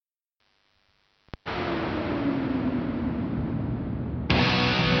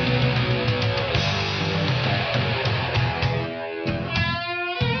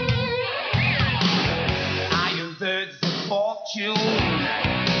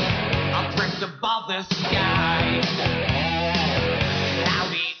of the sky.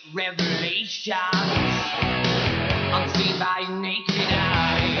 Cloudy revelations unseen by naked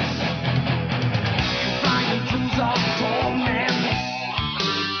eyes. Flying tools of torment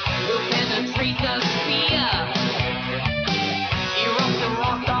will penetrate the sphere. Erupt the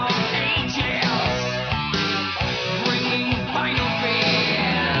rock of ages, bringing final fear.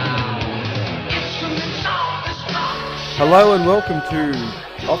 Instruments of destruction. Hello and welcome to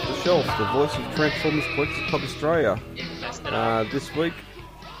Off the Shelf, the voice of Transformers Collectors Club Australia. This week,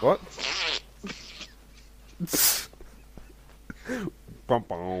 what?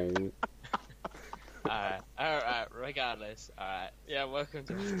 Alright, regardless. Alright, yeah, welcome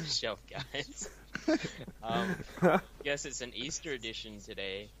to the shelf, guys. Guess it's an Easter edition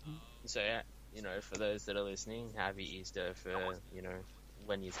today. So, yeah, you know, for those that are listening, happy Easter for, you know,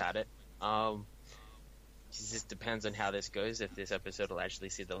 when you've had it. It just depends on how this goes, if this episode will actually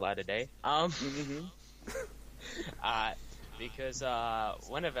see the light of day. Because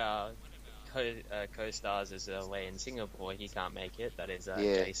one of our co-stars is away in Singapore. He can't make it. That is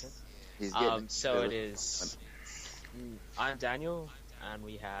Jason. So it is. I'm Daniel, and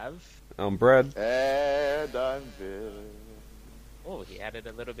we have. I'm Brad. And I'm Bill. Oh, he added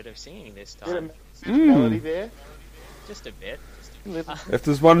a little bit of singing this time. Melody there. Just a bit. If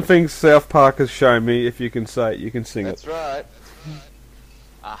there's one thing South Park has shown me, if you can say it, you can sing That's it. right.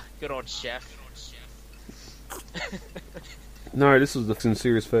 Good old chef. No, this was the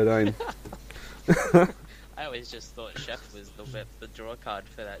Sincerest 13. I always just thought Chef was the draw card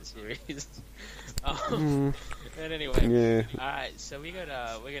for that series. But anyway, Yeah. alright, so we're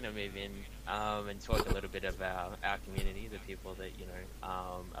gonna move in and talk a little bit about our community, the people that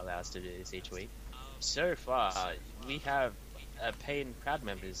allow us to do this each week. So far, we have paid and proud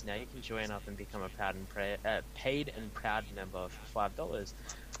members. Now you can join up and become a paid and proud member for $5.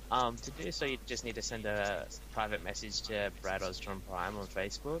 To do so, you just need to send a private message to Brad Ostrom Prime on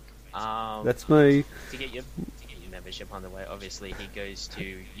Facebook. That's me. To get your membership on the way. Obviously, he goes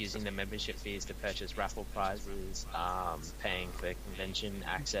to using the membership fees to purchase raffle prizes, paying for convention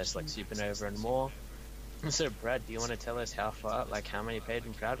access like Supernova and more. So, Brad, do you want to tell us how many paid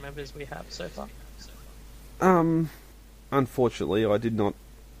and proud members we have so far? Unfortunately, I did not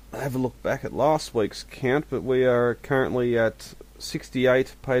have a look back at last week's count, but we are currently at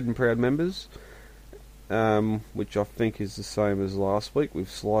 68 paid and proud members, which I think is the same as last week. We've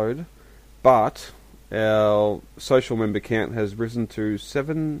slowed, but our social member count has risen to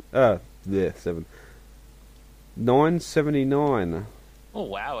 979. Oh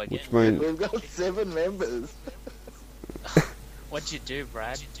wow! Again. Which means We've got 7 members. What'd you do,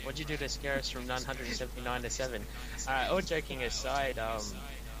 Brad? What'd you do to scare us from 979 to 7? All joking aside, no,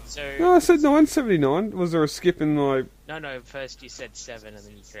 I said 979. Was there a skip in my? No. First you said 7, and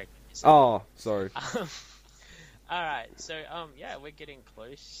then you corrected. Oh, sorry. Alright, so, we're getting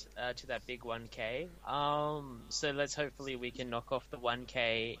close to that big 1K. So hopefully we can knock off the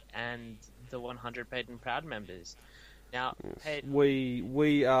 1K and the 100 paid and proud members. Now,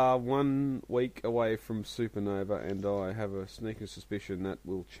 We are 1 week away from Supernova, and I have a sneaking suspicion that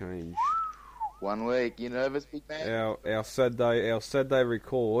will change. 1 week. You nervous, big man? Our Saturday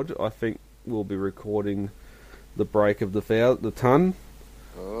record, I think we'll be recording the break of the ton,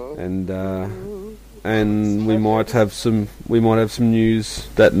 and we might have some news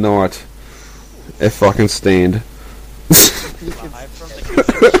that night, if I can stand. live from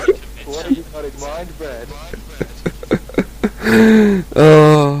the What have you got in mind, Brad?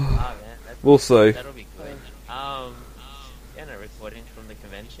 Oh, we'll see. That'll be good. Recording from the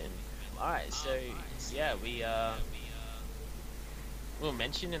convention. Alright, so, we'll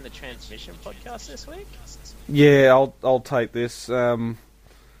mention in the Transmission podcast this week. Yeah, I'll take this. I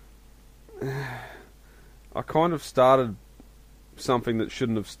kind of started something that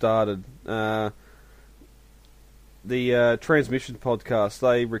shouldn't have started. The Transmission podcast,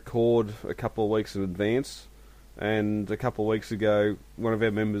 they record a couple of weeks in advance, and a couple of weeks ago, one of our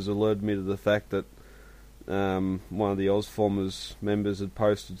members alerted me to the fact that one of the Ozformers members had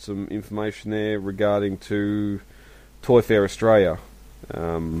posted some information there regarding to Toy Fair Australia.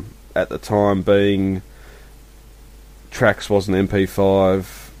 At the time being Trax wasn't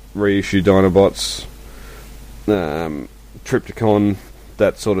MP5, reissue Dinobots, Trypticon,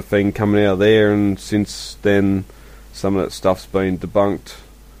 that sort of thing coming out of there, and since then some of that stuff's been debunked,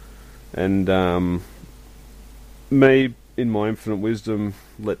 and me, in my infinite wisdom,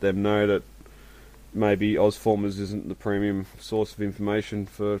 let them know that maybe Ozformers isn't the premium source of information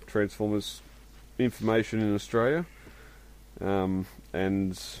for Transformers information in Australia, and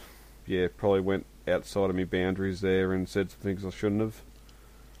yeah, probably went outside of my boundaries there and said some things I shouldn't have.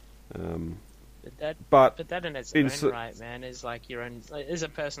 But that in its in own right, man, is like your own. Is a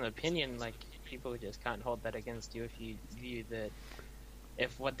personal opinion. Like people just can't hold that against you if you view that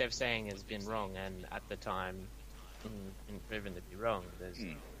if what they're saying has been wrong, and at the time been proven to be wrong. There's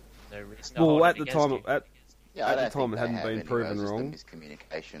no reason to hold well, it at the against time, you. at the time, it hadn't been proven wrong.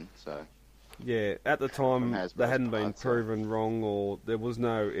 Miscommunication. So Yeah, at the time, Hasbro's they hadn't been part, so- proven wrong, or there was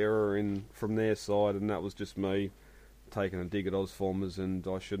no error in from their side, and that was just me taking a dig at Ozformers, and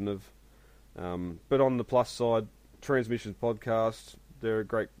I shouldn't have. But on the plus side, Transmissions Podcast, they're a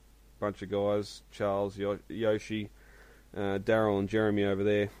great bunch of guys. Charles, Yoshi, Daryl and Jeremy over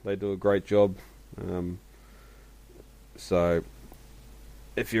there, they do a great job. So,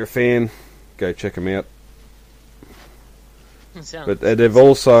 if you're a fan, go check them out. But they've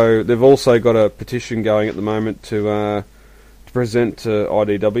also got a petition going at the moment to present to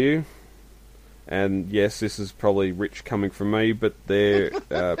IDW. And yes, this is probably rich coming from me, but they're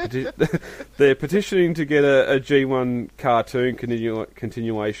they're petitioning to get a G1 cartoon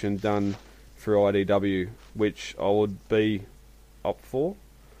continuation done through IDW, which I would be up for.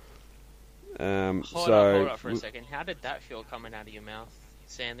 Hold up for a second. How did that feel coming out of your mouth,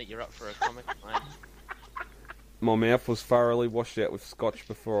 saying that you're up for a comic? My mouth was thoroughly washed out with scotch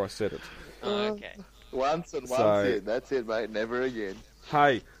before I said it. Oh, okay. Once and So- once it. That's it, mate. Never again.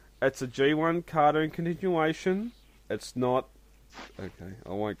 Hey, it's a G1 cartoon continuation. It's not... Okay, I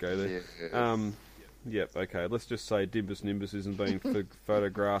won't go there. Yeah. Yep, okay, let's just say Dimbus Nimbus isn't being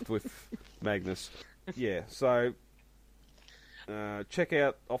photographed with Magnus. Yeah, so... check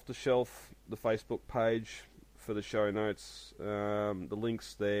out Off the Shelf, the Facebook page for the show notes. The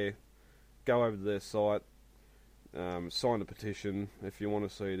link's there. Go over to their site. Sign the petition if you want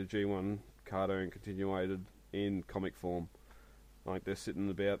to see the G1 cartoon continuated in comic form. Like, they're sitting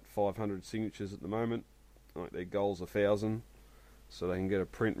at about 500 signatures at the moment. Like, their goal's 1,000, so they can get a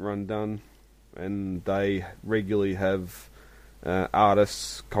print run done. And they regularly have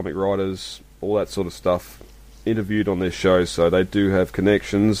artists, comic writers, all that sort of stuff interviewed on their shows, so they do have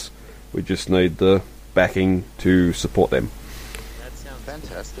connections. We just need the backing to support them. That sounds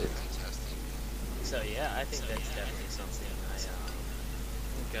Fantastic. So yeah, I think that's definitely something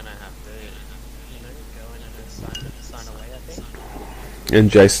I'm gonna have to, go in and sign away. I think. And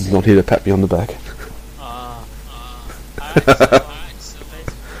Jason's not here to pat me on the back. Alright, so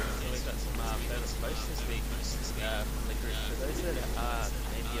basically, we've got some bonus posts this week from the group. For those that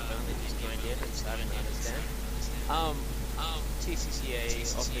maybe have only just joined in and starting to understand,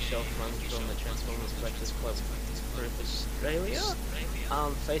 TCCA Off the Shelf runs from the Transformers Collectors Club Group Australia.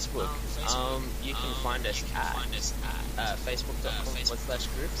 Facebook. You can find us at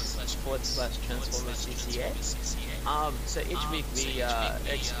facebook.com/groups/Transformers So each week we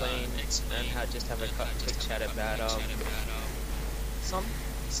explain and just have a quick chat about some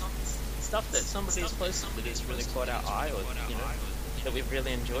stuff that somebody's posted that has really caught our eye, or that we've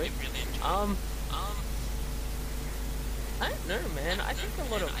really enjoyed. I don't know, man. I think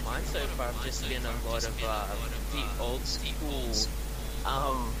a lot of mine so far have just been a lot of the old school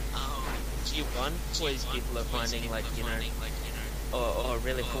G1 toys people are finding, like, or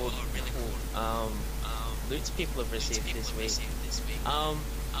really cool loots people have received this week.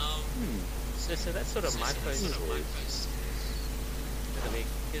 So that's sort of my post for the week.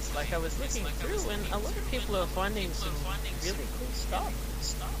 Because, like, I was looking through, and a lot of people are finding some really cool stuff.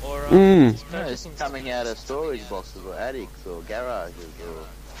 Or just It's purchasing coming out of storage boxes or attics or garages or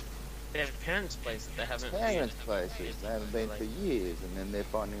their parents' place that they haven't parents' places. They haven't been for years, and then they're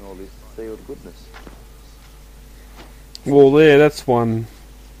finding all this sealed goodness. Well, that's one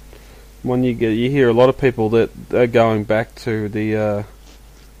you hear a lot of people that are going back to the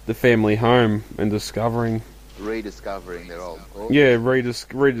family home and Rediscovering their old toys. Yeah,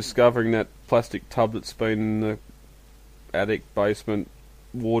 rediscovering that plastic tub that's been in the attic, basement,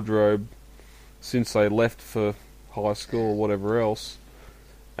 wardrobe since they left for high school or whatever else.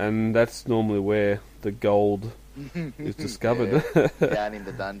 And that's normally where the gold is discovered. Down in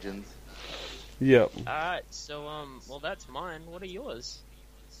the dungeons. Yep. Alright, so, well, that's mine. What are yours?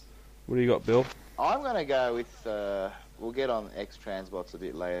 What do you got, Bill? I'm going to go with, we'll get on X-Transbots a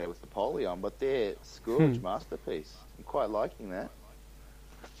bit later with the Polion, but their Scourge masterpiece. I'm quite liking that.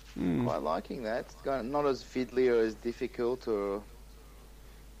 Quite liking that. It's not as fiddly or as difficult or,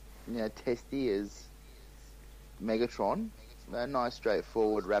 testy as Megatron. A nice,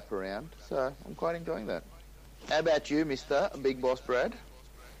 straightforward wraparound. So, I'm quite enjoying that. How about you, Mr. Big Boss Brad?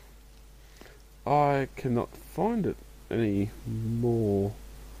 I cannot find it anymore.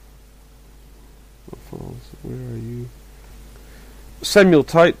 Where are you? Samuel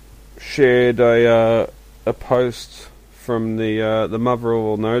Tate shared a post from the Mother of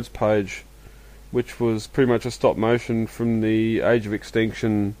All Nerds page which was pretty much a stop motion from the Age of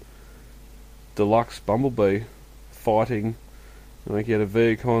Extinction Deluxe Bumblebee fighting. I think he had a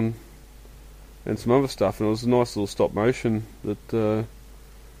Viacon and some other stuff, and it was a nice little stop motion that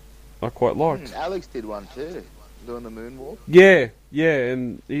I quite liked. Alex did one too, doing the moonwalk. Yeah,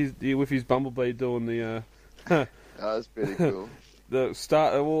 and he with his Bumblebee doing the Oh, that's pretty cool. the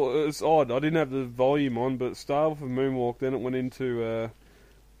start. Well, it's odd. I didn't have the volume on, but it started with a moonwalk, then it went into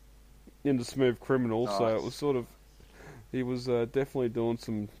Smooth Criminal. Nice. So it was sort of, he was definitely doing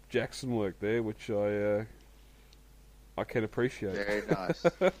some Jackson work there, which I can appreciate. Very nice.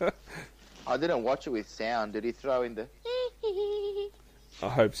 I didn't watch it with sound. Did he throw in the? I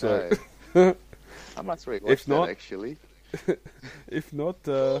hope so. No. I must rewatch If that not- actually. If not,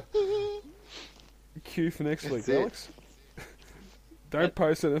 cue for next week, That's it. Alex. Don't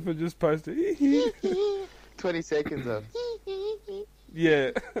post anything, just post it. 20 seconds of.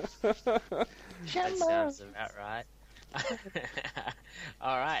 Yeah. That sounds about right.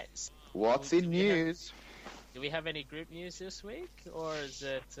 All right. What's in news? Do we have any group news this week, or is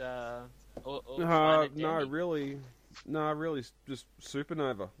it all fine and No, dandy? really, just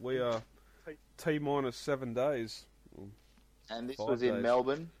Supernova. We are T minus 7 days. And this 5 was in days.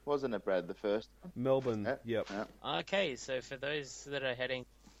 Melbourne, wasn't it, Brad? The first. Melbourne, Yeah. yep. Yeah. Okay, so for those that are heading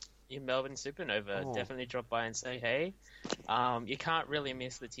in Melbourne Supernova, Oh. definitely drop by and say hey. You can't really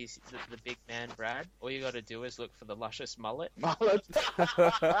miss the big man Brad. All you got to do is look for the luscious mullet. Mullet.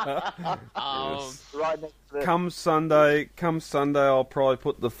 Right next to the. Come Sunday, I'll probably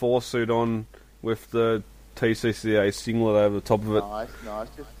put the 4-suit on with the TCCA singlet over the top of it. Nice.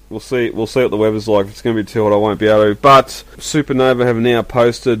 Just We'll see what the weather's like. If it's going to be too hot, I won't be able to. But Supernova have now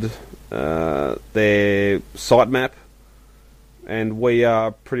posted their site map, and we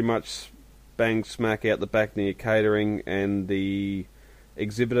are pretty much bang smack out the back near catering and the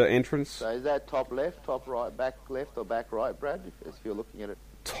exhibitor entrance. So is that top left, top right, back left, or back right, Brad? If you're looking at it.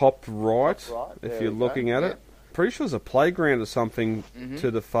 Top right, Top right, if there you're we go, looking at yeah. it. Pretty sure there's a playground or something to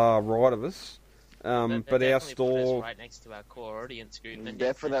the far right of us. They But our definitely put us store... right next to our core audience group. and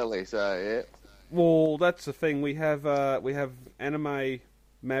Definitely. So yeah. Well, that's the thing. We have anime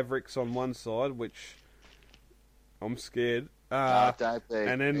Mavericks on one side, which I'm scared. Don't be.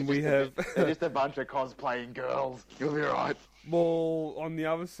 and then They're we just have- they're just a bunch of cosplaying girls. You'll be right. Well, on the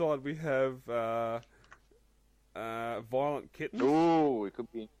other side we have Violent Kittens, Ooh, it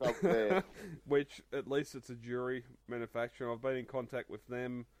could be in trouble there. which at least it's a jewelry manufacturer. I've been in contact with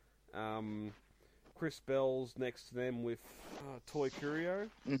them. Chris Bell's next to them with Toy Curio,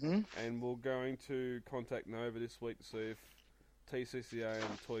 and we're going to contact Nova this week to see if TCCA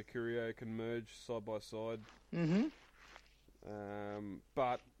and Toy Curio can merge side by side.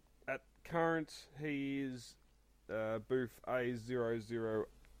 But at current, he is booth A009,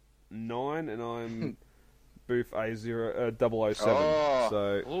 and I'm booth A0 007. Oh.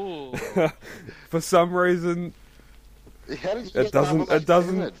 So Ooh, for some reason, How did you It get doesn't- number it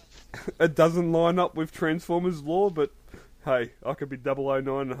doesn't- like it doesn't line up with Transformers lore. But hey, I could be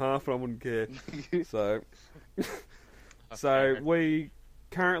 009.5 and I wouldn't care. So we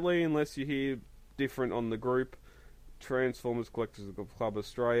currently, unless you hear different on the group, Transformers Collectors Club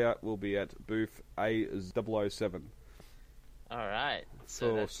Australia will be at booth A007 all right.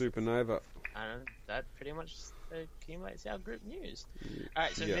 So for that's, Supernova. that pretty much accumulates our group news. All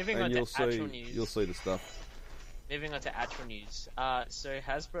right, so Yeah, moving and on to you'll actual see news. you'll see the stuff. Moving on to actual news. So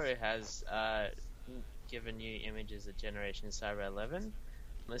Hasbro has given new images of Generation Cyber 11.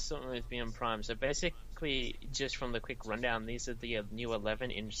 Let's start with Beyond Prime. So basically, just from the quick rundown, these are the new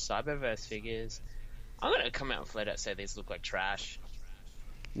 11-inch Cyberverse figures. I'm going to come out and flat out say these look like trash.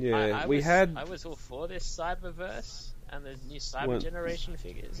 Yeah, I was all for this Cyberverse and the new Cyber Well- Generation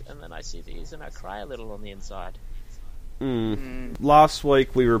figures, and then I see these and I cry a little on the inside. Last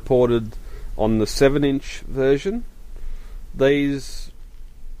week we reported on the 7-inch version. These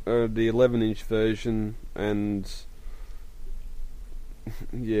are the 11-inch version, and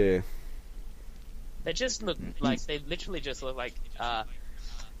yeah, They just look like, they literally just look like,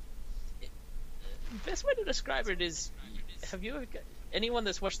 best way to describe it is, have you ever, anyone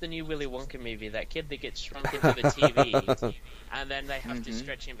that's watched the new Willy Wonka movie, that kid that gets shrunk into the TV, and then they have to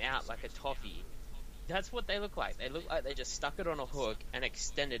stretch him out like a toffee, that's what they look like. They look like they just stuck it on a hook and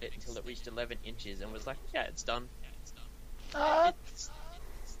extended it until it reached 11 inches and was like, yeah, it's done.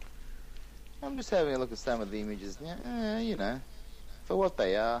 I'm just having a look at some of the images. Yeah, you know, for what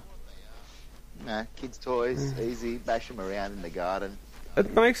they are. Nah, kids' toys, easy. Bash them around in the garden.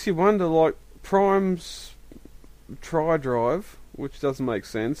 it makes you wonder. Like Prime's Tri-Drive, which doesn't make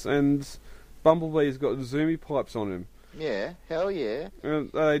sense, and Bumblebee's got zoomy pipes on him. Yeah, hell yeah. Are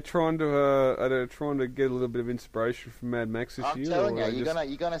they trying to get a little bit of inspiration from Mad Max this I'm year? telling or you, they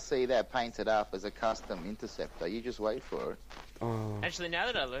you're gonna see that painted up as a custom Interceptor. You just wait for it. Oh, Actually, now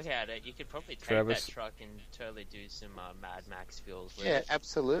that I look at it, you could probably take Travis. that truck and totally do some Mad Max feels with Yeah, it.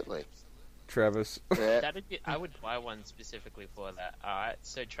 absolutely. Travis. Yeah. That'd be, I would buy one specifically for that. Alright,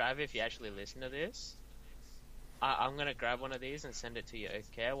 so Trav, if you actually listen to this, I'm gonna grab one of these and send it to you,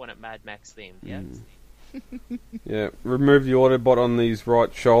 okay? I want it Mad Max themed, yeah? Yeah, remove the Autobot on his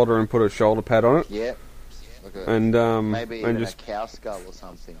right shoulder and put a shoulder pad on it, Yeah. Look at and maybe and even just a cow skull or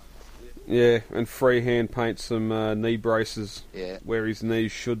something. and freehand paint some knee braces Yeah. where his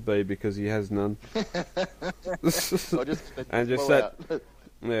knees should be because he has none. Or just And just pull that- out.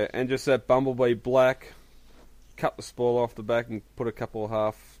 Yeah, and just that Bumblebee black. Cut the spoiler off the back and put a couple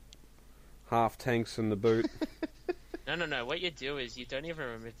of half tanks in the boot. No. What you do is you don't even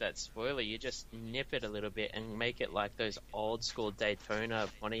remove that spoiler. You just nip it a little bit and make it like those old school Daytona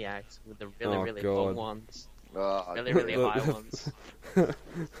Pontiacs with the really, Oh, really God. long ones. Oh, Really, really high ones.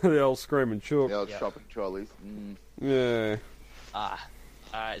 The old screaming chook. the old Yeah. shopping trolleys. Mm. Yeah.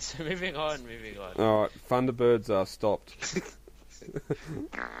 Alright, so moving on. Alright, Thunderbirds are stopped.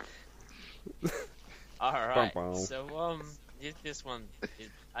 Alright, Bum, bum. so, this one,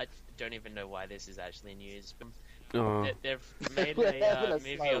 I don't even know why this is actually news. Oh, They've made We're a having a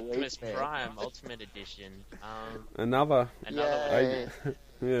movie slow Optimus week, man. Prime Ultimate Edition. another. Another one. Yay. So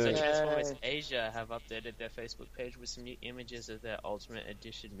Yeah. Transformers Asia have updated their Facebook page with some new images of their Ultimate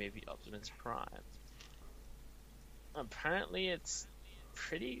Edition movie Optimus Prime. Apparently, it's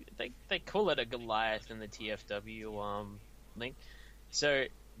pretty. They call it a Goliath in the TFW link. So,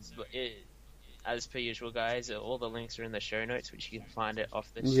 as per usual, guys, all the links are in the show notes, which you can find it off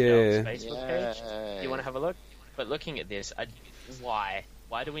the Yeah. Shelves Facebook page. You want to have a look? But looking at this, why?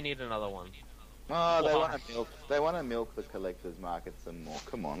 Why do we need another one? Oh, they Why? want to milk. They want to milk the collector's market some more.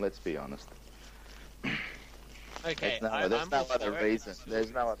 Come on, let's be honest. Okay, There's no I'm all other for it. reason.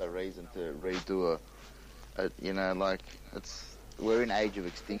 There's no other reason to redo we're in age of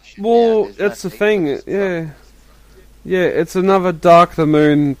extinction. Well, now. There's no that's the need for thing. this stuff. Yeah. Yeah, it's another Dark the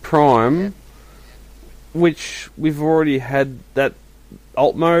Moon Prime, Yeah. which we've already had that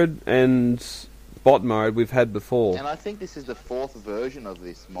alt mode and bot mode we've had before. And I think this is the fourth version of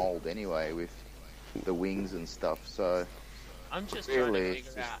this mold anyway, with the wings and stuff. So I'm just Really, trying to it's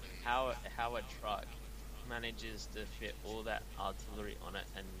figure out how a truck manages to fit all that artillery on it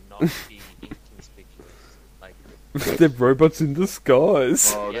and not be inconspicuous. Like, They're robots in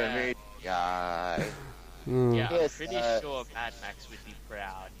disguise. oh, Yeah. they need guy. Mm. yeah, Yes, I'm pretty sure Mad Max would be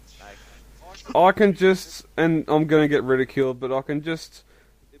proud. Like, I can just, and I'm going to get ridiculed, but I can just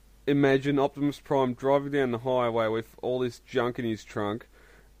imagine Optimus Prime driving down the highway with all this junk in his trunk,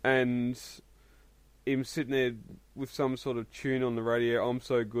 and him sitting there with some sort of tune on the radio. I'm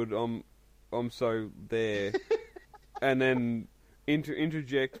so good. I'm so there, and then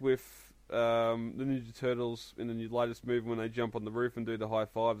interject with the Ninja Turtles in the latest movie when they jump on the roof and do the high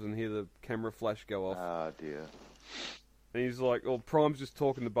fives and hear the camera flash go off. Oh dear. And he's like, "Oh, Prime's just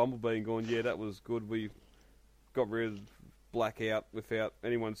talking to Bumblebee and going, yeah, that was good. We got rid of blackout without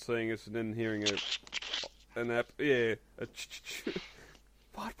anyone seeing us and then hearing an app. Yeah,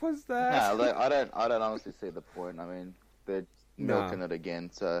 what was that? No, I don't honestly see the point. I mean, they're milking it again,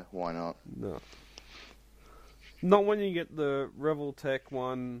 so why not? No. Not when you get the Revel Tech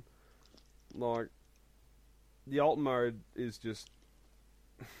one. Like, the alt mode is just...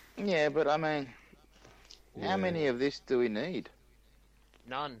 Yeah, but I mean, Yeah. how many of this do we need?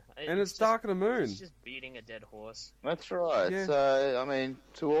 none. And it's just, Dark of the Moon. It's just beating a dead horse. That's right. Yeah. So, I mean,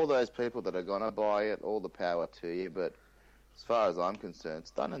 to all those people that are going to buy it, all the power to you, but as far as I'm concerned,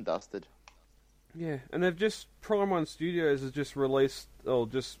 it's done and dusted. Yeah, and they've just... Prime One Studios has just released... Or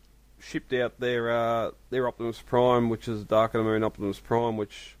just shipped out their Optimus Prime, which is Dark of the Moon Optimus Prime,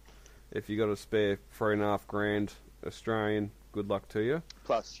 which... If you got a spare $3,500 Australian, good luck to you.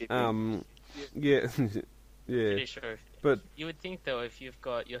 Plus shipping. Yeah, yeah. Pretty sure. But You would think though, if you're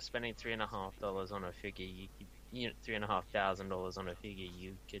spending $3,500 on a figure, $3,500 on a figure,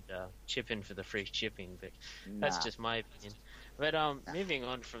 you could chip in for the free shipping. But that's Nah. just my opinion. But moving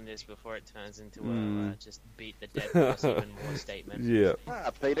on from this before it turns into Mm. a just beat the dead horse even more statement. yeah.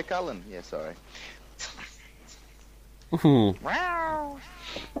 Peter Cullen. Yeah, sorry.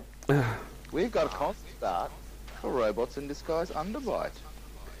 We've got a concept art for Robots in Disguise Underbite.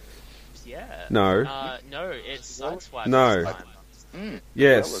 Yeah. No. No, it's Sideswipe. No. this time.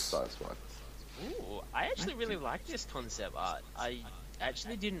 Yes. Well, that's Sideswipe. Ooh, I actually really like this concept art. I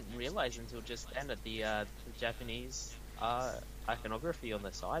actually didn't realize until just then at the Japanese iconography on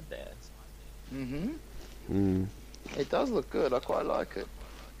the side there. Mm-hmm. Mm. It does look good. I quite like it.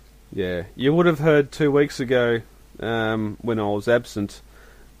 Yeah, you would have heard 2 weeks ago when I was absent,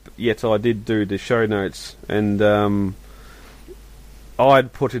 yet I did do the show notes, and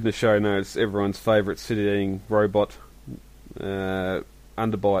I'd put in the show notes everyone's favourite city-eating robot,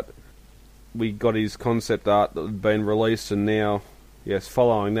 Underbite. We got his concept art that had been released, and now, yes,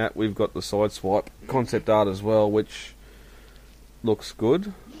 following that, we've got the Sideswipe concept art as well, which looks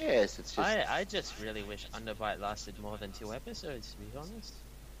good. Yes, it's just. I just really wish Underbite lasted more than 2 episodes, to be honest.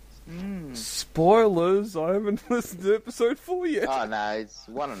 Spoilers! I haven't listened to episode 4 yet. Oh no, it's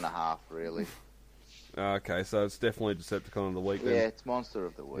 1.5 really. Okay, so it's definitely Decepticon of the week Yeah, then. it's Monster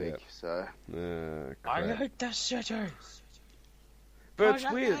of the Week. Yeah. So. I Crap. hate the city. But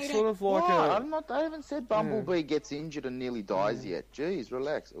it's weird, it's sort of like What? I haven't said Bumblebee gets injured and nearly dies yet. Jeez,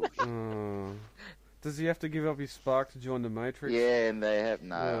 relax. Oh, does he have to give up his spark to join the Matrix? yeah, and they have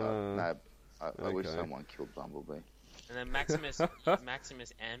no. I wish okay. someone killed Bumblebee. And then Maximus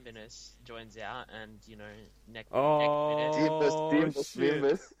Ambinus joins out, and Oh, Dimbus, shit.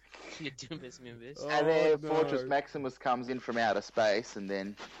 Dimbus. Dimbus Mimbus. Oh, And then no. Fortress Maximus comes in from outer space, and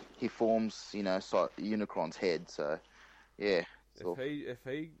then he forms, Unicron's head. So, yeah. So, If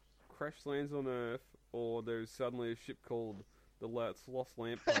he crash lands on Earth, or there's suddenly a ship called the Lost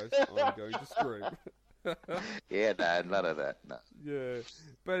Lamppost, I'm going to scream. yeah, no, none of that. No. Yeah.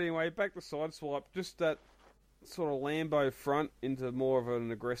 But anyway, back to Sideswipe. Just that sort of Lambo front into more of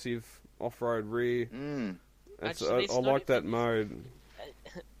an aggressive off-road rear. Actually, it's I not like that even- mode.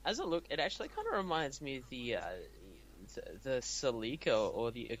 As a look, it actually kind of reminds me of the Celica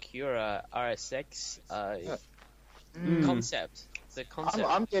or the Acura RSX concept. The concept.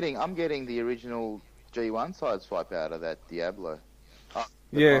 I'm getting the original G1 Sideswipe out of that Diablo. Oh,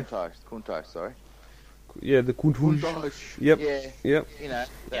 the Yeah. Countach, sorry. Yeah, the Countach. Yep. Yeah. Yep. That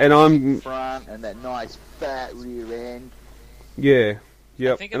And I'm front and that nice fat rear end. Yeah.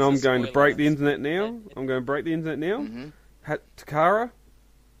 Yep. think And it's I'm the going to break the spoilers. internet now. I'm going to break the internet now. Mm-hmm. Takara,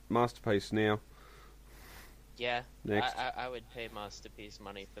 masterpiece now. Yeah, Next. I would pay Masterpiece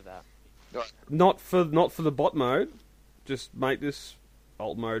money for that. Not for the bot mode. Just make this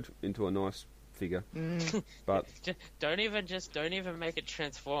alt mode into a nice figure. But Don't even make it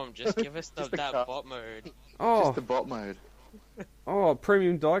transform. Just give us Just the that car. bot mode. Just the bot mode.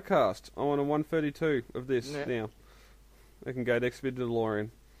 Premium diecast. I want a 132 of this Yeah. now. I can go to Expeditor DeLorean.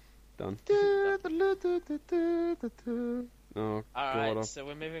 Done. Oh, Alright, God. so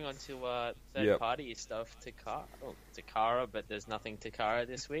we're moving on to third-party stuff. Takara, but there's nothing Takara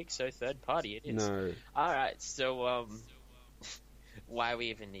this week, so third-party it is. No. Alright, so, why we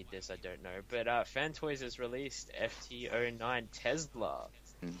even need this, I don't know. But, Fantoys has released FT09 Tesla.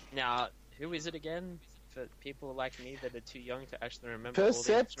 Now, who is it again? For people like me that are too young to actually remember all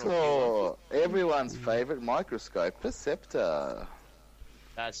the original Perceptor! Everyone's favourite microscope, Perceptor.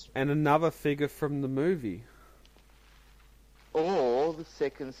 That's And another figure from the movie. Or the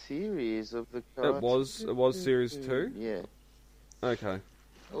second series of the It was series 2? Yeah. Okay.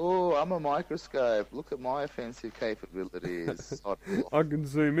 Oh, I'm a microscope. Look at my offensive capabilities. I can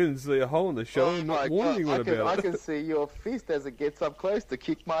zoom in and see a hole in the shell and not warn anyone I about it. can see your fist as it gets up close to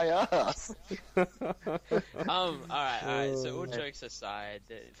kick my ass. alright, so all jokes aside,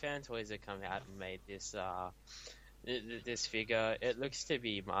 the Fantoys have come out and made this, this figure. It looks to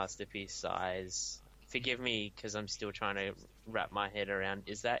be masterpiece size. Forgive me, because I'm still trying to wrap my head around,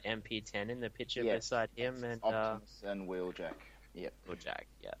 is that MP10 in the picture Yes. beside him and, Optimus and Wheeljack. Yep. or Jack,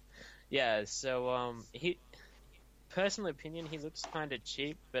 yeah. Yeah, so, he, personal opinion, he looks kind of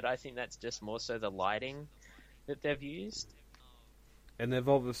cheap, but I think that's just more so the lighting that they've used. And they've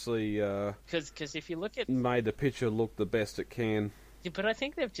obviously Because if you look at, made the picture look the best it can. yeah, but I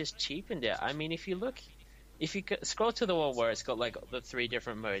think they've just cheapened it. I mean, if you scroll to the one where it's got like the 3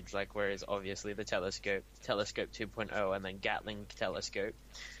 different modes, like where is obviously the telescope 2.0, and then Gatling telescope.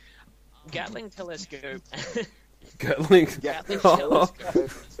 Gatling telescope, Gatling. Gatling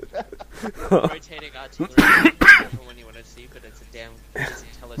telescope, rotating artillery. Whichever one you want to see, but it's a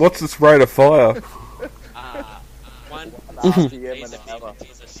telescope. What's its rate of fire? One RPM and another.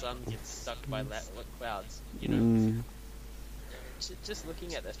 the sun gets sucked by clouds. You know. Just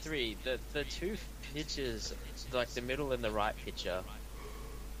looking at the 3, the 2 pictures, like the middle and the right picture,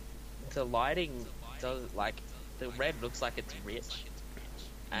 the lighting does, like, the red looks like it's rich,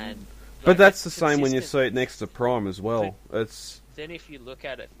 and But like, that's it's the same when you consistent. see it next to Prime as well. It's Then if you look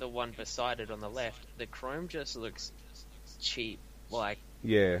at it, the one beside it on the left, the chrome just looks cheap, like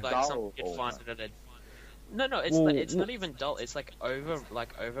yeah. Dull something you'd or find what? it at a. No, it's Well, it's not even dull. It's like over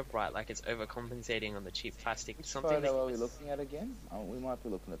bright, like it's overcompensating on the cheap plastic. Which Something photo that are we looking at again? Oh, we might be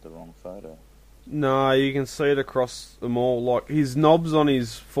looking at the wrong photo. No, you can see it across them all. Like his knobs on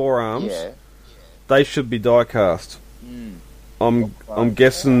his forearms, Yeah. they should be die cast. Mm. I'm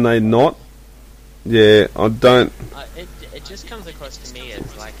guessing they're not. Yeah, I don't. It just comes across to me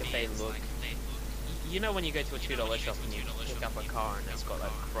as like if they look, you know, when you go to a $2 shop and you pick up a car and it's got like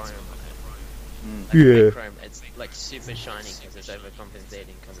chrome on it. Like Yeah. fake chrome, it's like super shiny because it's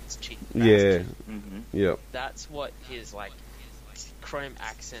overcompensating because it's cheap. Yeah, Mm-hmm. yep. That's what his like chrome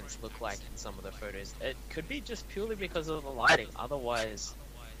accents look like in some of the photos. It could be just purely because of the lighting. Otherwise,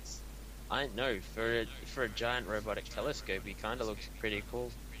 I don't know. For a giant robotic telescope, he kind of looks pretty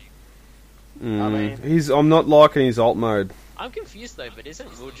cool. I mean- I'm not liking his alt mode. I'm confused though, but isn't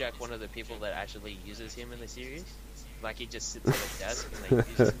Wheeljack one of the people that actually uses him in the series? Like he just sits at a desk and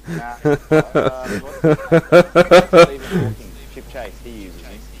they use him. Chip Chase, he uses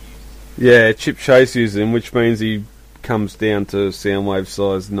him. Yeah, Chip Chase uses him, which means he comes down to Soundwave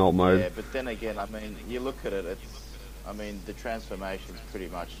size in alt mode. Yeah, but then again, I mean, you look at it, the transformation's pretty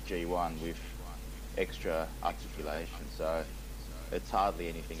much G1 with extra articulation, so it's hardly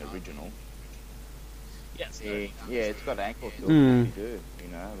anything original. Yes. Yeah, it's got ankle tilts Mm. if you do,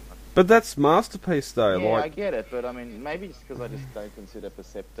 you know. But that's Masterpiece though. Yeah, I like, get it, but I mean, maybe it's because I just don't consider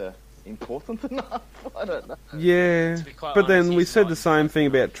Perceptor important enough. I don't know. yeah. To be quite But then honest, we he's said not. the same thing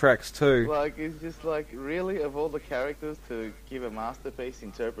about Trax too. Like, it's just like, really, of all the characters to give a masterpiece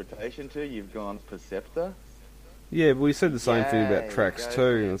interpretation to, you've gone Perceptor? Yeah, but we said the same thing about Yay, Trax go too.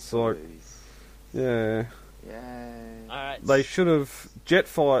 for And it, it's like, boys. yeah, Yay. Alright. they should have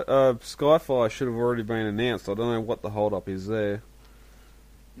Skyfire should have already been announced. I don't know what the hold up is there.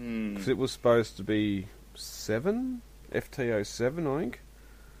 Hmm. Because it was supposed to be 7? FTO 7, I think.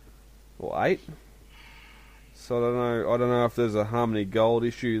 Or 8. So I don't know if there's a Harmony Gold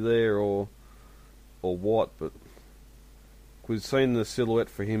issue there or what, but we've seen the silhouette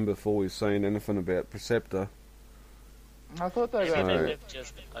for him before we've seen anything about Perceptor. I thought they Maybe were Right. they've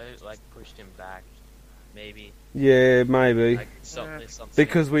just like pushed him back. Maybe. Yeah, maybe. Like something.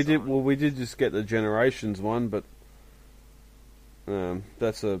 Because we did just get the Generations one, but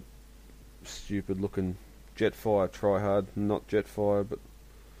that's a stupid looking Jetfire try-hard, not Jetfire, but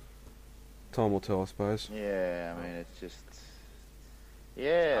time will tell, I suppose. Yeah, I mean, it's just...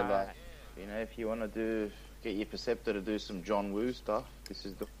 Yeah, Alright. like, you know, if you want to get your Perceptor to do some John Woo stuff, this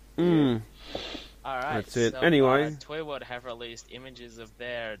is the... Mm. Alright, That's it. so, Anyway. Toy World have released images of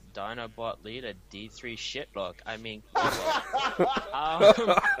their Dinobot leader, D3 Shitlock. I mean,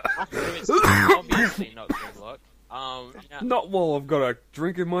 it's obviously not Grimlock. Now, Not while I've got a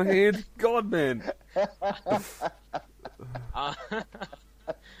drink in my hand. God, man.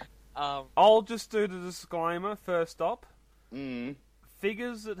 uh, I'll just do the disclaimer first up. Mm.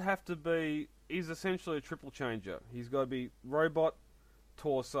 Figures that have to be... He's essentially a triple changer. He's got to be robot,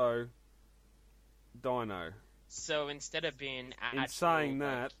 torso, dino. so instead of being In saying like,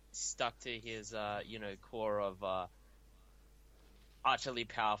 that... stuck to his, core of utterly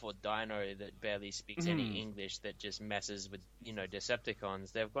powerful dino that barely speaks any English, that just messes with,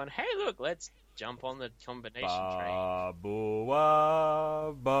 Decepticons, they've gone, hey, look, let's jump on the combination train.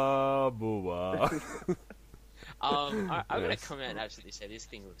 Ba-boo-wah, ba-boo-wah. I'm gonna Yes. come out and absolutely say this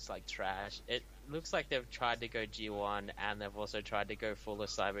thing looks like trash. It looks like they've tried to go G1, and they've also tried to go full of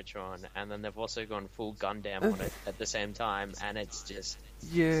Cybertron, and then they've also gone full Gundam on it at the same time, and it's just,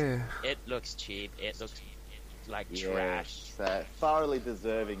 Yeah. it looks cheap, it looks like Yes, trash. thoroughly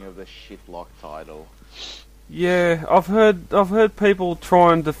deserving of the Shitlock title. Yeah, I've heard people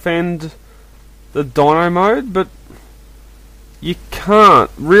try and defend the Dino mode, but you can't.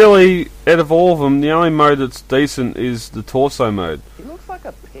 Really, out of all of them, the only mode that's decent is the torso mode. He looks like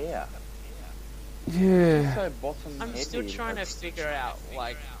a pear. Yeah. So bottom I'm still trying to figure out,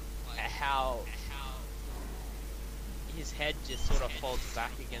 like, how his head just sort of folds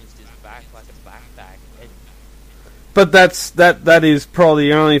back against his back like a backpack. But that is probably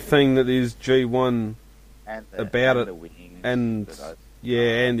the only thing that is G1 about it, the wings, and but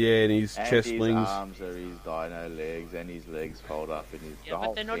and his and chest his wings. arms are his dino legs, and his legs fold up in his. Yeah,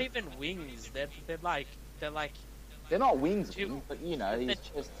 but they're not even wings. They're like They're not wings, Two- but his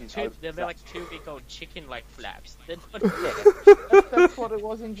chest is. two. open They're up. like two big old chicken-like flaps. They're not. Yeah, that's what it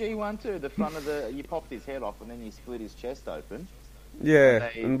was in G1 too. The front of you popped his head off, and then you split his chest open. Yeah,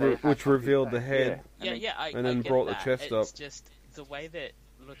 They which hacked up revealed his the back, head. Yeah, I and then get brought the that. chest up. It's just the way that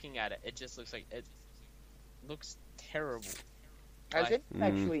looking at it, it just looks like it looks terrible. Has Like-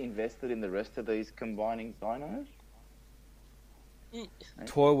 anyone actually invested in the rest of these combining dinos?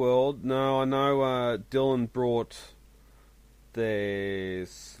 Toy World. No, I know. Dylan brought their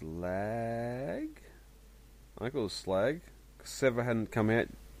Slag. I think it was Slag. Sever hadn't come out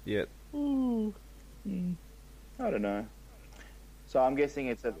yet. I don't know. So I'm guessing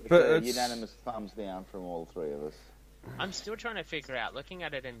it's a unanimous thumbs down from all three of us. I'm still trying to figure out, looking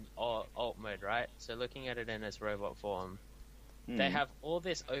at it in alt mode, right? So looking at it in its robot form, they have all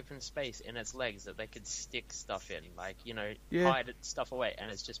this open space in its legs that they could stick stuff in, like, hide stuff away, and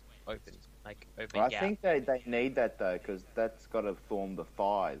it's just open, like open gap. I think they need that though, because that's got to form the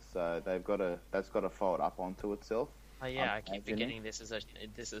thighs, so that's got to fold up onto itself. Oh yeah, I keep forgetting this is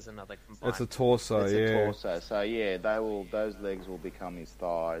another combined. It's a torso, It's a torso, so yeah, those legs will become his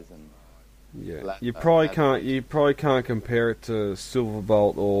thighs, and you probably can't compare it to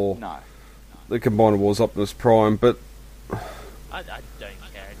Silverbolt or the Combiner Wars Optimus Prime, but I don't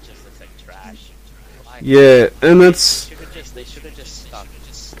care. It just looks like trash. And it's they should have just stuck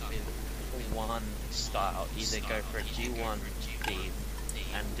with one style. Either go for a G1 G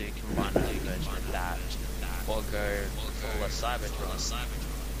and do Combiner version of that, or go full of Cybertron,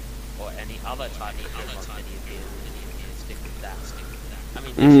 or any other type of Grimlock that you feel and stick with that. I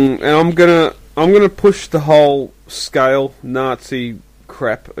mean, and I'm gonna push the whole scale Nazi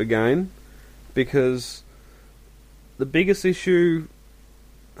crap again, because the biggest issue,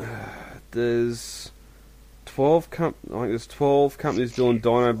 there's 12 companies doing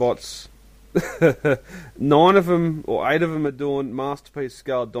Dinobots. 9 of them or 8 of them are doing masterpiece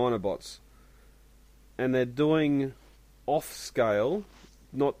scale Dinobots, and they're doing off scale.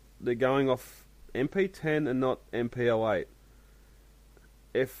 They're going off MP10 and not MP08.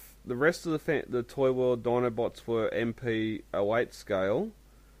 If the rest of the Toy World Dinobots were MP08 scale,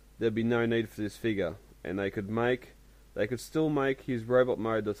 there'd be no need for this figure, and they could still make his robot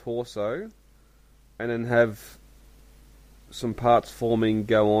mode the torso, and then have some parts forming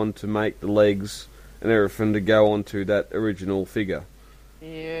go on to make the legs and everything to go onto that original figure.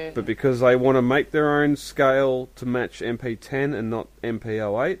 Yeah. But because they want to make their own scale to match MP10 and not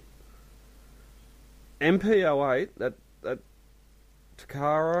MP08, MP08, that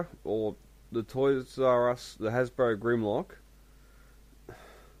Takara or the Toys R Us, the Hasbro Grimlock,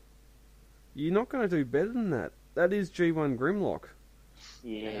 you're not going to do better than that. That is G1 Grimlock.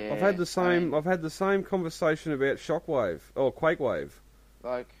 Yeah. I've had the same conversation about Shockwave or Quakewave.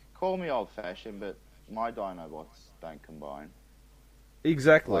 Like, call me old-fashioned, but my Dinobots don't combine.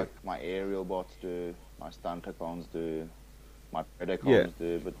 Exactly. Like my Aerial Bots do, my Stunticons do, my Predacons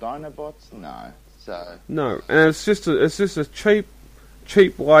do, but Dinobots, no. So no, and it's just a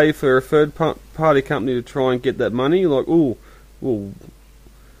cheap way for a third party company to try and get that money. Like, well,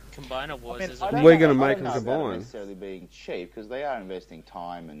 Combiner Wars is we're going to make them combine. combine. Necessarily being cheap, because they are investing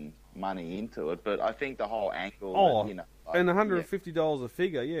time and money into it. But I think the whole angle, and $150 a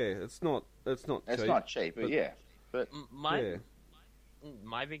figure, it's not it's cheap. not cheap, but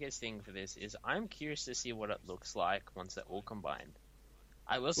my biggest thing for this is I'm curious to see what it looks like once they're all combined.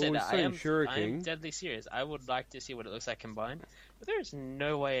 I will say that I am deadly serious. I would like to see what it looks like combined, but there is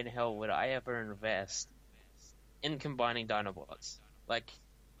no way in hell would I ever invest in combining Dinobots. Like,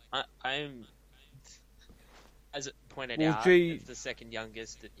 I'm, as it pointed out, it's the second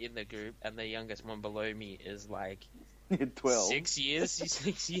youngest in the group, and the youngest one below me is like 12. 6 years,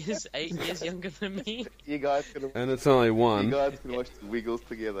 8 years younger than me. You guys can and it's only one. You guys can watch the Wiggles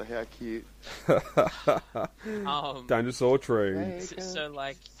together. How cute. Dinosaur tree. So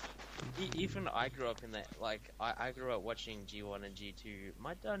like, even I grew up in that. Like, I grew up watching G1 and G2.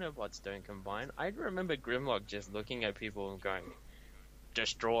 My Dinobots don't combine. I remember Grimlock just looking at people and going,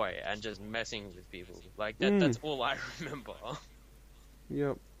 destroy, and just messing with people. Like that's all I remember.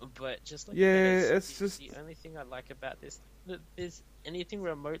 Yep. But just looking at it's just the only thing I like about this. There's anything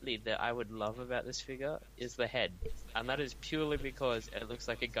remotely that I would love about this figure is the head, and that is purely because it looks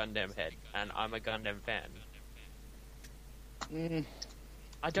like a Gundam head, and I'm a Gundam fan.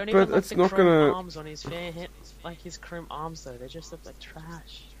 I don't even like the chrome arms on his fair head. Like his chrome arms though, they just look like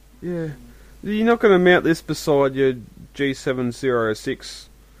trash. Yeah. You're not going to mount this beside your G706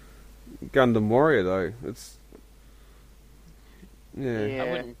 Gundam Warrior though. It's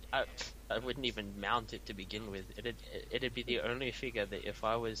I wouldn't even mount it to begin with. It'd be the only figure that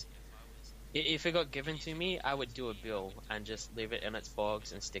if it got given to me, I would do a bill and just leave it in its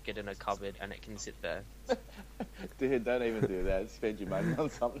box and stick it in a cupboard and it can sit there. Dude, don't even do that. Spend your money on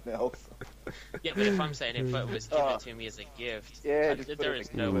something else. Yeah, but if I'm saying if it was given to me as a gift, there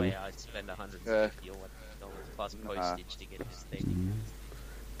is no way I'd spend $150 or $100 plus postage to get this thing.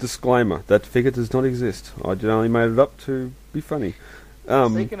 Disclaimer: that figure does not exist. I only made it up to be funny.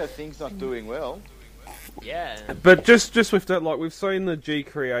 Speaking of things not doing well, but just with that, like we've seen the G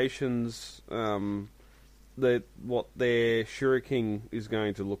Creations, what their Shuriken is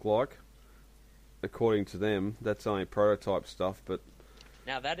going to look like, according to them. That's only prototype stuff, but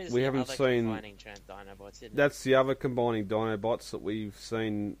Now that is We the haven't other seen- combining Dinobots, isn't it? That's the other combining Dinobots that we've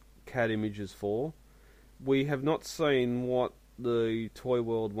seen CAD images for. We have not seen what the Toy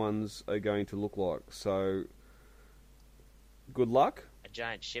World ones are going to look like, so good luck. A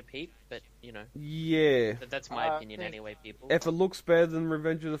giant ship heap, but you know, Yeah. that's my I opinion think- anyway, people. If it looks better than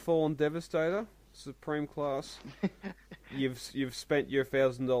Revenge of the Fallen Devastator, Supreme Class, you've spent your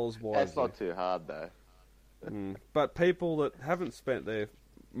 $1,000 wisely. That's not too hard though. But people that haven't spent their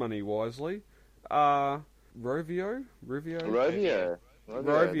money wisely are Rovio? Rovio. Rovio.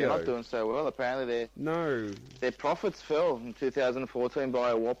 They're not doing so well. Apparently, No. their profits fell in 2014 by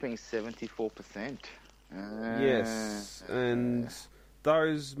a whopping 74%. Yes. And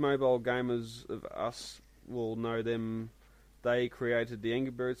those mobile gamers of us will know them. They created the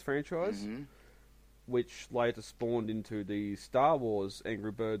Angry Birds franchise, which later spawned into the Star Wars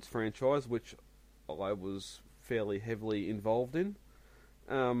Angry Birds franchise, which I was fairly heavily involved in.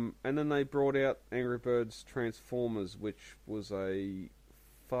 And then they brought out Angry Birds Transformers, which was a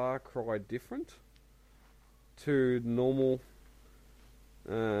far cry different to normal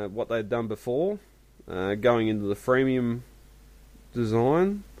what they'd done before, going into the freemium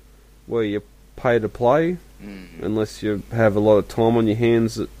design where you pay to play, unless you have a lot of time on your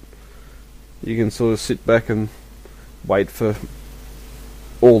hands that you can sort of sit back and wait for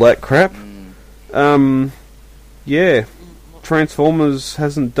all that crap. Yeah, Transformers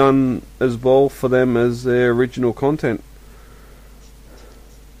hasn't done as well for them as their original content.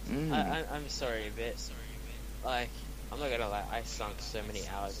 I'm sorry, but like, I'm not gonna lie, I sunk so many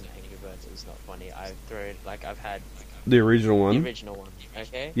hours in Angry Birds, it's not funny. I've had The original the one. original one,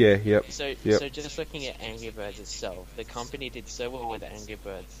 okay? Yeah, yep. So just looking at Angry Birds itself, the company did so well with Angry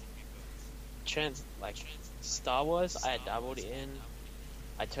Birds. Star Wars, I had dabbled in.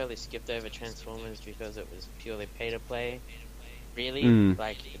 I totally skipped over Transformers because it was purely pay to play. Really,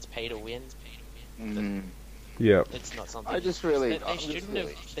 it's pay to win. Yep. It's not something. I just really-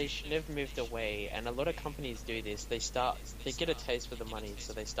 They shouldn't have moved away. And a lot of companies do this. They get a taste for the money,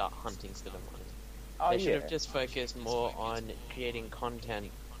 so they start hunting for the money. They should have just focused more on creating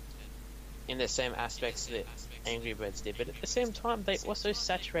content in the same aspects that Angry Birds did. But at the same time, they also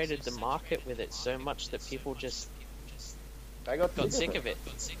saturated the market with it so much that people just They got sick of it.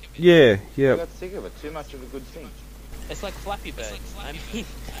 Yeah, They yep. got sick of it. Too much of a good thing. It's like Flappy Bird. I mean,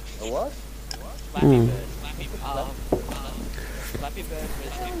 A what? Flappy Bird. Flappy Bird was.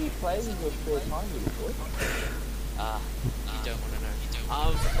 How are you playing in your spare time, little boy? You don't want to know.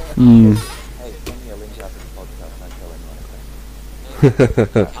 Hey, send me a link after the podcast. Don't tell anyone.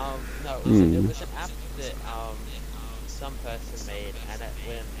 Okay? No, it was an app that some person made, and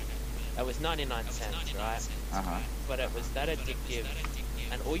it was 99 cents, right? But it was that addictive,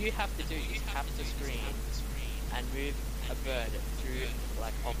 and all you have to do is tap the screen and move a bird through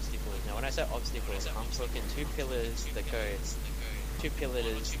like obstacles. Now, when I say obstacles, I'm talking two pillars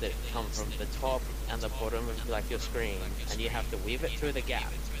that come from the top and the bottom of like your screen, and you have to weave it through the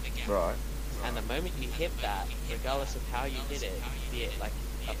gap. Right. And the moment you hit that, regardless of how you did it, be it like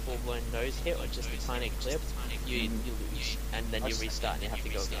a full-blown nose hit or just a tiny clip, you lose, and then you restart and you have to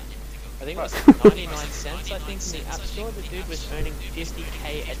go again. I think it was like 99 cents. I think in the App Store, the dude was earning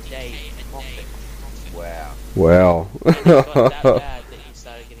 50k a day profit. Wow. Wow. And it got that bad that he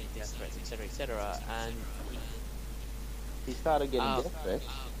started getting death threats, etc., and He started getting death threats.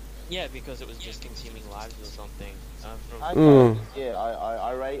 yeah, because it was just consuming lives or something. Yeah,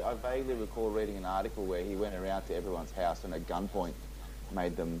 I vaguely recall reading an article where he went around to everyone's house and at gunpoint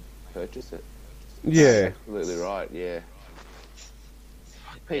made them purchase it. Yeah. Absolutely right, yeah.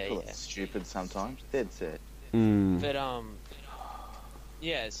 People Yeah. are stupid sometimes. Dead set. But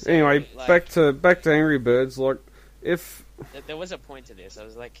yeah. So, Anyway, like, back to Angry Birds. Like, if there was a point to this. I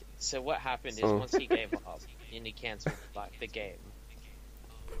was like, so what happened is once he gave up and he cancelled like the game,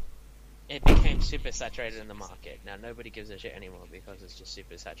 it became super saturated in the market. Now nobody gives a shit anymore because it's just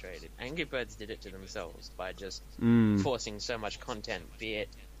super saturated. Angry Birds did it to themselves by just forcing so much content, be it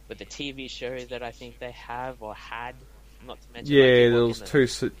with the TV show that I think they have or had. Not to mention, yeah, like, you there walk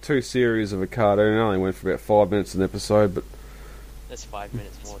was in two series of a cartoon. It only went for about 5 minutes an episode, but That's 5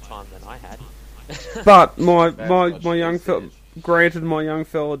 minutes more time than I had. but my what young she fella, said. granted, my young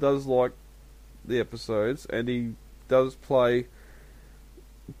fella does like the episodes, and he does play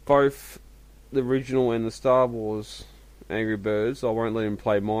both the original and the Star Wars Angry Birds. I won't let him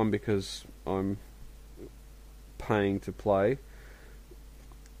play mine because I'm paying to play.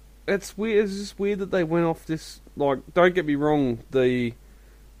 It's weird. It's just weird that they went off this. Like, don't get me wrong, the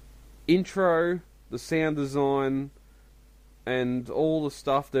intro, the sound design, and all the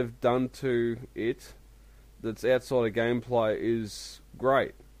stuff they've done to it that's outside of gameplay is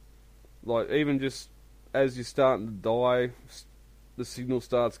great. Like, even just as you're starting to die, the signal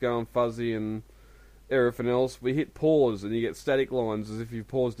starts going fuzzy and everything else. We hit pause and you get static lines as if you've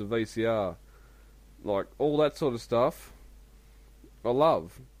paused a VCR. Like, all that sort of stuff, I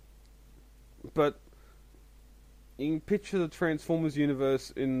love. But you can picture the Transformers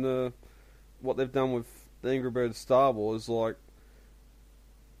universe in what they've done with the Angry Birds Star Wars, like,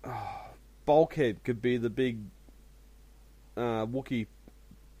 Bulkhead could be the big Wookiee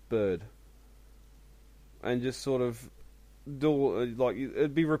bird. And just sort of do, like,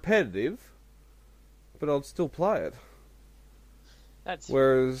 it'd be repetitive, but I'd still play it. That's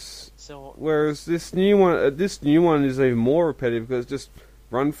Whereas so. this new one is even more repetitive because just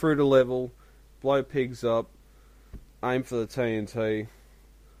run through the level, blow pigs up, aim for the TNT,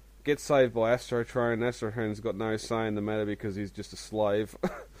 get saved by Astrotrain. Astrotrain's got no say in the matter because he's just a slave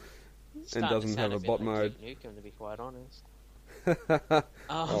and doesn't have a bot mode. Duke Nukem, to be quite honest.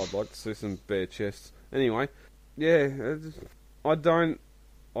 Oh, I'd like to see some bare chests. Anyway, yeah, I don't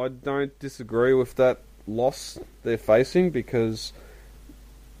disagree with that loss they're facing because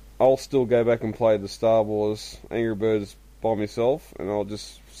I'll still go back and play the Star Wars Angry Birds by myself, and I'll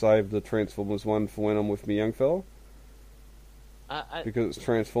just save the Transformers one for when I'm with my young fella. Because it's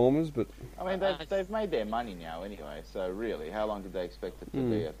Transformers, but I mean, they've made their money now anyway, so really, how long did they expect it to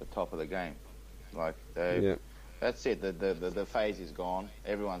be at the top of the game? Like, that's it, the phase is gone,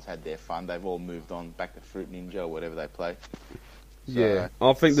 everyone's had their fun, they've all moved on back to Fruit Ninja or whatever they play. So, yeah,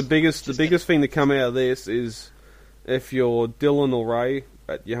 I think the biggest thing to come out of this is if you're Dylan or Ray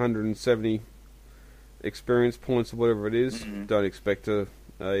at your 170 experience points or whatever it is, don't expect a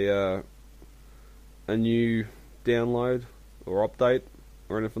new download or update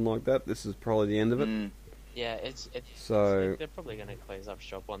or anything like that. This is probably the end of it. Yeah, they're probably going to close up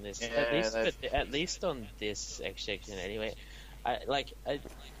shop on this. Yeah, at least on this section anyway.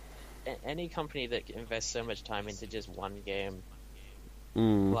 Any company that invests so much time into just one game,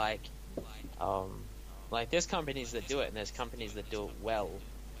 like there's companies that do it and there's companies that do it well,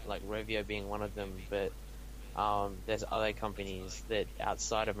 like Rovio being one of them, but there's other companies that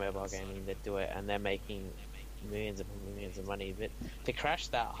outside of mobile gaming that do it and they're making millions and millions of money. But to crash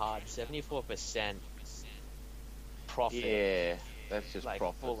that hard, 74% profit. Yeah, that's just like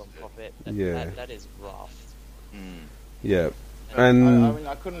profit. Full on profit. That is rough. Yeah, and I mean,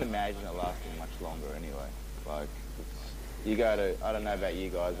 I couldn't imagine it lasting much longer anyway. Like, you go to, I don't know about you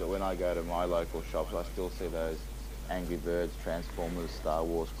guys, but when I go to my local shops, I still see those Angry Birds, Transformers, Star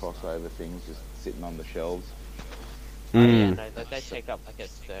Wars crossover things just sitting on the shelves. Yeah, no, they take up like a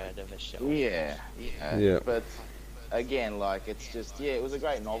third of a shelf. Yeah. But again, like, it's just, it was a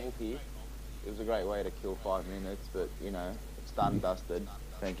great novelty. It was a great way to kill 5 minutes, but, it's done and dusted.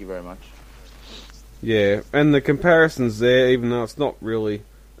 Thank you very much. Yeah, and the comparison's there, even though it's not really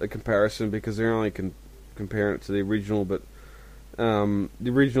a comparison because they're only comparing it to the original, but the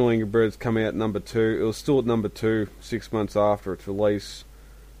original Angry Birds come out number 2. It was still at number 2 6 months after its release,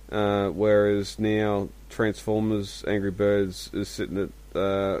 whereas now Transformers Angry Birds is sitting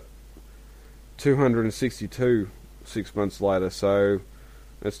at 262 6 months later, so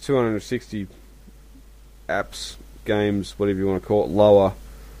it's 260 apps, games, whatever you want to call it, lower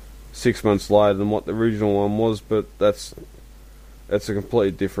 6 months later than what the original one was, but that's a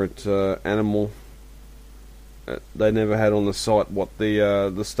completely different animal. They never had on the site what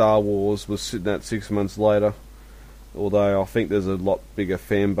the Star Wars was sitting at 6 months later, although I think there's a lot bigger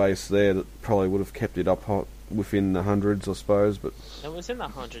fan base there that probably would have kept it up within the hundreds, I suppose. But it was in the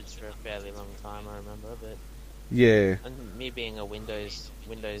hundreds for a fairly long time, I remember. But yeah, and me being a Windows,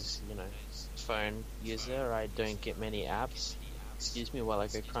 phone user, I don't get many apps. Excuse me while I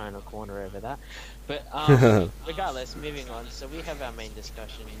go cry in a corner over that. But regardless, moving on. So we have our main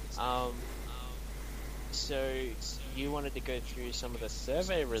discussion. So you wanted to go through some of the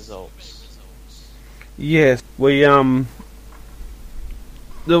survey results. Yes, we there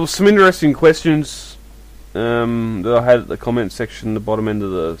was some interesting questions that I had at the comment section, the bottom end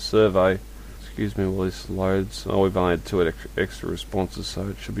of the survey. Excuse me while this loads. Oh, we've only had 2 extra responses, so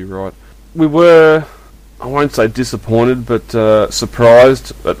it should be right. We were, I won't say disappointed, but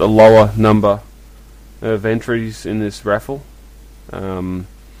surprised at the lower number of entries in this raffle.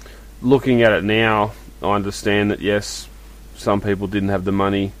 Looking at it now, I understand that yes, some people didn't have the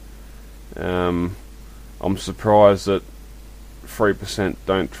money. I'm surprised that 3%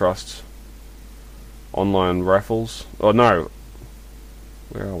 don't trust online raffles. Oh no,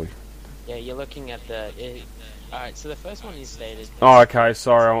 where are we? Yeah, you're looking at the. Alright, so the first one you stated. Oh, okay.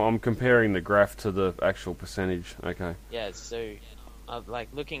 Sorry, I'm comparing the graph to the actual percentage. Okay. Yeah, so like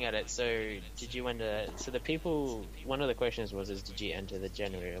looking at it. So did you enter? So the people. One of the questions was, did you enter the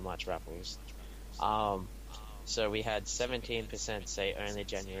January or March raffles? So we had 17% say only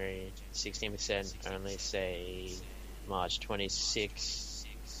January, 16% only say March,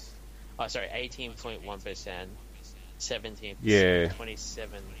 18.1%, 17%, Yeah.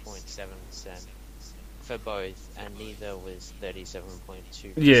 27.7% for both, and neither was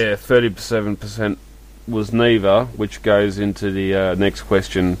 37.2%. Yeah, 37% was neither, which goes into the next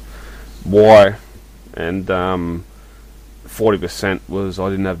question, why? And 40% was I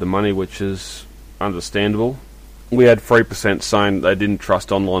didn't have the money, which is understandable. We had 3% saying they didn't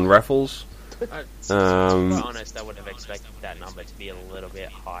trust online raffles. To be honest, I would have expected that number to be a little bit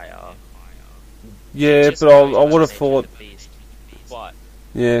higher. Yeah, Just but knowing I the would have nature thought. of the beast. But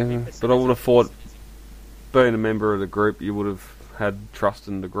Yeah, but I would have thought, being a member of the group, you would have had trust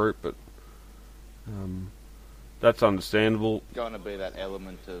in the group. But that's understandable. Going to be that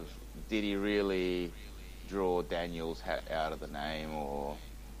element of, did he really draw Daniel's hat out of the name, or?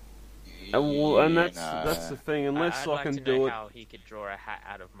 And that's No. that's the thing. Unless I'd I like can to know do it. how he could draw a hat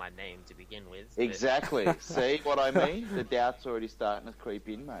out of my name to begin with. but- Exactly. See what I mean? The doubt's already starting to creep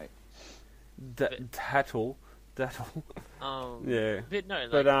in, mate. Tattle. Yeah. But no,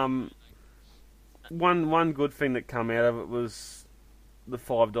 like, But one good thing that come out of it was the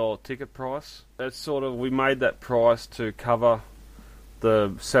 $5 ticket price. It's sort of, we made that price to cover the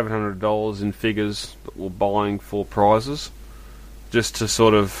 $700 in figures that we're buying for prizes, just to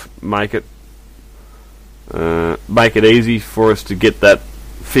sort of make it easy for us to get that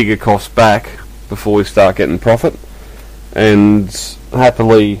figure cost back before we start getting profit. And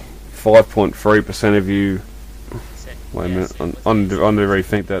happily, 5.3% of you. Wait a minute, I need to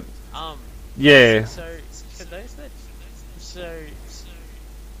rethink that. Yeah. So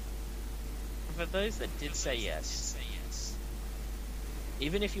for those that did say yes,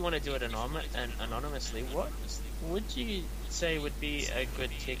 even if you want to do it anonymously, what would you say would be a good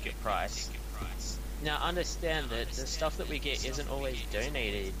ticket price? Now, understand that the stuff that we get isn't always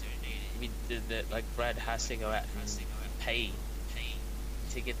donated. Like Brad has to go out and pay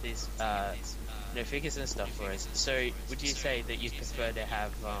to get these figures and stuff for us. So, would you say that you prefer to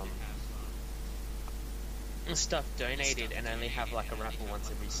have stuff donated and only have like a raffle once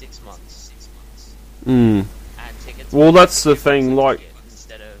every 6 months? Mm. And tickets. Well, that's the thing. Like,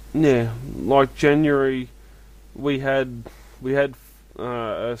 instead of like January, we had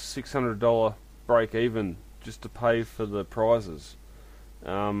a $600 break even just to pay for the prizes.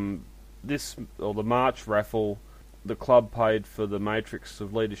 The March raffle, the club paid for the matrix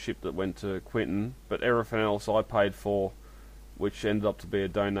of leadership that went to Quinton, but everything else I paid for, which ended up to be a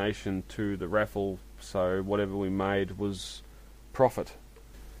donation to the raffle. So whatever we made was profit.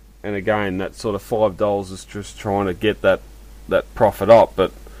 And again, that sort of $5 is just trying to get that profit up.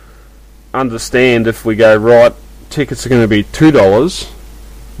 But understand, if we go, right, tickets are going to be $2,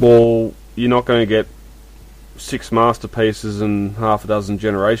 well, you're not going to get 6 masterpieces and half a dozen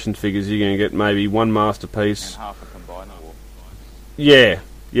generation figures. You're going to get maybe one masterpiece. And half a combinable. Yeah,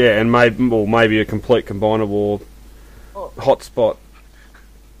 and maybe a complete combinable hotspot,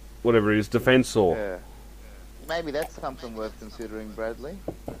 whatever it is, defensor. Yeah. Maybe that's something worth considering, Bradley.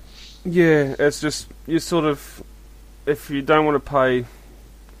 Yeah, it's just, you sort of, if you don't want to pay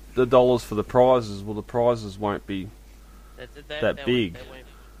the dollars for the prizes, well, the prizes won't be that big.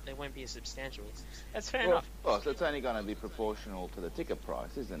 They won't be substantial. That's fair Well, enough. of course, it's only going to be proportional to the ticket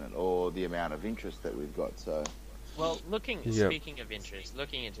price, isn't it? Or the amount of interest that we've got, so... Well, Yep. speaking of interest,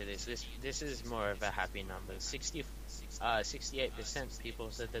 looking into this is more of a happy number. 68%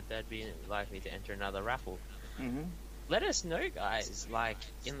 people said that they'd be likely to enter another raffle. Mm-hmm. Let us know, guys, like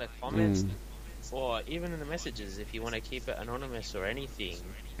in the comments or even in the messages, if you want to keep it anonymous or anything.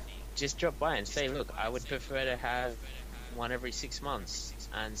 Just drop by and say, look, I would prefer to have one every 6 months,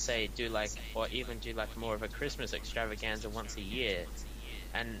 and say do like more of a Christmas extravaganza once a year,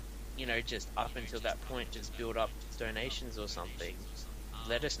 and just up until that point just build up donations or something.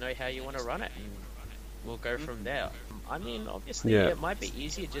 Let us know how you want to run it, and we'll go from there. I mean, obviously, Yeah. it might be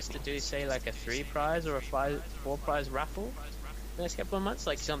easier just to do, say, like a 3 prize or a 4 prize raffle the next couple of months,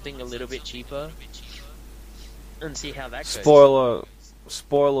 like something a little bit cheaper, and see how that goes.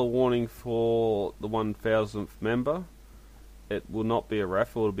 Spoiler warning for the 1000th member. It will not be a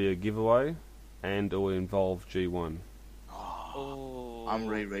raffle, it'll be a giveaway, and it will involve G1. Oh, I'm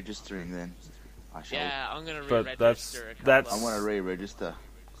re-registering then. I shall. yeah, I'm gonna But re-register that's- I want to re-register.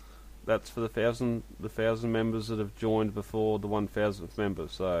 That's for the 1,000 members that have joined before the 1000th member,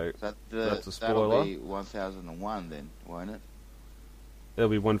 so That, that's a that'll spoiler. be 1001 then, won't it? It'll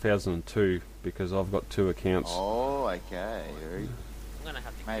be 1002 because I've got 2 accounts. Oh, okay. gonna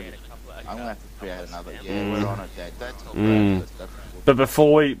have to Maybe. create a couple of. I'm gonna have to create another. spam. Yeah, we're on it, Dad. That's all Mm. right. That's But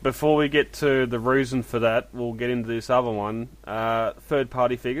before we get to the reason for that, we'll get into this other one. Third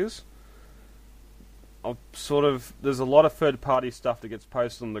party figures. There's a lot of third party stuff that gets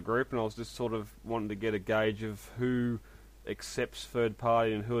posted on the group, and I was just sort of wanting to get a gauge of who accepts third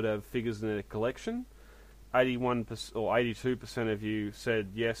party and who would have figures in their collection. 81% or 82% of you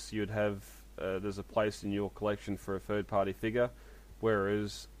said yes, you'd have. There's a place in your collection for a third party figure,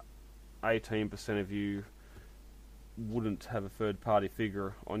 whereas 18% of you wouldn't have a third party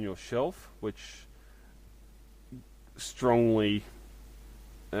figure on your shelf, which strongly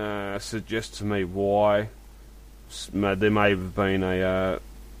suggests to me why there may have been a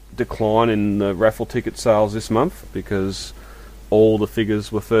decline in the raffle ticket sales this month, because all the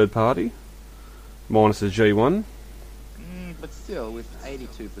figures were third party, minus the G1. But still, with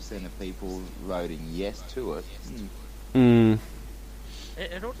 82% of people voting yes to it.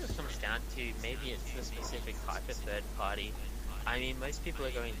 It all just comes down to maybe it's the specific type of third party. I mean, most people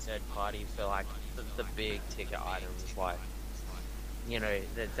are going third party for like the big ticket items, like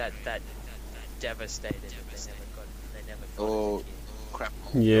that devastated that they never got. Or crap.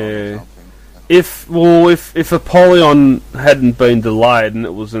 Yeah. Or something. If Apollyon hadn't been delayed and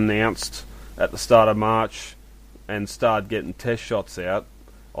it was announced at the start of March and started getting test shots out,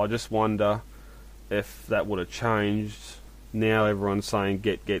 I just wonder if that would have changed. Now everyone's saying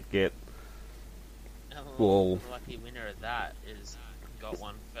get. Well, The lucky winner of that is got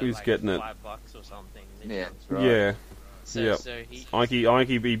one for who's like getting it? $5 or something. Yeah, that's right. Yeah. So, Yep. so he,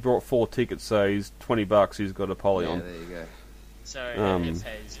 He brought 4 tickets, so he's $20. He's got Yeah, Apollyon. there you go. so Um, it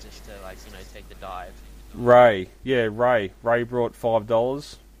pays just to take the dive. Ray brought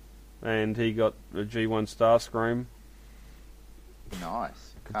 $5, and he got a G1 Starscream.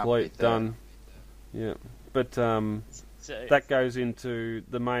 Nice. Can't Complete, beat that. done. Yeah, but So that goes into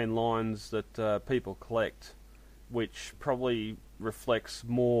the main lines that people collect, which probably reflects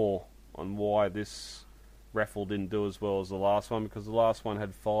more on why this raffle didn't do as well as the last one, because the last one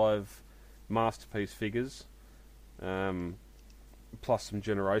had 5 Masterpiece figures, plus some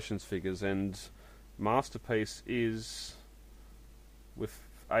Generations figures, and Masterpiece is, with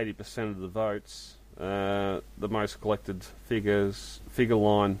 80% of the votes, the most collected figure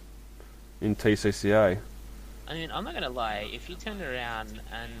line in TCCA. I mean, I'm not gonna lie. If you turn around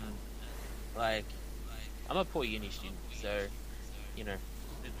and I'm a poor uni student, so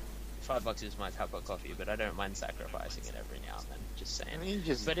 $5 is my cup of coffee, but I don't mind sacrificing it every now and then. Just saying. I mean, you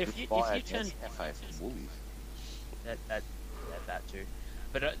just But if you buy a turn cafe from Woolies. that too,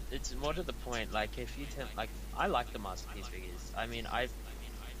 but it's more to the point. Like if you turn I like the Masterpiece figures. I mean, I've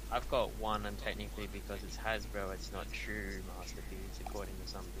got one, and technically because it's Hasbro, it's not true Masterpiece according to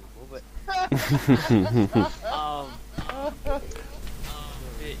some people. But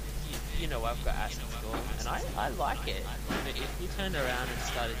I've got Aston Storm, and I like it. But if you turned around and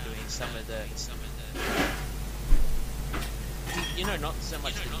started doing some of the not so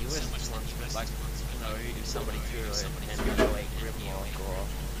much the newest ones, but if somebody threw a 1008 Grimlock or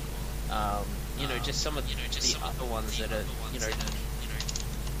just some of the other ones that are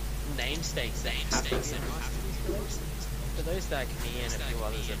namesakes that have to be in Masterpiece collections. For those like me and a few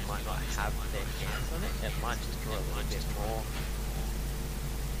others that might not have their hands on it, it might just draw a little bit more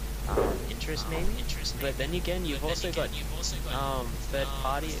interest maybe. But then again, you've also got third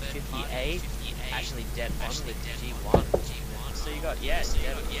party at 58, actually dead on with G1. So you got dead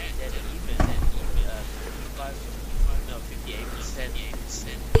even at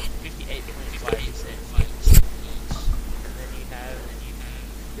 58%, 58.5%. And then you have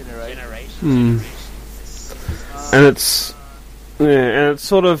Generation. And it's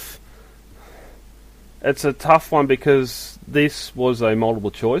sort of, it's a tough one because this was a multiple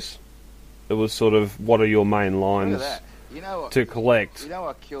choice. It was sort of, what are your main Look lines at that. You know what? to collect? You know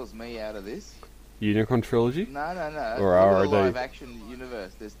what kills me out of this? Unicron Trilogy? No. Or Look at ROD. the live action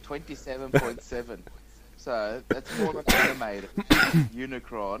universe. There's 27.7. So that's more than animated.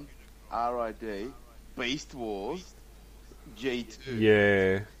 Unicron, RID, Beast Wars, G2,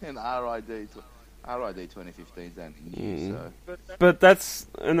 Yeah. and RID 2015 is only new, so But that's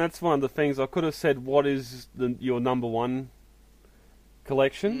one of the things. I could have said, what is your number one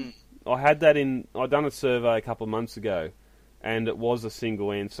collection? I had that I done a survey a couple of months ago, and it was a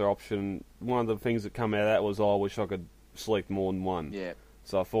single answer option. One of the things that come out of that was, I wish I could select more than one. yeah.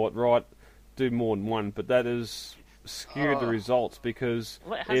 So I thought, right, do more than one. But that has skewed the results, because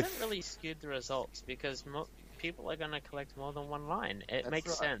Well, it hasn't really skewed the results because people are going to collect more than one line. It That's makes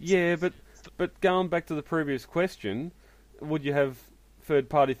right. sense. yeah, but going back to the previous question, would you have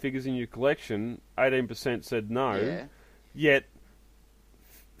third-party figures in your collection? 18% said no. Yeah. Yet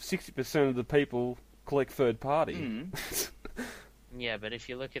 60% of the people collect third party. Mm. Yeah, but if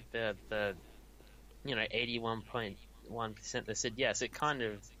you look at the 81.1% that said yes, it kind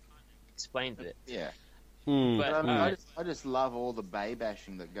of explains it. Yeah. Mm. But, But I just love all the bay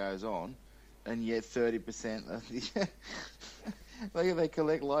bashing that goes on, and yet 30% of the they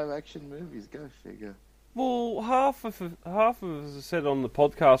collect live action movies. Go figure. Well, half of us have said on the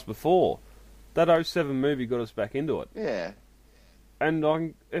podcast before, that 07 movie got us back into it. Yeah. And I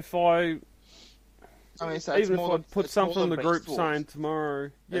mean, so it's even if more I than- put it's something more in the than group Beast Wars. saying tomorrow,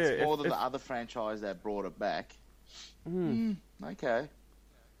 It's more if, than the other franchise that brought it back. Hmm. Okay.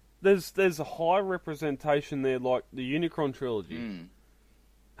 there's a high representation there, like the Unicron trilogy, Mm.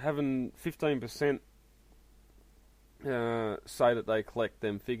 having 15% say that they collect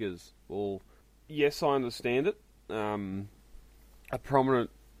them figures. Well, yes, I understand it. A prominent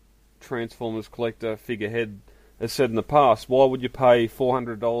Transformers collector figurehead has said in the past, why would you pay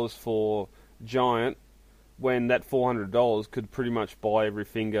 $400 for Giant when that $400 could pretty much buy every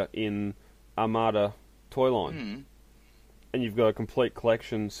figure in Armada toy line? Mm. And you've got a complete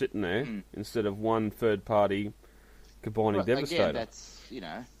collection sitting there instead of one third-party combining Well, Devastator. again, that's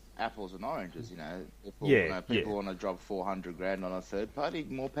apples and oranges. People want to drop $400,000 on a third party.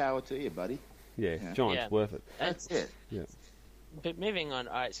 More power to you, buddy. Yeah, Yeah. Giant's Yeah. worth it. That's it. Yeah. But moving on,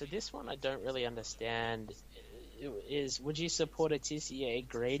 alright, so this one I don't really understand is, would you support a TCA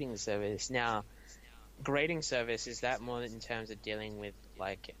grading service? Now, grading service, is that more in terms of dealing with,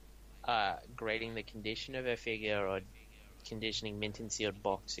 like, grading the condition of a figure or conditioning mint and sealed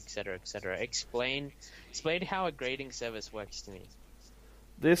box, etc., etc.? Explain how a grading service works to me.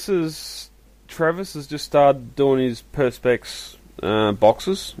 Travis has just started doing his Perspex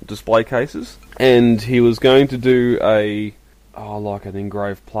boxes, display cases, and he was going to do like an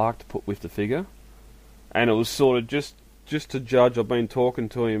engraved plaque to put with the figure, and it was sort of just to judge. I've been talking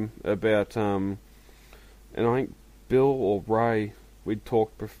to him about, and I think Bill or Ray, we'd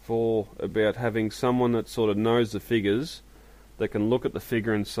talked before about having someone that sort of knows the figures, that can look at the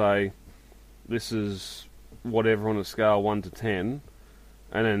figure and say, this is whatever on a scale 1 to 10,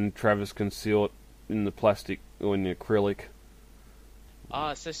 and then Travis can seal it in the plastic or in the acrylic.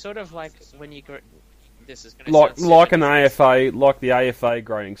 So sort of like when you this is going to Like an AFA, like the AFA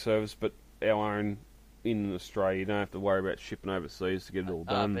grading service, but our own in Australia. You don't have to worry about shipping overseas to get it all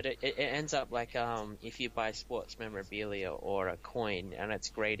done. But it ends up like if you buy sports memorabilia or a coin and it's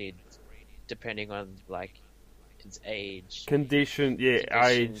graded depending on like its age, Condition,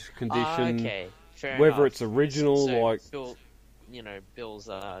 age, condition, okay, fair whether enough. it's original, So like Bill, Bill's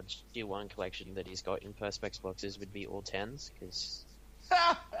G1 collection that he's got in Perspex boxes would be all 10s because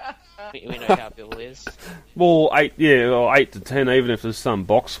we know how Bill is. well, 8 to 10, even if there's some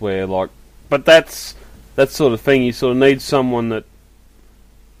boxware, like. But that's that sort of thing. You sort of need someone that,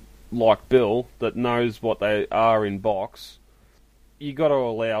 like Bill, that knows what they are in box. You got to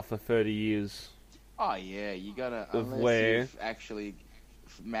allow for 30 years. Oh yeah, you gotta Of unless where? you've actually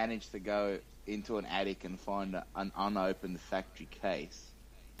managed to go into an attic and find an unopened factory case.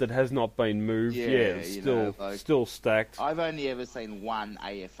 That has not been moved. Yeah, It's you still know, like- still stacked. I've only ever seen one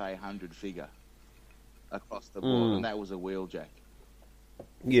AFA 100 figure across the board, and that was a wheeljack.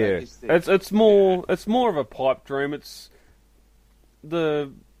 Yeah, just it's more of a pipe dream. It's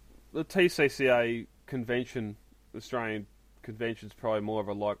the TCCA convention, Australian convention's probably more of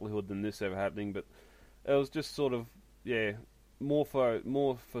a likelihood than this ever happening. But it was just sort of more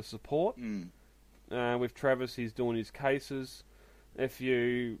for support. With Travis, he's doing his cases. If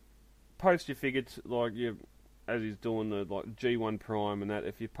you post your figure as he's doing the like G1 Prime and that,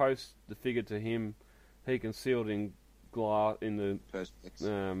 if you post the figure to him, he can seal it in glass in the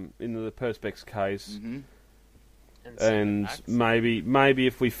Perspex. into the Perspex case. Mm-hmm. And maybe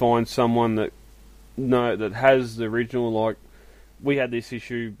if we find someone that has the original, like we had this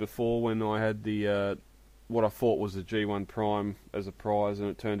issue before when I had the what I thought was the G1 Prime as a prize, and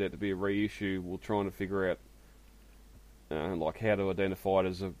it turned out to be a reissue. We're trying to figure out like how to identify it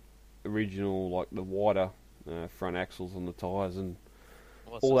as a original, like the wider front axles on the tyres and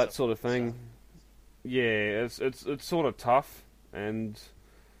all that sort of thing. Yeah, it's sort of tough, and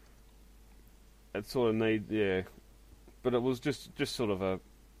it sort of need but it was just sort of a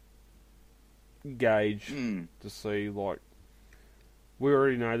gauge to see, like, we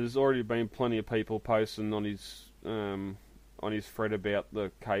already know there's already been plenty of people posting on his thread about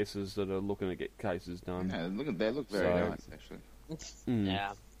the cases that are looking to get cases done. Yeah, they look very nice actually.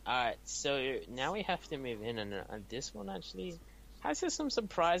 Yeah. Alright, so now we have to move in, and this one actually has some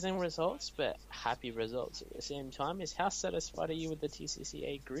surprising results, but happy results at the same time. Is how satisfied are you with the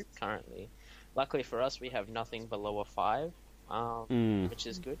TCCA group currently? Luckily for us, we have nothing below a 5. which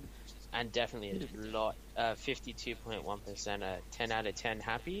is good. And definitely a lot, 52.1%, 10 out of 10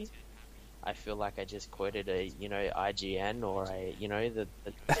 happy. I feel like I just quoted a, IGN or the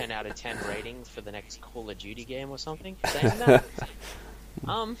 10 out of 10 ratings for the next Call of Duty game or something, saying that.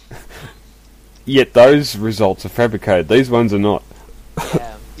 Yet those results are fabricated. These ones are not.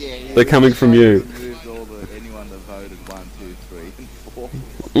 Yeah, They're coming from you. Removed anyone that voted 1, 2, 3, and 4.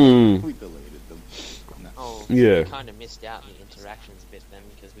 We deleted them. No. Oh, Yeah. We kind of missed out on the interactions bit then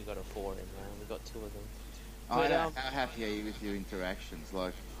because we got a 4 in there. We got 2 of them. How happy are you with your interactions?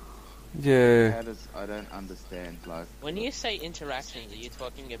 Like, Yeah. I don't understand. Like, When you say interactions, are you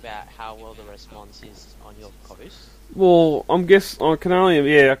talking about how well the response is on your post? Well, I can only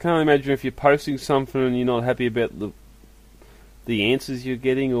imagine if you're posting something and you're not happy about the answers you're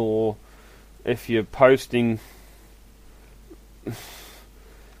getting, or if you're posting.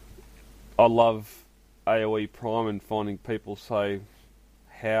 I love AOE Prime and finding people say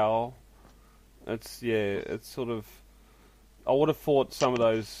how. It's sort of. I would have thought some of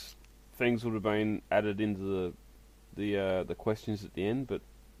those things would have been added into the questions at the end, but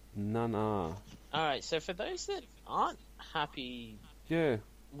none are. Alright, so for those that aren't happy Yeah.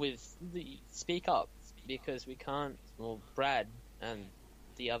 with the speak up, because we can't, well, Brad and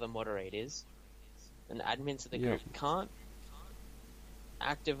the other moderators and admins of the group can't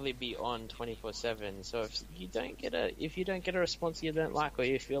actively be on 24/7. So if you don't get a response you don't like, or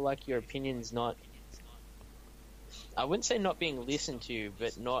you feel like your opinion's not, I wouldn't say not being listened to,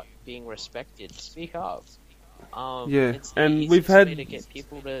 but not being respected, speak up. It's the and easiest we've had way to get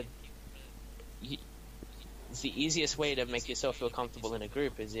people to. It's the easiest way to make yourself feel comfortable in a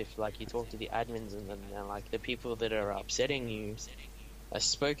group is if, like, you talk to the admins and like the people that are upsetting you are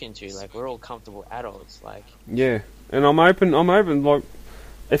spoken to. Like, we're all comfortable adults. Like, Yeah, and I'm open. Like,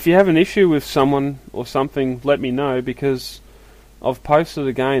 if you have an issue with someone or something, let me know, because I've posted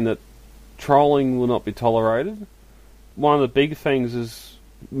again that trolling will not be tolerated. One of the big things is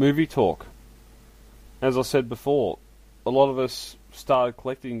movie talk. As I said before, a lot of us started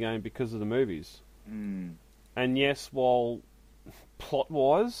collecting game because of the movies. And yes, while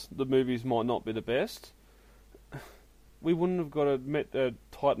plot-wise the movies might not be the best, we wouldn't have got a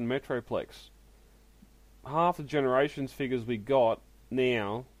Titan Metroplex. Half the generation's figures we got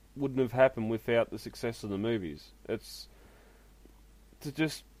now wouldn't have happened without the success of the movies. It's to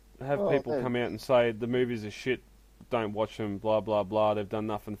just have people come out and say the movies are shit, don't watch them, blah blah blah, they've done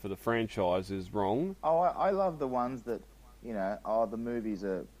nothing for the franchise, is wrong. Oh, I love the ones that, the movie's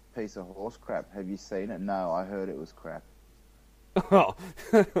a piece of horse crap. Have you seen it? No, I heard it was crap. Oh,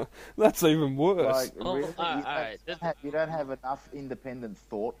 that's even worse. Like, really? alright. You don't have enough independent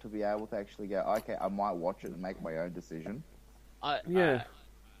thought to be able to actually go, okay, I might watch it and make my own decision.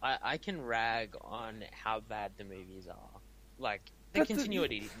 I can rag on how bad the movies are. Like, the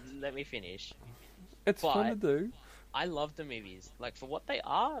continuity. Let me finish. It's fun to do. I love the movies. Like, for what they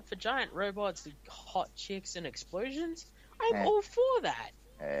are, for giant robots, hot chicks, and explosions, I'm all for that.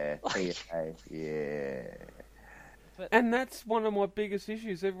 Yeah. And that's one of my biggest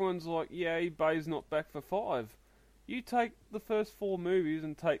issues. Everyone's like, yeah, Bay's not back for 5. You take the first 4 movies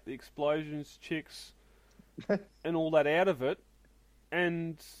and take the explosions, chicks, and all that out of it,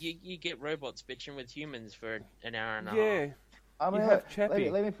 and you get robots bitching with humans for an hour and a yeah. half. I mean,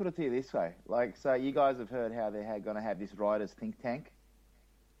 Chappie. let me put it to you this way. Like, so you guys have heard how they're going to have this writers' think tank?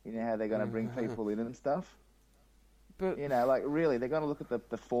 You know how they're going to bring people in and stuff? But like, really, they're going to look at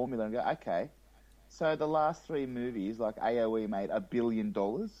the formula and go, okay, so the last 3 movies, like AOE made $1 billion.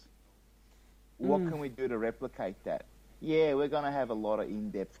 What can we do to replicate that? Yeah, we're going to have a lot of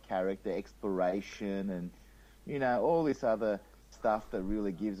in-depth character exploration and, all this other stuff that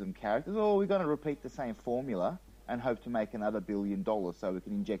really gives them characters. Or we're going to repeat the same formula and hope to make another $1 billion so we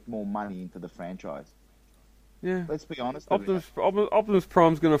can inject more money into the franchise. yeah, Let's be honest. Optimus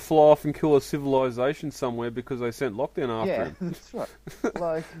Prime's going to fly off and kill a civilization somewhere because they sent Lockdown after him. That's right.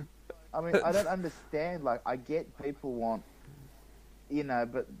 Like, I mean, I don't understand. Like, I get people want,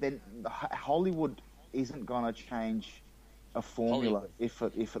 but then Hollywood isn't going to change a formula if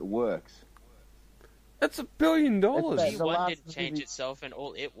it works. It's $1 billion. G1 didn't change itself, and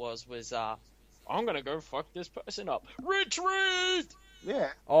all it was, I'm gonna go fuck this person up. Retreat! Yeah.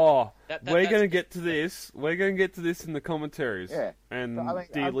 Oh, we're going to get to this. We're going to get to this in the commentaries. Yeah. And So, I mean,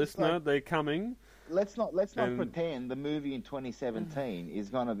 dear I'm just listener, like, they're coming. Let's not pretend the movie in 2017 is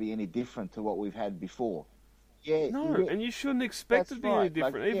going to be any different to what we've had before. Yeah. No, and you shouldn't expect it to be any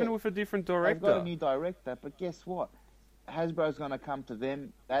different, even with a different director. They've got a new director, but guess what? Hasbro's going to come to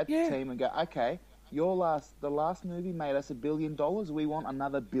that team and go, okay, the last movie made us $1 billion. We want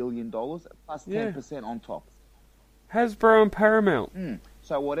another $1 billion plus 10% on top. Hasbro and Paramount.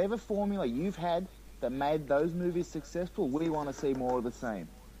 So whatever formula you've had that made those movies successful, we want to see more of the same.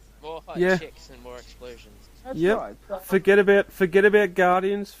 More hot Yeah. chicks and more explosions. That's Yep. right. So- Forget about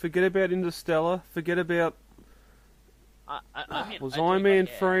Guardians. Forget about Interstellar. Forget about I mean, was I do Iron Man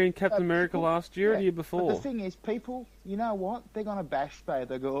like, 3 and Captain But America people- last year or the year But before? the thing is, people, you know what? They're gonna bash Bay.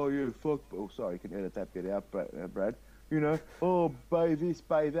 They go, "Oh, you fuck." Oh, sorry, you can edit that bit out, Brad. You know, "Oh, Bay this,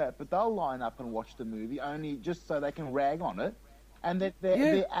 Bay that," but they'll line up and watch the movie only just so they can rag on it, and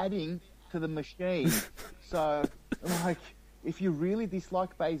they're adding to the machine. So, like, if you really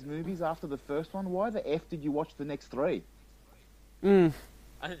dislike Bay's movies after the first one, why the f did you watch the next three? Mm.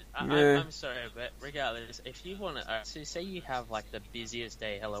 Yeah. I'm sorry, but regardless, if you want to, so say you have like the busiest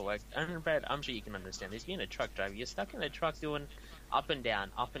day hell at work, and Brad, I'm sure you can understand this. Being a truck driver, you're stuck in a truck doing up and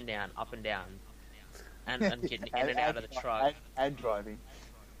down, up and down, up and down, and getting in and out of the truck. And driving.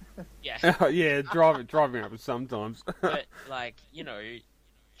 Yeah, Yeah, driving up sometimes. but like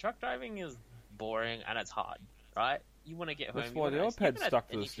truck driving is boring and it's hard, right? You want to get home. That's why the you're iPad's gonna- stuck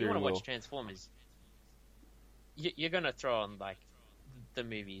to and the if you want steering to watch wheel. Transformers, you're gonna throw on like the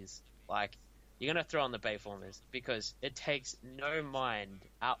movies, like you're gonna throw on the Bayformers because it takes no mind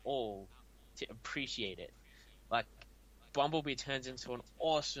at all to appreciate it. Like Bumblebee turns into an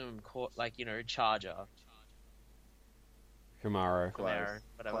awesome, Charger, Camaro. Camaro,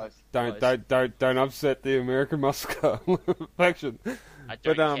 whatever. Close. Don't upset the American muscle faction. I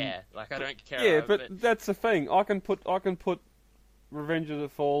don't But, care. Like I don't care. Yeah, but that's the thing. I can put Revenge of the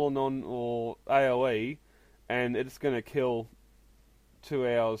Fallen on or AOE, and it's going to kill 2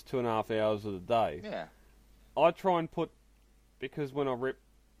 hours, 2.5 hours of the day. Yeah. I try and put, because when I rip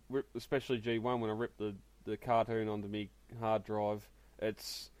especially G1, when I rip the cartoon onto me hard drive,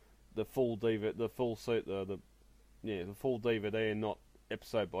 it's the full DVD, the full DVD, and not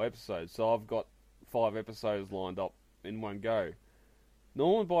episode by episode. So I've got 5 episodes lined up in one go.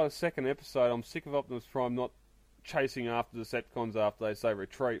 Normally by the second episode, I'm sick of Optimus Prime not chasing after the Decepticons after they say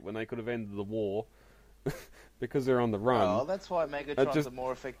retreat when they could have ended the war because they're on the run. Oh, that's why Megatron's a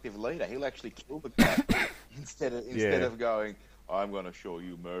more effective leader. He'll actually kill the guy instead of going, "I'm going to show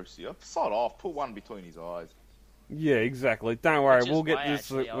you mercy." Sod off. Put one between his eyes. Yeah, exactly. Don't worry, Which is we'll get why, this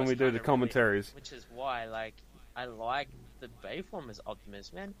actually, I when was we do kind the of commentaries. which is why, I like the Bayformers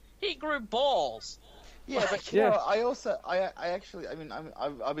Optimus, man. He grew balls. Yeah, but you know,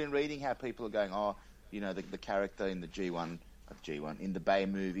 I've been reading how people are going, the character in the G1 in the Bay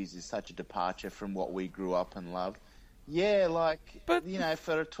movies is such a departure from what we grew up and loved. Yeah, But-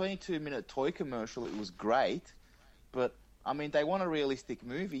 for a 22-minute toy commercial, it was great, but I mean, they want a realistic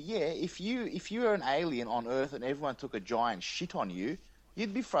movie. Yeah, if you were an alien on Earth and everyone took a giant shit on you,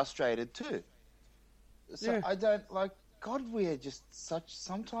 you'd be frustrated too. So Yeah. I don't God.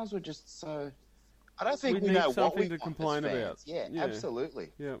 Sometimes we're just so. I don't think We we need know what something we to want complain as fans. about. Yeah, Yeah. absolutely.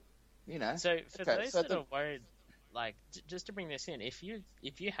 Yeah. So for Okay, those so that are worried, just to bring this in, if you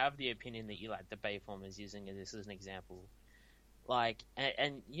have the opinion that you like the Bayformers, using this as an example,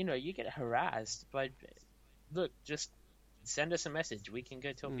 and you get harassed, but look, just send us a message. We can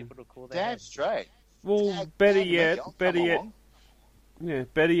go tell people to call their Damn heads. straight. Well, Tag better me, I'll come yet, along. yeah,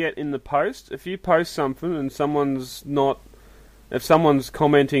 better yet, in the post, if you post something and if someone's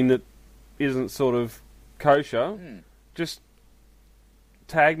commenting that isn't sort of kosher, just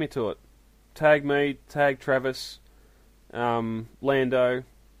tag me to it. Tag me, tag Travis, Lando.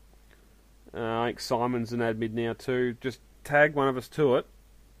 I think Simon's an admin now too. Just tag one of us to it,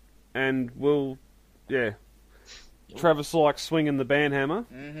 and we'll, Travis likes swinging the band hammer.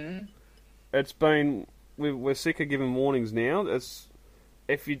 Mm-hmm. It's been we're sick of giving warnings now.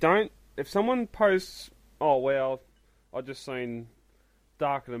 If someone posts, "Oh well, I just seen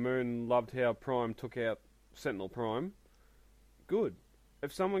Dark of the Moon and loved how Prime took out Sentinel Prime," good.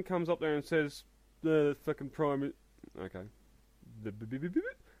 If someone comes up there and says the fucking Prime, okay,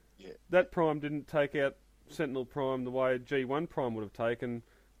 Yeah. that Prime didn't take out Sentinel Prime the way G1 Prime would have taken,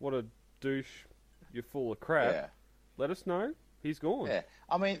 what a douche! You're full of crap. Yeah. Let us know. He's gone. Yeah.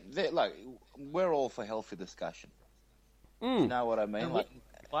 I mean, we're all for healthy discussion. You know what I mean? And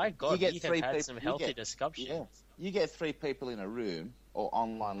by God, get we three have had people- some you healthy get- discussions. Yeah. You get 3 people in a room or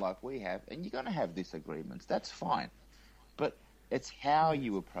online like we have, and you're going to have disagreements. That's fine. But it's how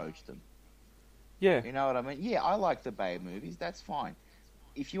you approach them. Yeah. You know what I mean? Yeah, I like the Bay movies. That's fine.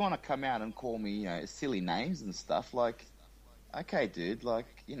 If you want to come out and call me, silly names and stuff, okay, dude,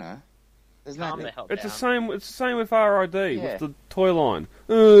 there's no. Calm the hell It's the down. same. It's the same with RID Yeah. with the toy line.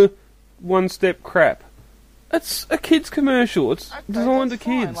 One step crap. It's a kids commercial. It's Okay, designed to that's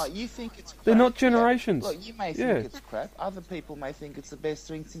fine. kids. You think it's crap. They're not Yeah. generations. Look, you may think Yeah. it's crap. Other people may think it's the best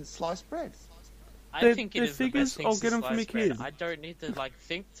thing since sliced bread. I think it they're is the figures, best thing I'll since get them for my sliced bread. kid. I don't need to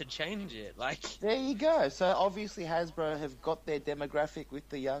think to change it. There you go. So obviously Hasbro have got their demographic with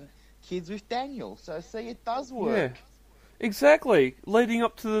the young kids with Daniel. So see, it does work. Yeah. Exactly. Leading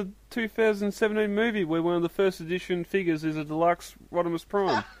up to the 2017 movie where one of the first edition figures is a deluxe Rodimus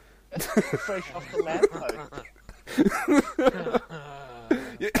Prime. Fresh off the lamppost.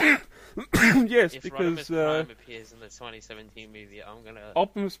 Yes, If because Rodimus Prime appears in the 2017 movie, I'm gonna.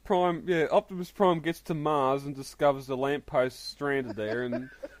 Optimus Prime gets to Mars and discovers the lamppost stranded there, and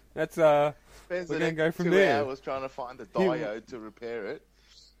that's Spends we're the gonna next go from 2 there. hours trying to find the diode to repair it,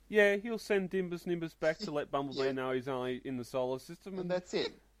 Yeah, he'll send Nimbus back to let Bumblebee Yeah. know he's only in the solar system, and and that's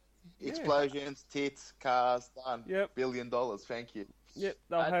it. Yeah. Explosions, tits, cars, done. Yep. $1 billion. Thank you. yep,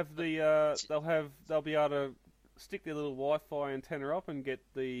 they'll be able to stick their little Wi-Fi antenna up and get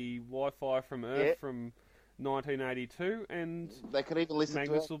the Wi-Fi from Earth Yeah. from 1982, and They could even listen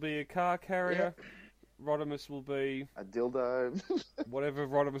Magnus to will be a car carrier. Rodimus will be a dildo. whatever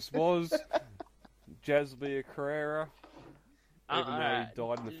Rodimus was. Jazz will be a Carrera. Even though alright. he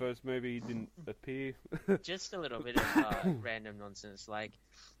died in the first movie, he didn't appear. Just a little bit of random nonsense. Like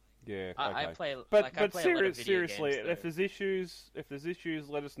Yeah, I okay. play, But like I play a lot of video seriously, games, if there's issues,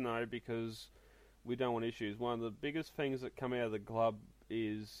 let us know because we don't want issues. One of the biggest things that come out of the club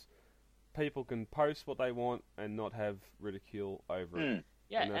is people can post what they want and not have ridicule over it.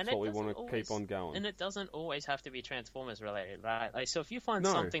 yeah, and that's it what we doesn't want to always- keep on going. And it doesn't always have to be Transformers related, right? Like, so if you find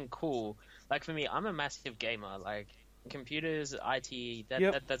No. something cool, like for me, I'm a massive gamer. Like computers, IT,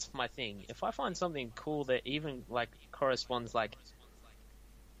 Yep. that's my thing. If I find something cool that even like corresponds, like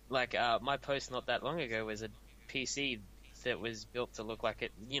my post not that long ago was a PC that was built to look like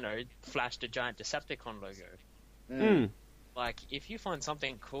it, flashed a giant Decepticon logo. Mm. Like, if you find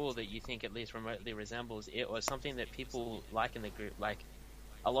something cool that you think at least remotely resembles it, or something that people like in the group, like,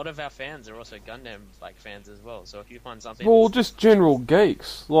 a lot of our fans are also Gundam, fans as well, so if you find something... Well, just general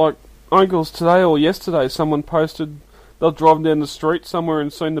geeks. Like, Uncles today or yesterday, someone posted they're driving down the street somewhere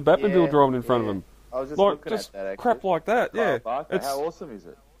and seen the Batmobile driving in front of them. I was just Like, looking just at that, actually. crap like that, yeah. Kyle Barker, It's, how awesome is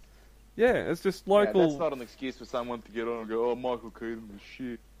it? yeah, it's just Yeah, local... that's not an excuse for someone to get on and go, oh, Michael Keaton was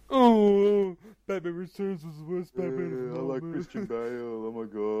shit. Oh, Batman Returns was the worst Batman Yeah, I of like all, Christian Bale, oh my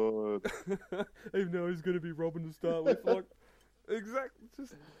god. Even though he's going to be Robin to start with, like... Exactly,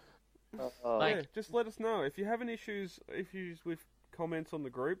 just... Like- yeah, just let us know. If you have any issues with comments on the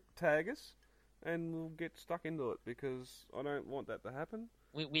group, tag us, and we'll get stuck into it, because I don't want that to happen.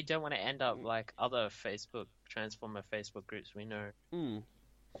 We don't want to end up like other Transformer Facebook groups we know. Mm.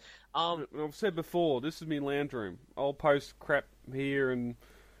 Um, I've said before, this is me lounge room. I'll post crap here and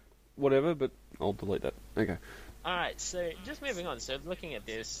whatever, but I'll delete that. Okay. Alright, so just moving on. So looking at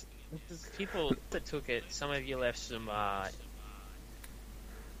this, people that took it, some of you left some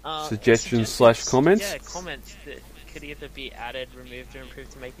Suggestions / comments? Yeah, comments that could either be added, removed, or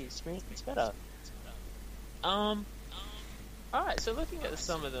improved to make the experience better. Alright, so looking at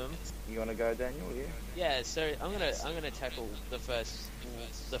some of them, You want to go, Daniel? Yeah. yeah. So I'm gonna tackle the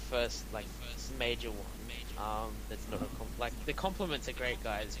first like major one. That's not like the compliments are great,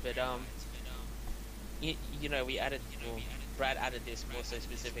 guys, but we added. Well, Brad added this more so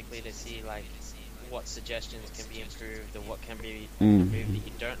specifically to see like what suggestions can be improved or what can be removed that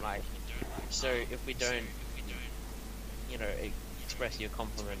you don't like. So if we don't, express your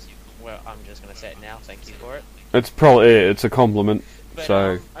compliment, well, I'm just going to say it now. Thank you for it. It's a compliment. But,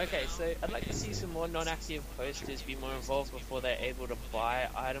 So okay, so I'd like to see some more non-active posters be more involved before they're able to buy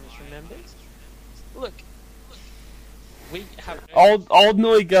items from members. Look, we have. I'd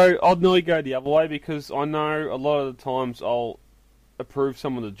nearly go the other way, because I know a lot of the times I'll approve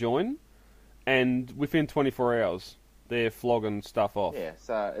someone to join, and within 24 hours they're flogging stuff off. Yeah,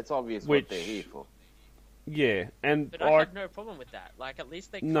 so it's obvious Which- what they're here for. Yeah, and But I have no problem with that. Like, at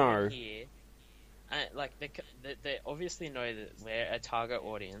least they come No. in here, and like they obviously know that we're a target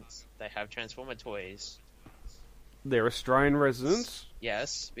audience. They have Transformer toys, they're Australian residents.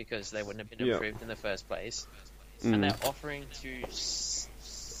 yes, because they wouldn't have been Yeah. approved in the first place, and they're offering to,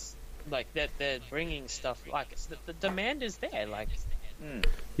 they're bringing stuff. Like, the demand is there. Like,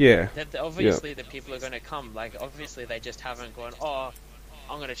 Yeah. that obviously the people are going to come. Like, obviously they just haven't gone, oh,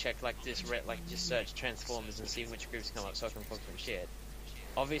 I'm going to check just search Transformers and see which groups come up so I can book some shit.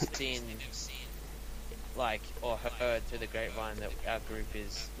 Obviously or heard through the grapevine that our group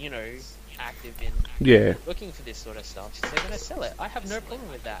is, active in Yeah. looking for this sort of stuff, so they're going to sell it. I have no problem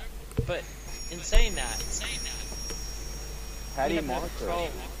with that. But in saying that, How do we you have no monitor control.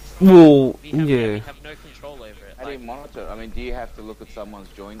 it? Well, We yeah. have no control over it. How do you monitor it? I mean, do you have to look at someone's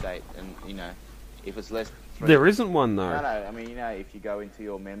join date and, if it's less 3. There isn't one though. No, I mean, if you go into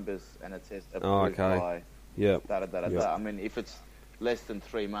your members and it says Oh, approved okay. by Yeah. da. I mean, if it's less than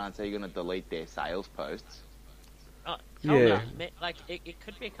 3 months, are you going to delete their sales posts? Oh, Yeah. hell no. Like it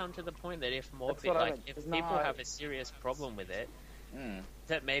could become to the point that if more That's people, what I like mean. if There's people no- have a serious problem with it, Mm.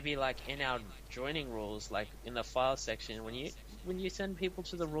 that maybe like in our joining rules, like in the file section, when you send people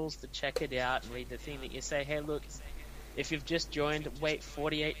to the rules to check it out and read the thing, that you say, hey, look, if you've just joined, wait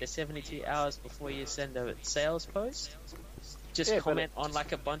 48 to 72 hours before you send a sales post. Just Yeah, but comment on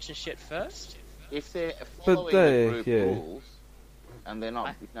like a bunch of shit first. If they're But following they- the group yeah. rules, and they're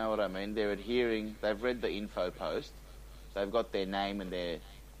not, you know what I mean? They're adhering. They've read the info post. They've got their name and the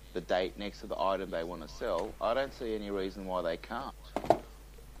date next to the item they want to sell. I don't see any reason why they can't.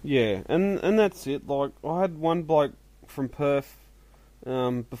 Yeah, and that's it. Like, I had one bloke from Perth,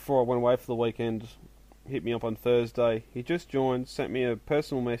 before I went away for the weekend, hit me up on Thursday. He just joined, sent me a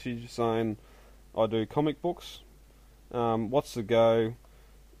personal message saying, I do comic books. What's the go?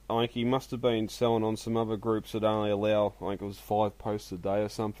 I think he must have been selling on some other groups that only allow, I think it was 5 posts a day or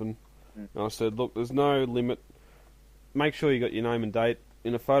something. Mm. And I said, look, there's no limit. Make sure you got your name and date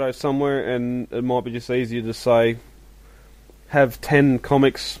in a photo somewhere, and it might be just easier to say, have 10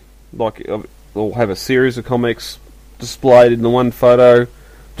 comics, like, or have a series of comics displayed in the one photo,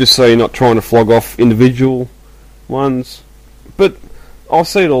 just so you're not trying to flog off individual ones. But I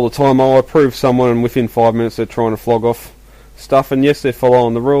see it all the time. I'll approve someone, and within 5 minutes they're trying to flog off stuff. And yes, they're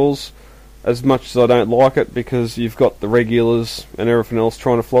following the rules, as much as I don't like it, because you've got the regulars and everything else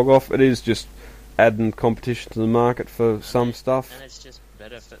trying to flog off. It is just adding competition to the market for some stuff. And it's just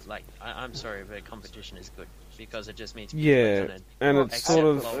better for, like, I'm sorry, but competition is good, because it just means people Yeah, are gonna and Well, it's accept sort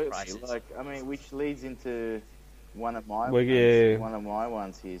of... lower Absolutely. prices. Like, I mean, which leads into one of my Well, ones, yeah. one of my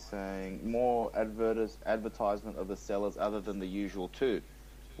ones here saying more advertisement of the sellers other than the usual 2.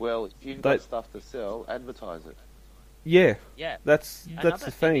 Well, if you've got That- stuff to sell, advertise it. Yeah, Yeah. that's Another the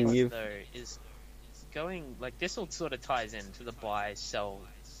thing. Is, You've though, is going, like, this all sort of ties into the buy sell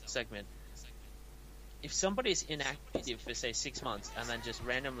segment. If somebody's inactive for say 6 months and then just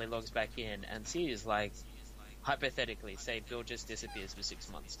randomly logs back in and sees, like, hypothetically, say Bill just disappears for 6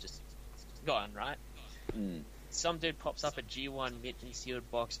 months, just gone, right? Mm. Some dude pops up a G1 mint and sealed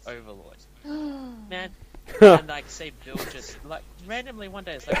box Overlord. Man, and like say Bill just like randomly one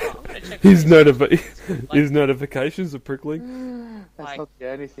day is like, oh, I'm gonna check his my- his notifications are prickling. That's Like- not the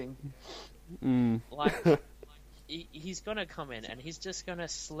only thing. like he's gonna come in and he's just gonna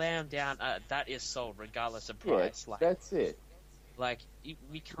slam down that is sold regardless of Yeah, price. that's it.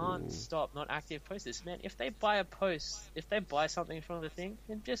 We can't stop not active posters, man. If they buy a post, if they buy something from the thing,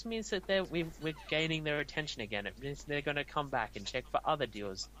 it just means that we're gaining their attention again. It means they're gonna come back and check for other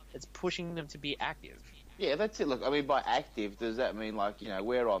deals. It's pushing them to be active. Yeah, that's it. Look, I mean, by active, does that mean, like,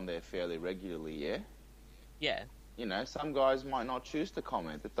 we're on there fairly regularly, yeah? Yeah, Some guys might not choose to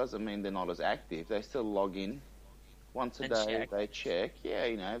comment. It doesn't mean they're not as active. They still log in once a And day. check. They check. Yeah,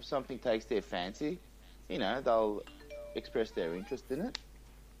 if something takes their fancy, they'll express their interest in it.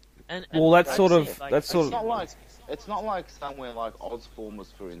 and Well, that's sort of- it, like, that's sort It's of- not like somewhere like Ozformers,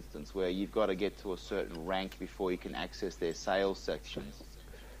 for instance, where you've got to get to a certain rank before you can access their sales sections.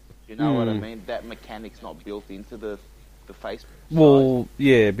 You know what I mean? That mechanic's not built into the Facebook side. Well,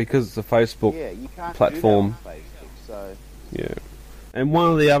 yeah, because it's a Facebook. Yeah, you can't platform. do that on Facebook, so... Yeah. And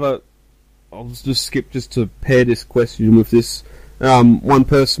one of the other... I'll just skip just to pair this question with this. One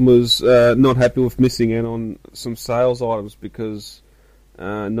person was not happy with missing out on some sales items because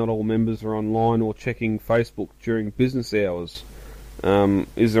not all members are online or checking Facebook during business hours.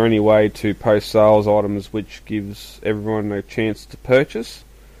 Is there any way to post sales items which gives everyone a chance to purchase?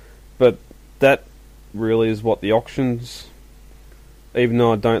 But that really is what the auctions... Even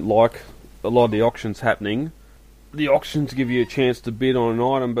though I don't like a lot of the auctions happening, the auctions give you a chance to bid on an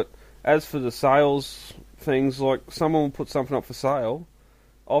item, but as for the sales things, like someone will put something up for sale,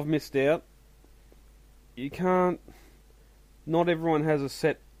 I've missed out. You can't... Not everyone has a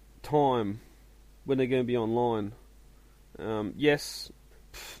set time when they're going to be online. Yes,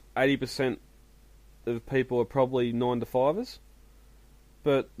 80% of people are probably 9 to 5ers,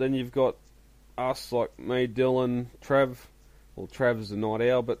 but then you've got us, like me, Dylan, Trav. Well, Trav is a night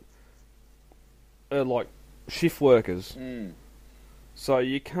owl, but like shift workers. Mm. So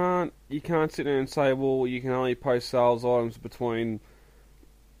you can't sit there and say, well, you can only post sales items between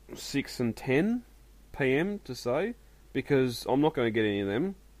 6 and 10 p.m. to say, because I'm not going to get any of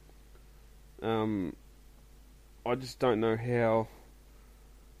them. I just don't know how.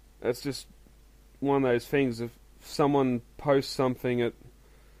 It's just one of those things. If someone posts something at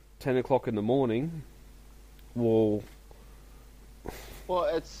 10 o'clock in the morning, well, Well,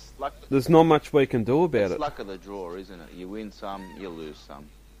 it's like there's not much we can do about it's it. luck of the draw, isn't it? You win some, you lose some.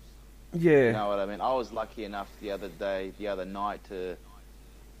 Yeah. You know what I mean? I was lucky enough the other night, to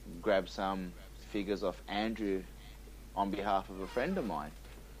grab some figures off Andrew on behalf of a friend of mine.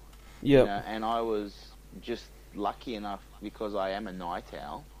 Yep. You know, and I was just lucky enough because I am a night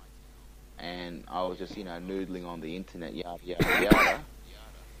owl, and I was just noodling on the internet, yada yada yada,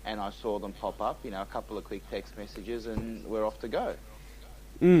 and I saw them pop up. A couple of quick text messages, and we're off to go.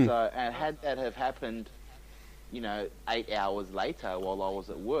 Mm. So, and had that have happened, 8 hours later while I was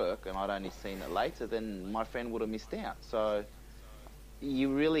at work, and I'd only seen it later, then my friend would have missed out. So,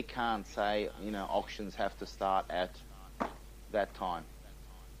 you really can't say, auctions have to start at that time.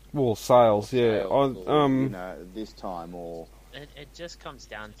 Well, sales, yeah. Sales or, this time or. It just comes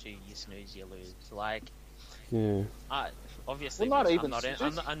down to you snooze, you lose. Like, Yeah. obviously, Well, not I'm even not, just-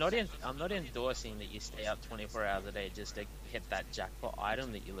 I'm not endorsing that you stay up 24 hours a day just to hit that jackpot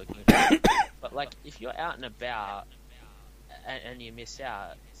item that you're looking for. But like, if you're out and about and you miss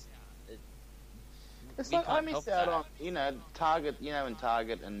out, It's we like I can't missed help out that. on, Target, and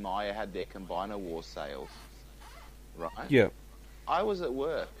Target and Maya had their Combiner War sales, right? Yeah. I was at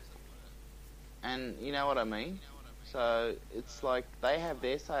work, and you know what I mean? So it's like they have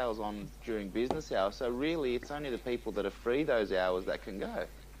their sales on during business hours, so really it's only the people that are free those hours that can go.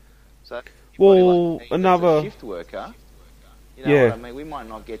 So, Well, like me, that's another- a shift worker, you know Yeah. what I mean? We might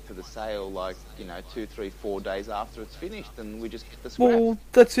not get to the sale like, 2, 3, 4 days after it's finished, and we just get the scrap. Well,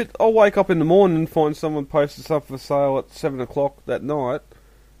 that's it. I'll wake up in the morning and find someone posted something for sale at 7 o'clock that night,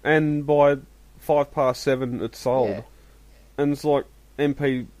 and by 7:05 it's sold. Yeah. And it's like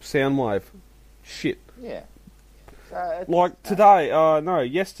MP Soundwave. Shit. Yeah. So it's, Like today,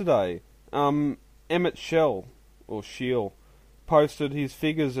 yesterday, Emmett Shell, or Shiel, posted his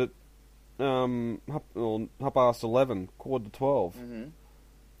figures at 11:30, 12, hmm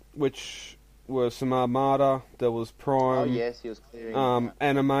which were some Armada, there was Prime, Oh yes, he was clearing.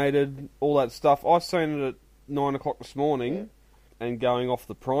 animated, all that stuff. I seen it at 9 o'clock this morning, Yeah. and going off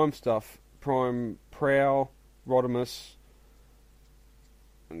the Prime stuff, Prime Prowl, Rodimus,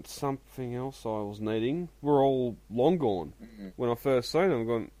 and something else I was needing, were all long gone. Mhm. When I first seen them, I'm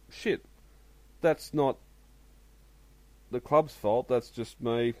going, shit, that's not the club's fault, that's just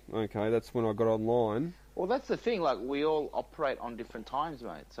me. Okay, that's when I got online. Well, that's the thing. Like we all operate on different times,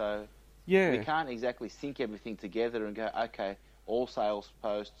 mate. So Yeah. we can't exactly sync everything together and go, okay, all sales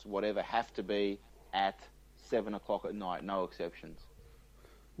posts, whatever, have to be at 7 o'clock at night, no exceptions.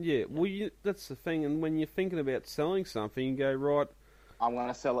 Yeah, well, that's the thing, and when you're thinking about selling something, you go, right, I'm going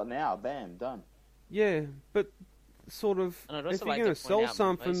to sell it now. Bam, done. yeah, but sort of, and I'd if also you're like going to to point sell out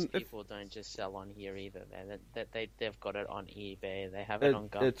something, most if, people don't just sell on here either. They've got it on eBay. They have it on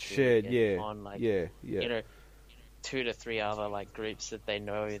Gumtree. it's shared, and yeah, on like yeah. 2 to 3 other like groups that they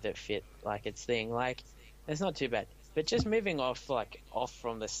know that fit like its thing. Like, it's not too bad. But just moving off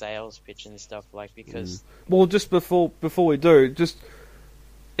from the sales pitch and stuff, like, because Well, just before we do, just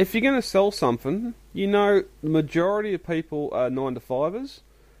if you're going to sell something, the majority of people are 9 to 5ers.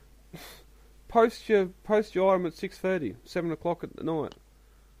 Post your item at 6:30, 7 o'clock at night.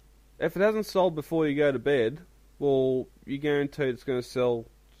 If it hasn't sold before you go to bed, well, you're guaranteed it's going to sell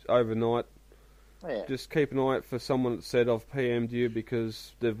overnight. Yeah. Just keep an eye out for someone that said I've PM'd you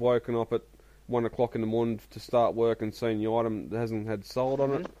because they've woken up at 1 o'clock in the morning to start work and seen the item that hasn't had sold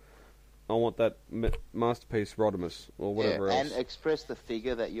on it. I want that Masterpiece Rodimus or whatever yeah. else. And express the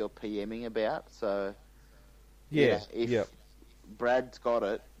figure that you're PMing about. So Yeah, if yeah. Brad's got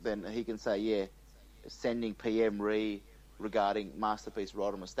it, then he can say, yeah, sending PM regarding Masterpiece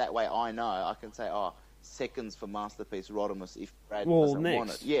Rodimus. That way I know, I can say, seconds for Masterpiece Rodimus if Brad doesn't want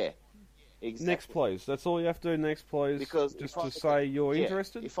next. it. Yeah, exactly. Next, please. That's all you have to do. Next, please. Because just if I to look say at- you're yeah,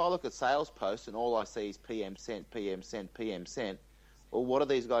 interested. If I look at sales posts and all I see is PM sent, PM sent, PM sent, well, what are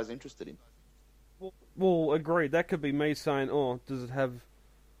these guys interested in? Well, agreed. That could be me saying, does it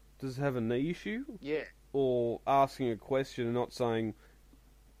have a knee issue? Yeah. Or asking a question and not saying,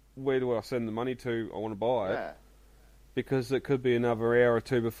 where do I send the money to? I want to buy it. Yeah. Because it could be another hour or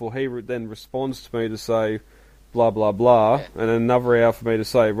two before he then responds to me to say, blah, blah, blah, Yeah. and another hour for me to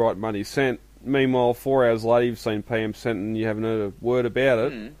say, right, money sent. Meanwhile, 4 hours later, you've seen PM sent and you haven't heard a word about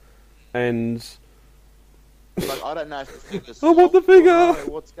it. Mm. And, Like, I don't know if the figure's I want the sold or figure! know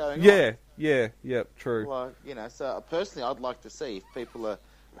what's going on. yeah, true. Like, so personally, I'd like to see if people are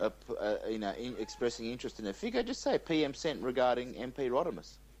expressing interest in a figure, just say PM sent regarding MP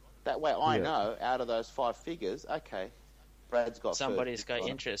Rodimus. That way I Yeah. know, out of those 5 figures, okay, Brad's got somebody's first got pick on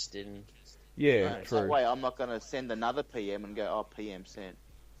it. interest in. Yeah, Right, true. That way I'm not going to send another PM and go, PM sent.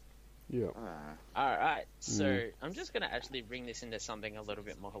 Yeah. Alright, so I'm just going to actually bring this into something a little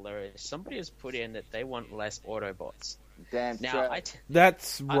bit more hilarious. Somebody has put in that they want less Autobots. Damn Now, straight.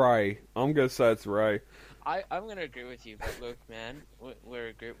 That's Ray. I'm going to say it's Ray. I'm going to agree with you, but look, man, we're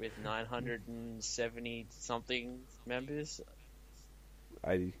a group with 970-something members.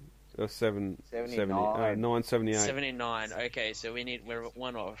 80. 978. 79, okay, so we're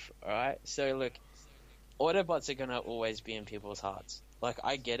one off, alright? So look, Autobots are going to always be in people's hearts. Like,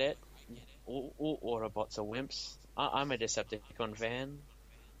 I get it. All Autobots are wimps. I'm a Decepticon fan,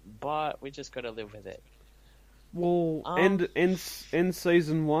 but we just got to live with it. Well, end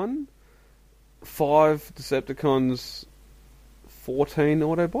season 1, 5 Decepticons, 14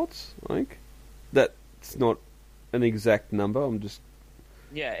 Autobots, I think. That's not an exact number, I'm just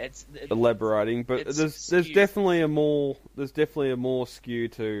elaborating, but there's definitely a more skew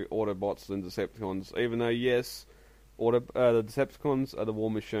to Autobots than Decepticons, even though, yes, the Decepticons are the war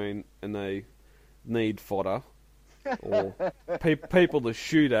machine, and they need fodder. Or people to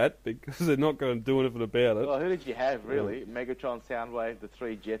shoot at, because they're not going to do anything about it. Well, who did you have, really? Megatron, Soundwave, the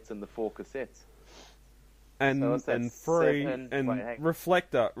 3 jets, and the 4 cassettes. And So what's that, three, 7? and Wait, hang-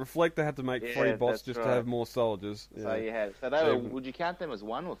 Reflector had to make 3 bots that's just right. to have more soldiers. So you had. So they were. Would you count them as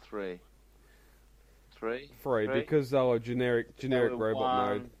 1 or 3? 3. 3, because they were generic They were robot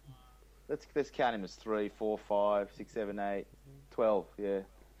mode. Let's count him as 3, 4, 5, 6, 7, 8, 12. Yeah.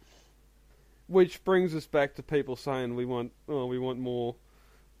 Which brings us back to people saying we want more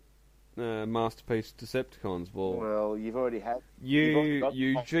Masterpiece Decepticons. Well, you've already had. you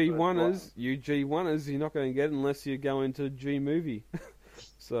G1ers, you've you're not going to get it unless you go into G movie.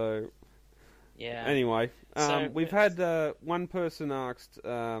 So Yeah. anyway, So- we've had one person asked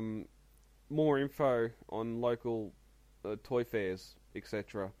more info on local toy fairs,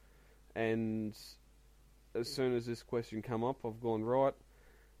 etc. And as soon as this question come up, I've gone right.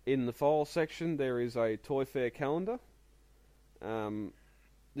 In the file section, there is a toy fair calendar.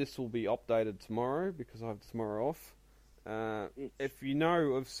 This will be updated tomorrow because I have tomorrow off. If you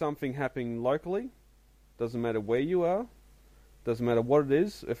know of something happening locally, doesn't matter where you are, doesn't matter what it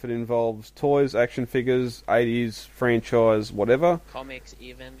is, if it involves toys, action figures, 80s, franchise, whatever. Comics,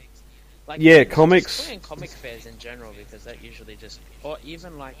 even. Yeah, just comics. put in comic fairs in general, because that usually just... Or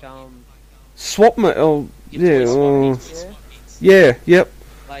even Swap me. Oh, your yeah. toy swap meets, Yeah. Yep.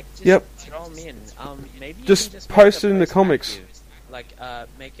 just Yep. throw them in. Maybe you Just can just post make it in the post comics. active.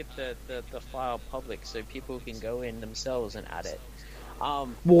 Make it the file public so people can go in themselves and add it.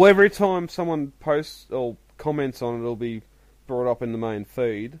 Well, every time someone posts or comments on it, it'll be brought up in the main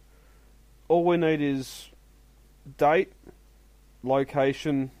feed. All we need is date,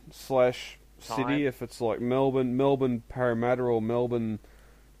 location / city, Time. if it's like Melbourne Parramatta or Melbourne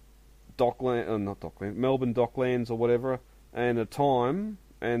Melbourne Docklands or whatever, and a time,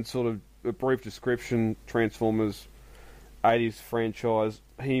 and sort of a brief description, Transformers, 80s franchise,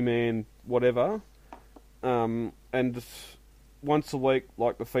 He-Man, whatever, and just once a week,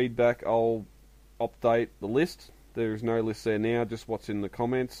 like the feedback, I'll update the list. There's no list there now, just what's in the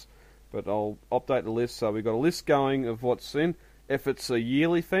comments, but I'll update the list, so we've got a list going of what's in. If it's a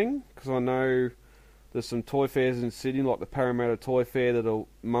yearly thing, because I know there's some toy fairs in Sydney, like the Parramatta Toy Fair, that are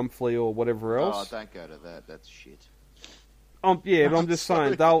monthly or whatever Oh, else. don't go to that. That's shit. Yeah, but I'm just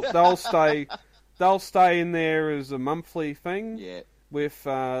saying they'll stay in there as a monthly thing. Yeah. With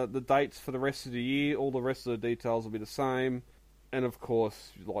the dates for the rest of the year. All the rest of the details will be the same, and of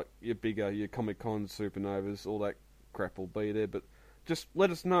course, like your Comic Con, Supernovas, all that crap will be there. But just let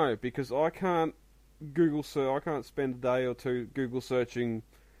us know, because I can't I can't spend a day or two Google searching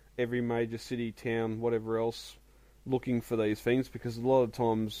every major city, town, whatever else, looking for these things, because a lot of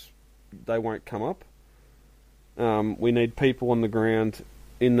times they won't come up. We need people on the ground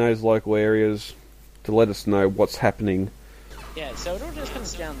in those local areas to let us know what's happening. Yeah, so it all just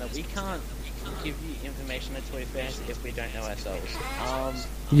comes down that we can't give you information at toy fairs if we don't know ourselves.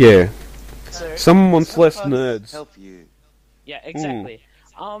 Yeah. So Someone's less Sometimes nerds. Help you. yeah, exactly.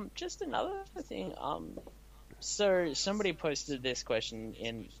 Just another thing. So somebody posted this question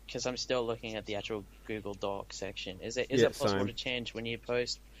in, because I'm still looking at the actual Google Doc section. Is it possible same. to change when you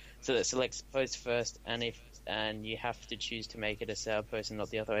post, so that selects post first, and you have to choose to make it a sale post and not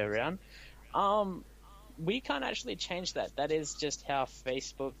the other way around? We can't actually change that. That is just how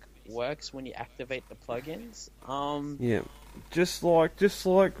Facebook works when you activate the plugins. Yeah, just like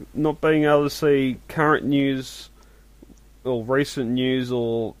not being able to see current news or recent news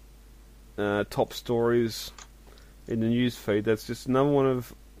or top stories in the news feed. That's just another one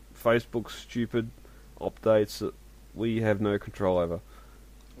of Facebook's stupid updates that we have no control over.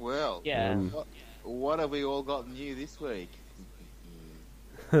 Well, Yeah. what have we all got new this week?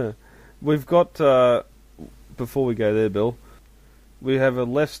 we've got before we go there, Bill, we have a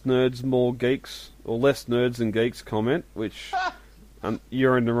less nerds, more geeks, or less nerds and geeks comment, which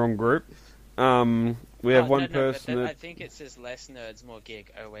you're in the wrong group. We have one person. I think it says less nerds, more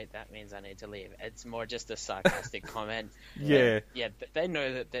geek. Oh wait, that means I need to leave. It's more just a sarcastic comment. Yeah, but they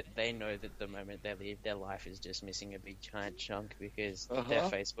know that the moment they leave, their life is just missing a big giant chunk because their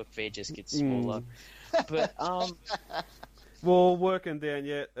Facebook feed just gets smaller. But well, working down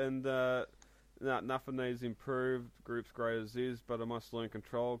yet, and nothing needs improved. Group's great as is, but I must learn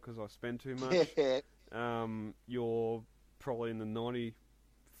control because I spend too much. You're probably in the 95%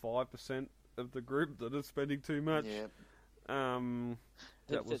 of the group that is spending too much. The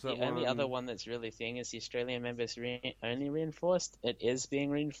only other one that's really thing is the Australian members only reinforced. It is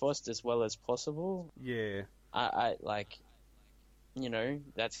being reinforced as well as possible. Yeah, I like,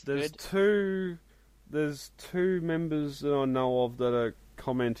 that's good. There's two members that I know of that are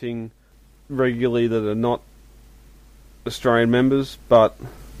commenting regularly that are not Australian members, but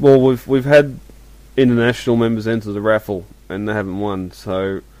we've had international members enter the raffle and they haven't won,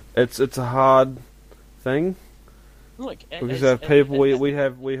 so it's a hard thing. Look, because we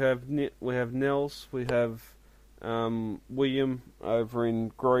have Nels, we have William over in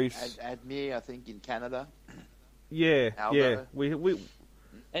Greece, Admir, I think in Canada. Yeah, Aldo. we.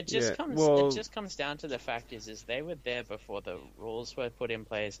 It just comes down to the fact is they were there before the rules were put in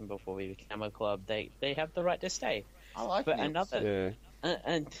place and before we became a club. They have the right to stay. I like but Nils.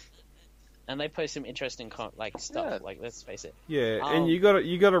 And they post some interesting stuff. Yeah. Like, let's face it. Yeah, and you got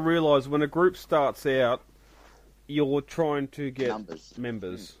to realize when a group starts out, you're trying to get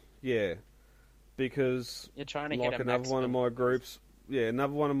members. Yeah, because you're trying to like get another one of my groups. Yeah,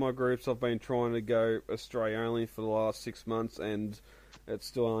 another one of my groups. I've been trying to go Australia only for the last 6 months, and it's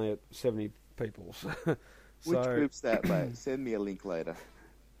still only at 70 people. Which group's that, mate? Send me a link later.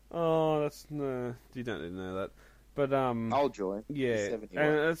 Oh, no, you don't need to know that. But I'll join. Yeah,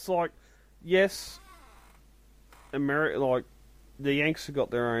 and it's like, yes, America, like the Yanks have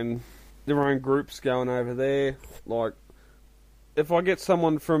got their own groups going over there. Like, if I get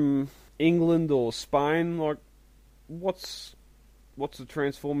someone from England or Spain, like, what's the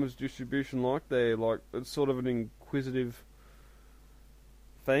Transformers distribution like there? Like, it's sort of an inquisitive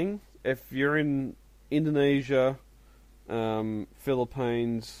thing. If you're in Indonesia,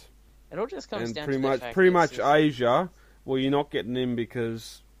 Philippines, it all just comes down pretty to much the fact pretty much Asia, well, you're not getting in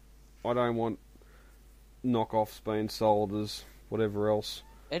because I don't want knockoffs being sold as whatever else.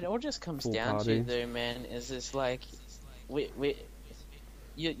 It all just comes down to, though, man, is it's like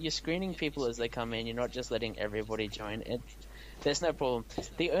you're screening people as they come in. You're not just letting everybody join. There's no problem.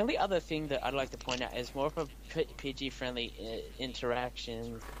 The only other thing that I'd like to point out is more of a PG-friendly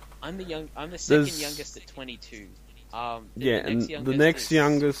interaction. I'm the second youngest at 22. The next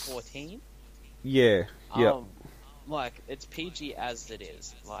youngest 14. Yeah. Like, it's PG as it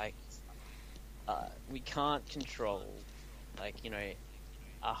is. Like, we can't control,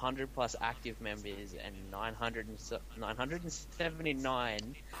 100 plus active members and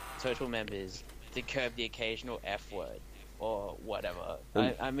 979 total members to curb the occasional F word or whatever.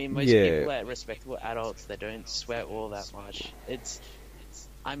 I mean, most people are respectable adults. They don't swear all that much.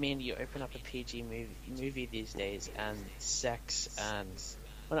 You open up a PG movie these days, and sex and...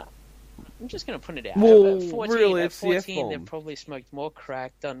 I'm just going to put it out. Well, at 14, really, at it's 14 the F-bomb. they've probably smoked more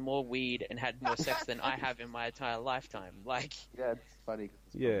crack, done more weed, and had more sex than I have in my entire lifetime. Yeah, it's funny.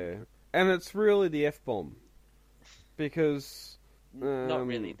 Yeah, and it's really the F-bomb. Because... not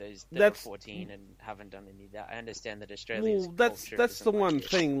really. Those that are 14 and haven't done any of that. I understand that Australia's culture that's isn't the like one this.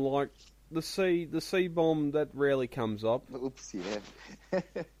 thing. Like the C bomb that rarely comes up. Oops, yeah.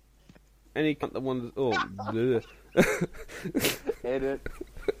 Any the one. Bleh. Edit.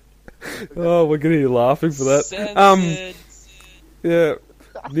 Oh, we're gonna be laughing for that. Censored. Yeah.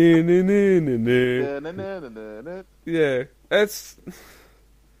 Yeah.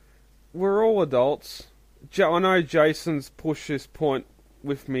 We're all adults. I know Jason's pushed this point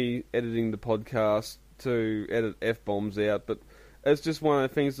with me editing the podcast to edit F-bombs out, but it's just one of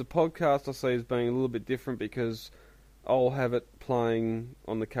the things. The podcast I see as being a little bit different because I'll have it playing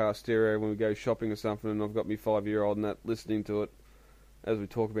on the car stereo when we go shopping or something, and I've got my 5-year-old and that listening to it as we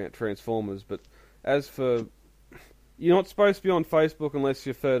talk about Transformers. But as for... You're not supposed to be on Facebook unless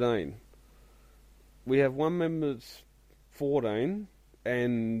you're 13. We have one member that's 14,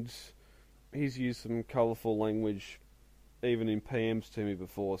 and... he's used some colourful language, even in PMs to me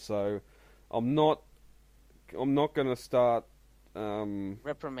before. So, I'm not going to start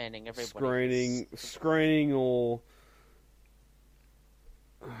reprimanding everybody. Screening, or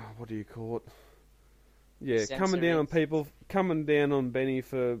what do you call it? Yeah, Censoring. coming down on Benny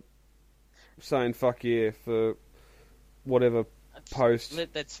for saying fuck yeah for whatever post.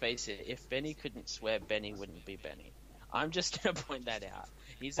 Let's face it. If Benny couldn't swear, Benny wouldn't be Benny. I'm just gonna point that out.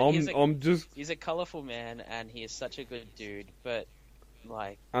 He's a colourful man, and he is such a good dude. But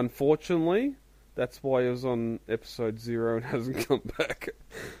like, unfortunately, that's why he was on episode 0 and hasn't come back.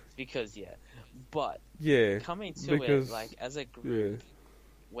 Because but yeah, coming to it, like as a group,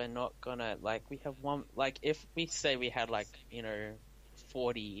 we're not gonna like we have one. Like if we say we had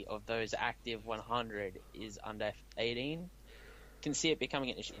 40 of those active 100 is under 18, can see it becoming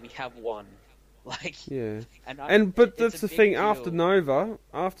an issue. We have one. Like but that's the thing. Deal. After Nova,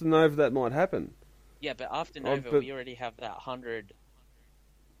 that might happen. Yeah, but after Nova, we already have that 100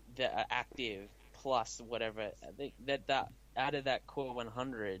 that are active plus whatever. That out of that core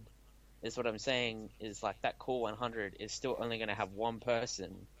 100 is what I'm saying is like that core 100 is still only going to have one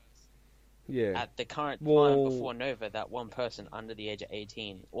person. Yeah. At the current time before Nova, that one person under the age of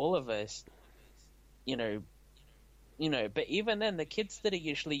 18. All of us, but even then, the kids that are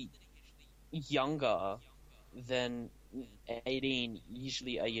usually younger than 18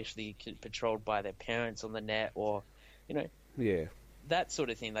 are usually patrolled by their parents on the net or, that sort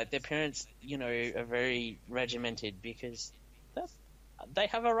of thing. Like their parents, are very regimented because they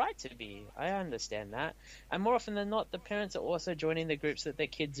have a right to be. I understand that. And more often than not, the parents are also joining the groups that their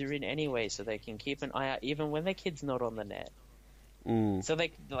kids are in anyway, so they can keep an eye out even when their kid's not on the net. So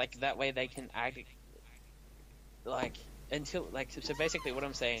they that way they can act so basically what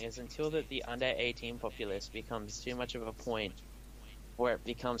I'm saying is until the under 18 populace becomes too much of a point where it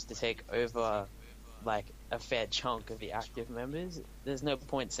becomes to take over a fair chunk of the active members, there's no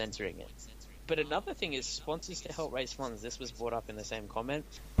point censoring it. But another thing is sponsors to help raise funds. This was brought up in the same comment.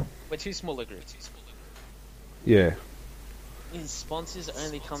 We're too small a group. Yeah. Sponsors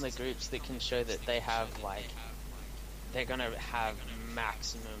only come to groups that can show that they have they're gonna have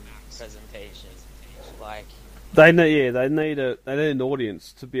maximum presentation. They need an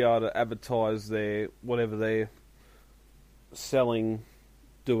audience to be able to advertise their whatever they're selling,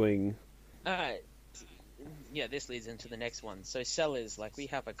 doing. Alright. Yeah, this leads into the next one. So sellers, we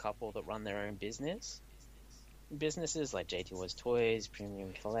have a couple that run their own businesses like JT Was Toys,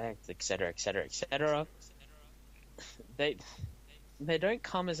 Premium Collect, etc., etc., etc. They don't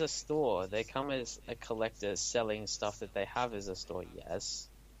come as a store. They come as a collector selling stuff that they have as a store. Yes,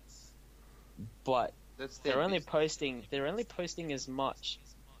 but they're only posting as much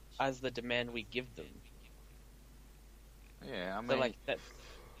as the demand we give them. Yeah, I mean,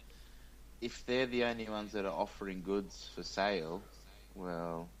 if they're the only ones that are offering goods for sale,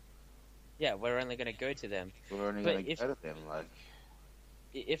 well, yeah, we're only going to go to them. We're only going to go to them.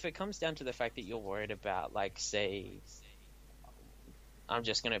 If it comes down to the fact that you're worried about, say, I'm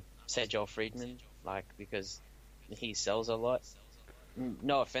just going to say Joel Friedman, because he sells a lot.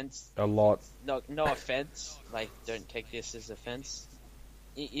 No offense. A lot. No offense. Don't take this as offense.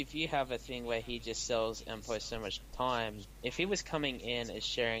 If you have a thing where he just sells and posts so much time, if he was coming in as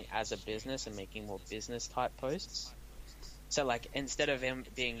sharing as a business and making more business type posts, so instead of him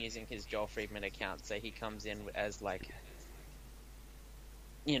using his Joel Friedman account, say he comes in as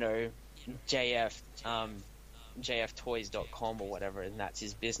JFToys.com or whatever, and that's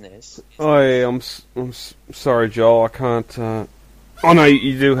his business. I'm sorry, Joel. I can't. I know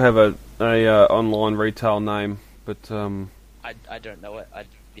you do have a online retail name, but I don't know it.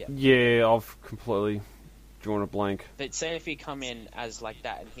 Yeah, I've completely drawn a blank. But say if he come in as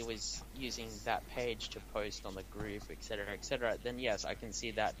that, and he was using that page to post on the group, etc., then yes, I can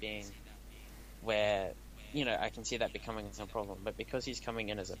see that being where, I can see that becoming a problem. But because he's coming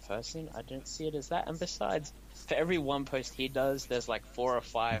in as a person, I don't see it as that. And besides, for every one post he does, there's 4 or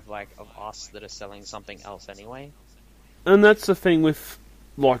 5 of us that are selling something else anyway. And that's the thing with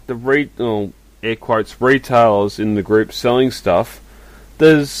the air quotes retailers in the group selling stuff.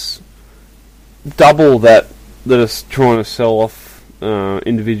 There's double that are trying to sell off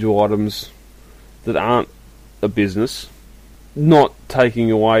individual items that aren't a business, not taking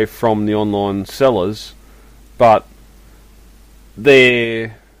away from the online sellers, but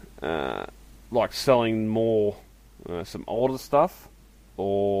they're selling more some older stuff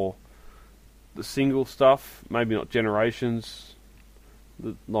or the single stuff, maybe not Generations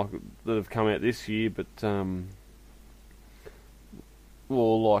that have come out this year, but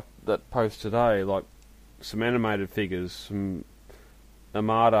that post today, some animated figures, some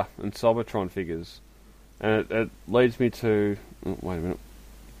Armada and Cybertron figures, and it leads me to wait a minute.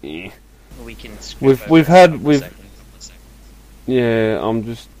 Yeah. We can. I'm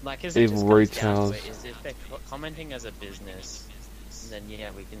just evil retailers. If they're commenting as a business, then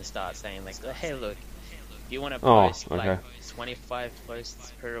we can start saying hey, look, if you want to post 25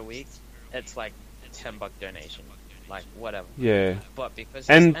 posts per week, it's like $10 donation, like whatever. Yeah. But because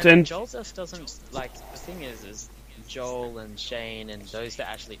And Joel just doesn't like the thing is Joel and Shane and those that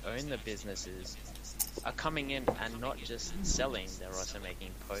actually own the businesses are coming in and not just selling, they're also making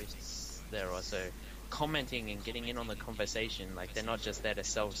posts, they're also commenting and getting in on the conversation. Like, they're not just there to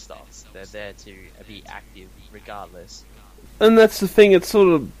sell stuff, they're there to be active regardless. And that's the thing, it sort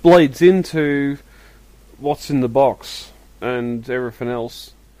of bleeds into what's in the box and everything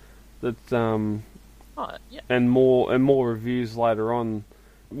else. That Yeah. and more reviews later on.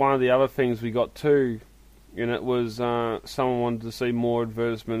 One of the other things we got too in it was someone wanted to see more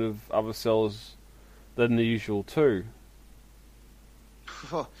advertisement of other sellers than the usual too.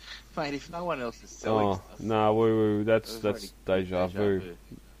 Mate, if no one else is selling Oh stuff, no, that's it was deja already vu.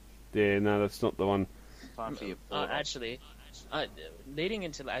 Yeah, no, that's not the one. Time for your pause. Actually, leading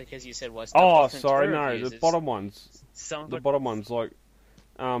into like as you said was Oh, stuff sorry, Twitter no, reviews, the it's bottom ones. somebody- The bottom ones, like,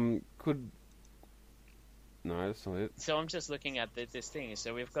 could. No, that's not it. So I'm just looking at this thing.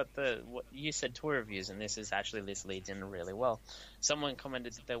 So we've got what you said tour reviews, and this leads in really well. Someone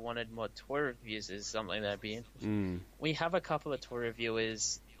commented that they wanted more tour reviews. Is something that'd be interesting. We have a couple of tour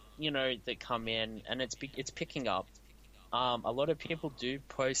reviewers, that come in, and it's picking up. A lot of people do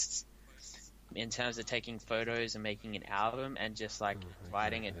posts in terms of taking photos and making an album and just like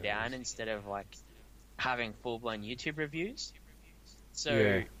writing it down instead of like having full blown YouTube reviews. So,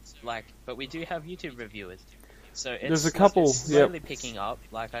 Yeah. but we do have YouTube reviewers. So There's a couple, it's slowly picking up.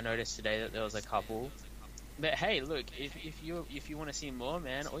 Like I noticed today that there was a couple. But hey, look, if you want to see more,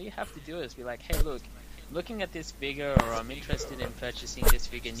 man, all you have to do is be like, hey, look, looking at this figure, or I'm interested in purchasing this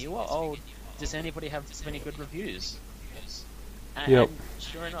figure, new or old. Does anybody have any good reviews? And, Yep. and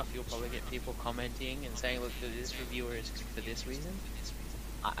sure enough, you'll probably get people commenting and saying, look, this reviewer is for this reason.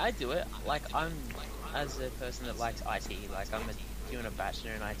 I do it. Like, I'm, as a person that likes IT, like, I'm doing a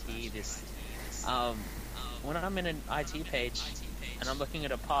bachelor in IT, when I'm in an IT page and I'm looking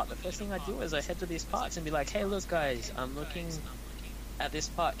at a part, the first thing I do is I head to these parts and be like, hey, look, guys, I'm looking at this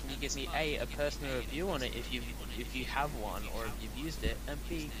part. Can you give me a personal review on it if you have one, or if you've used it, and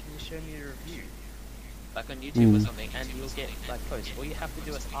B, can you show me a review? Like on YouTube or something, and you'll get like posts. All you have to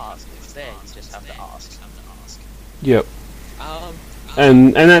do is ask. It's there. You just have to ask. Yep. Um,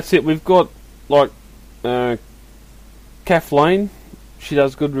 And that's it. We've got like Kathleen. She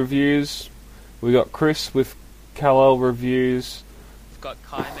does good reviews. We got Chris with Kal-El reviews. we've got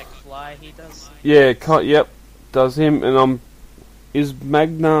Kai McFly. He does. Yeah, yep, does him. And is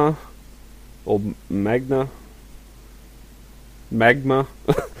Magma? I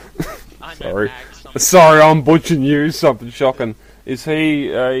know Sorry. Mag something. Sorry, I'm butchering you. Something shocking. Is he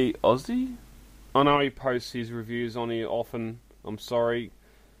a Aussie? I know he posts his reviews on here often. I'm sorry.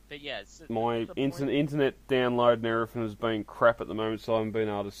 But yeah, it's, My the point- internet download and everything has been crap at the moment, so I haven't been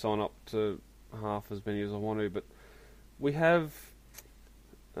able to sign up to half as many as I want to. But we have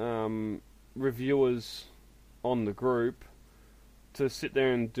reviewers on the group to sit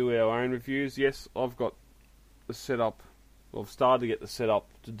there and do our own reviews. Yes, I've got the setup. I've started to get the setup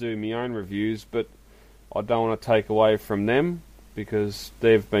to do my own reviews, but I don't want to take away from them because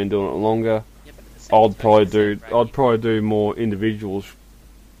they've been doing it longer. Yeah, but at the same I'd probably token, do. right, I'd probably do more individuals,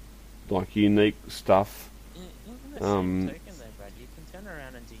 like unique stuff. in the same token, though, Brad, you can turn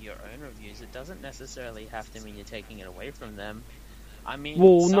around and do your own reviews. It doesn't necessarily have to mean you're taking it away from them. I mean,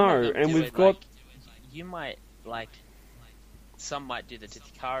 Well, some no, of them and do we've it, got- like, you might like. Some might do the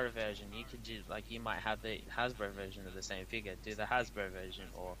Takara version. You could do like you might have the Hasbro version of the same figure. Do the Hasbro version,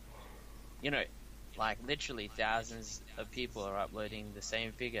 or like literally thousands of people are uploading the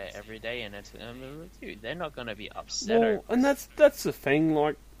same figure every day, and it's a review. They're not going to be upset. Well, over and that's the thing.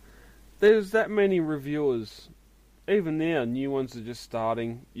 Like, there's that many reviewers. Even now, new ones are just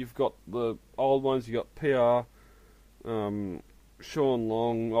starting. You've got the old ones. You got PR, Sean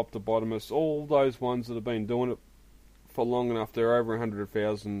Long, Optobotomus, all those ones that have been doing it for long enough. They're over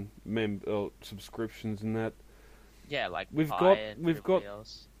 100,000 subscriptions and that. Yeah, like We've Pi got- and we've got- everybody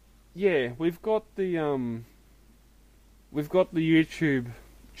else. Yeah, we've got the YouTube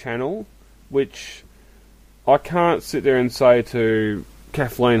channel, which I can't sit there and say to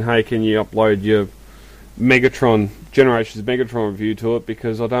Kathleen, hey, can you upload your Megatron Generations Megatron review to it,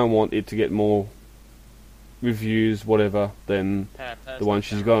 because I don't want it to get more reviews, whatever, than the one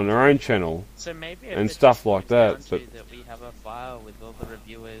she's got on her own channel. So maybe and it stuff just like comes that, down to that we have a file with all the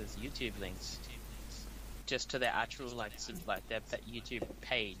reviewers' YouTube links, just to their actual their YouTube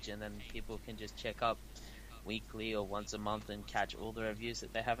page, and then people can just check up weekly or once a month and catch all the reviews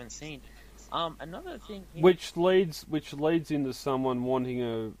that they haven't seen. Another thing, Which leads into someone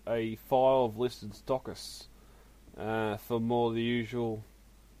wanting a file of listed stockists for more the usual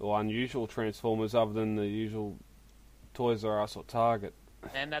or unusual Transformers other than the usual Toys R Us or Target.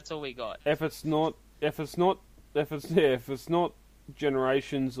 And that's all we got. If it's not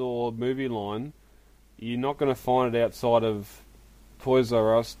Generations or Movie Line, you're not going to find it outside of Toys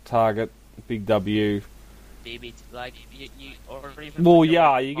R Us, Target, Big W. BB, like you or even Well, like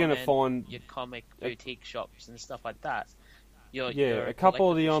yeah, your you're going to comment, find your comic boutique shops and stuff like that. Your a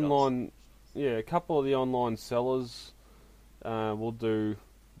couple of the collectible shops. online, a couple of the online sellers will do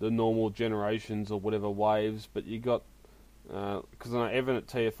the normal Generations or whatever waves, but you got because I know Evan at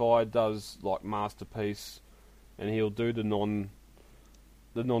TFI does like Masterpiece, and he'll do the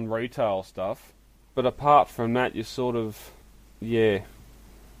non-retail stuff. But apart from that, you sort of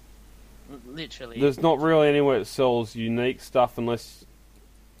Literally, there's not really anywhere that sells unique stuff unless,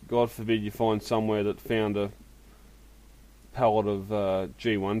 God forbid, you find somewhere that found a pallet of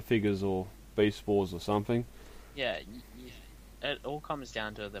G1 figures or Beast Wars or something. yeah. It all comes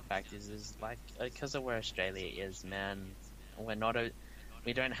down to the fact is like because of where Australia is, man.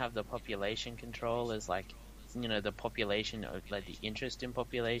 We don't have the population control as like the population like the interest in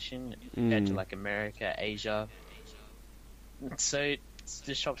population compared to like America, Asia. So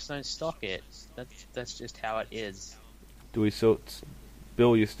the shops don't stock it. That's just how it is. Do we still...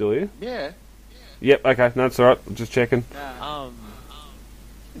 Bill, you still here? Yeah. Yep, okay, no, that's alright, I'm just checking.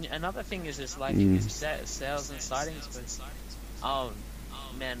 Another thing is like sales and sightings, but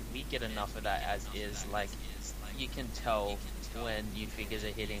man, we get enough of that as is. Like you can tell when new figures are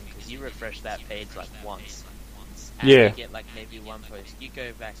hitting because you refresh that page like once. And Yeah. you get like maybe one post. You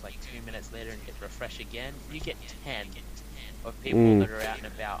go back like 2 minutes later and hit refresh again. You get 10 of people that are out and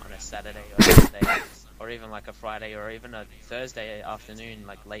about on a Saturday or Sunday, or even like a Friday or even a Thursday afternoon,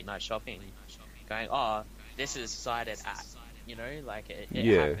 like late night shopping, going, oh, this is cited at, like it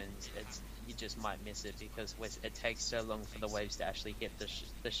Yeah. happens. You just might miss it because it takes so long for the waves to actually hit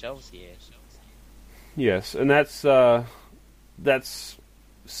the shelves here. Yes, and that's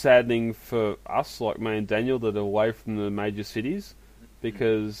saddening for us, like me and Daniel, that are away from the major cities,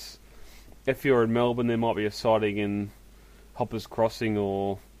 because if you're in Melbourne, there might be a sighting in Hoppers Crossing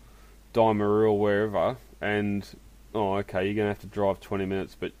or Daimaru or wherever, and you're going to have to drive 20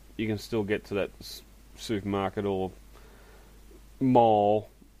 minutes, but you can still get to that supermarket or mall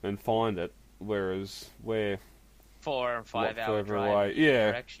and find it, whereas we're 4 and 5 lot hour further drive away. in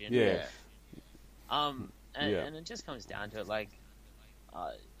Yeah, direction. yeah. And it just comes down to it, like,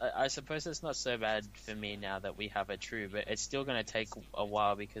 I suppose it's not so bad for me now that we have a True, but it's still going to take a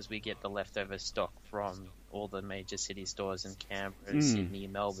while because we get the leftover stock from all the major city stores in Canberra, Sydney,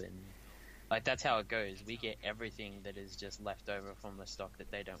 Melbourne. Like, that's how it goes. We get everything that is just left over from the stock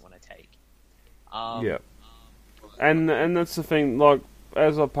that they don't want to take. Yeah. And that's the thing, like,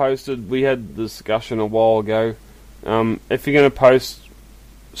 as I posted, we had the discussion a while ago. If you're going to post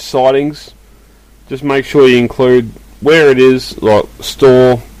sightings, just make sure you include where it is, like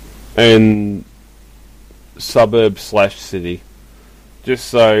store and suburb/city. Just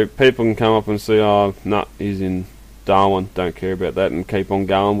so people can come up and see, oh, no, he's in Darwin, don't care about that, and keep on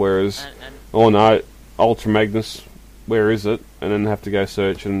going. Whereas, Ultra Magnus, where is it? And then have to go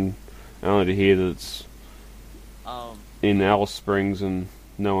search and only to hear that it's in Alice Springs and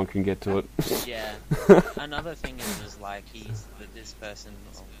no one can get to it. Yeah. Another thing is like this person,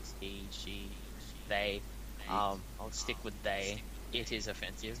 or he, she, they. I'll stick with they. It is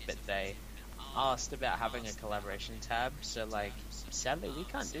offensive, but they asked about having a collaboration tab. So like, sadly, we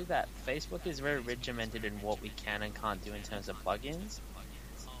can't do that. Facebook is very regimented in what we can and can't do in terms of plugins.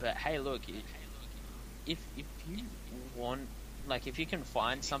 But hey, look, if you want, like, if you can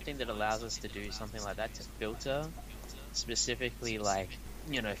find something that allows us to do something like that to filter specifically, like,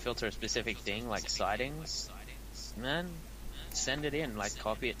 filter a specific thing like sightings, man, send it in, like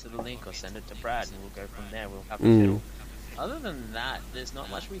copy it to the link or send it to Brad and we'll go from there. We'll have a fiddle. Other than that, there's not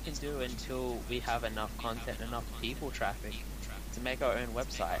much we can do until we have enough content, enough people traffic to make our own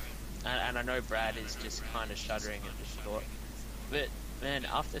website. And I know Brad is just kind of shuddering at the thought, but man,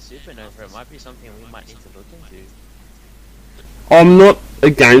 after Supernova, it might be something we might need to look into. I'm not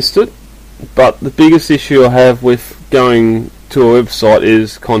against it, but the biggest issue I have with going to a website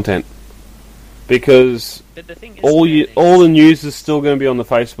is content. Because But the thing is, all the news is still going to be on the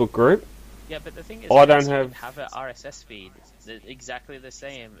Facebook group. Yeah, but the thing is, I don't you have can have an RSS feed that's exactly the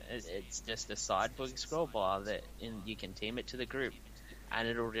same. It's just a sideboard scroll bar that you can team it to the group, and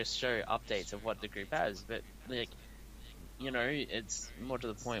it'll just show updates of what the group has. But like, it's more to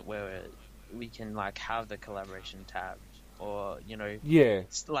the point where we can like have the collaboration tab, or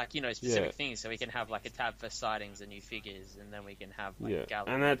specific things. So we can have like a tab for sightings and new figures, and then we can have like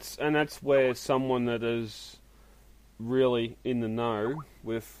gallery. And that's where someone that is really in the know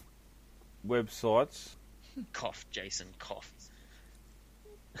with websites. Cough, Jason, cough.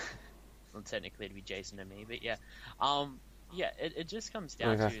 Well, technically it'd be Jason and me, but yeah. Yeah, it just comes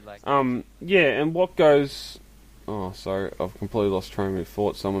down to, like... Yeah, and what goes... Oh, sorry, I've completely lost train of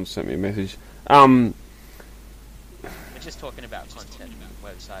thought. Someone sent me a message. We're just talking about content and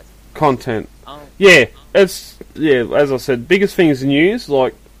websites. Content. As I said, biggest thing is the news.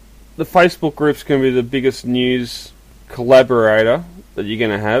 Like, the Facebook group's going to be the biggest news collaborator that you're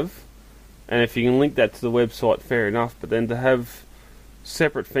going to have. And if you can link that to the website, fair enough. But then to have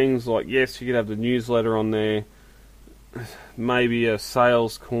separate things like, yes, you could have the newsletter on there, maybe a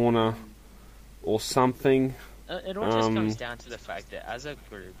sales corner or something. It all just comes down to the fact that as a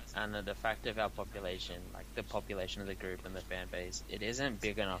group, and the fact of our population, like the population of the group and the fan base, it isn't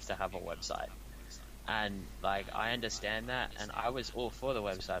big enough to have a website. And, like, I understand that, and I was all for the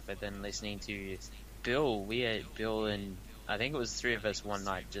website, but then listening to Bill, and I think it was 3 of us one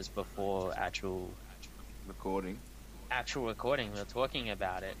night just before actual recording, we were talking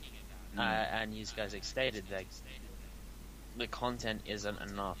about it, and you guys have stated that the content isn't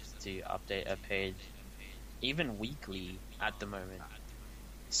enough to update a page even weekly at the moment.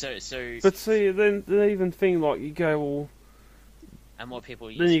 So. But see, then the even thing, like, you go, well, and more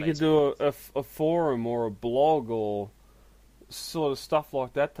people use then you Facebook. could do a forum or a blog or sort of stuff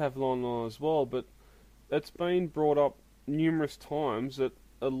like that to have it online as well. But it's been brought up numerous times that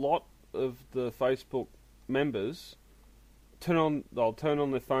a lot of the Facebook members they'll turn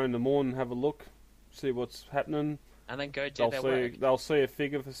on their phone in the morning, have a look, see what's happening, and then go do their work. They'll see a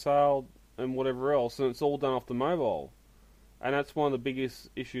figure for sale and whatever else, and it's all done off the mobile. And that's one of the biggest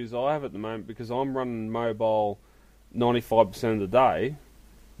issues I have at the moment, because I'm running mobile 95% of the day,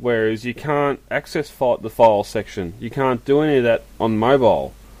 whereas you can't access the file section. You can't do any of that on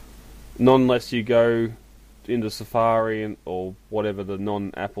mobile, not unless you go into Safari or whatever the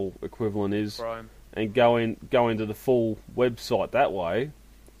non-Apple equivalent is, Chrome, and go into the full website that way.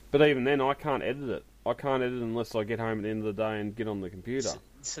 But even then, I can't edit it. I can't edit it unless I get home at the end of the day and get on the computer.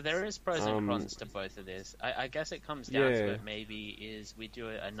 So there is pros and cons to both of this. I guess it comes down to it maybe is we do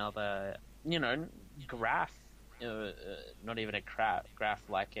another, graph, not even a graph,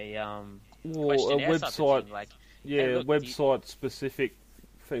 like a questionnaire a website, type of thing, like, hey, look, website specific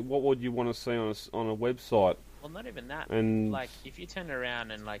thing. What would you want to see on a website? Well, not even that. And like, if you turn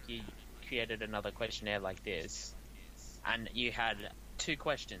around and like you created another questionnaire like this, and you had 2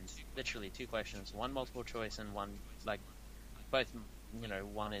 questions, literally 2 questions, one multiple choice and one like both.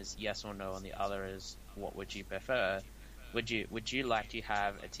 One is yes or no, and the other is what would you prefer? Would you like to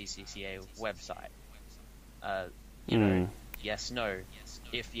have a TCCA website? Yes, no.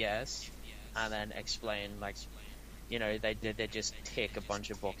 If yes, and then explain, like, they just tick a bunch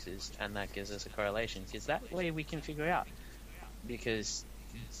of boxes, and that gives us a correlation, because that way we can figure out. Because,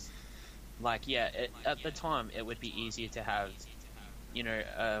 like, at the time it would be easier to have,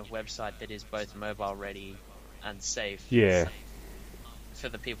 a website that is both mobile ready and safe. Yeah. For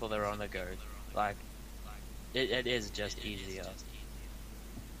the people that are on the go, like, it is just easier.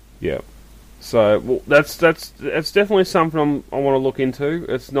 Yeah. So that's definitely something I want to look into.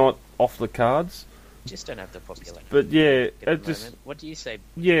 It's not off the cards. Just don't have the population. But yeah, it just. What do you say?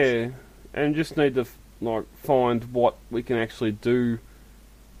 Yeah, and just need to find what we can actually do.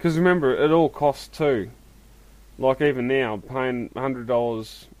 Because remember, it all costs too. Like, even now, paying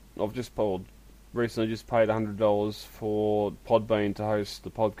 $100. I've recently just paid $100 for Podbean to host the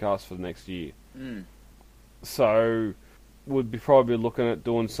podcast for the next year. So, would be probably looking at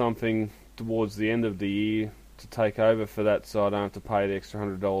doing something towards the end of the year to take over for that, so I don't have to pay the extra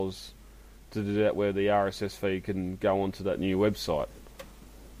 $100 to do that, where the RSS feed can go onto that new website.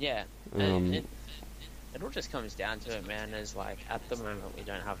 Yeah, it all just comes down to it, man. Is like, at the moment we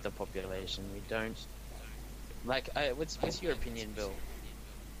don't have the population. We don't. Like, what's your opinion, Bill?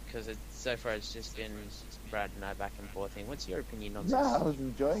 Because so far it's just been Brad and I back and forth. What's your opinion on this? No, I was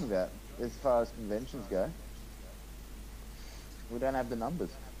enjoying that. As far as conventions go, we don't have the numbers.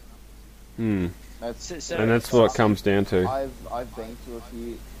 And that's what it comes down to. I've been to a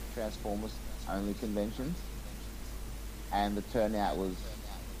few Transformers only conventions, and the turnout was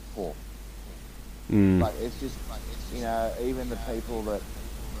poor. Like, it's just, even the people that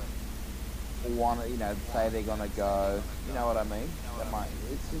want to, say they're gonna go, you know what I mean?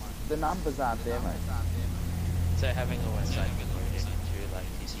 It's just, the numbers aren't there, mate. So having a website converted to like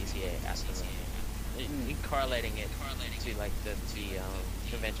TCCA at the moment, correlating it to like the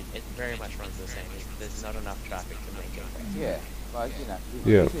convention, it very much runs the same. There's not enough traffic to make it work. Yeah, like,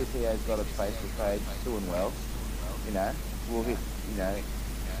 TCCA's got its Facebook page, doing well. We'll hit,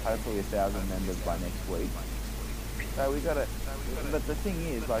 hopefully 1,000 members by next week. So we got to. But the thing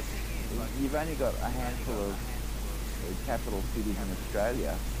is, like, you've only got a handful of capital cities in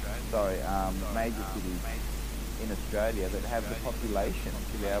Australia. Sorry, major cities in Australia that have the population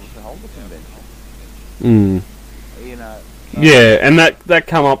to be able to hold the convention. Mm. You know. Yeah, and that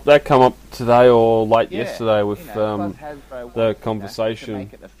come up today or late Yeah, yesterday with plus Hasbro the wants, conversation. to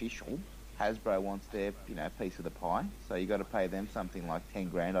make it official. Hasbro wants their piece of the pie, so you got to pay them something like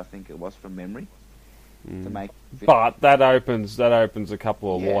 $10,000, I think it was from memory, to make. But that opens a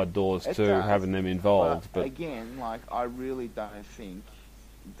couple of Yeah, wide doors it to does. having them involved. But But again, like, I really don't think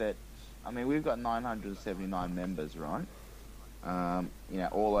that. I mean, we've got 979 members, right?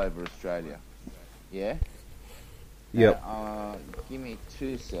 All over Australia. Yeah. Yep. Give me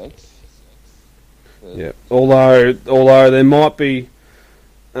 2 secs. yeah, although there might be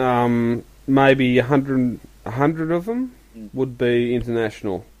maybe 100 of them would be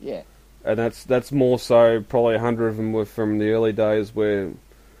international. Yeah. And that's more so. Probably 100 of them were from the early days where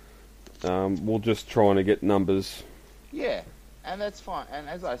we're just trying to get numbers. Yeah, and that's fine. And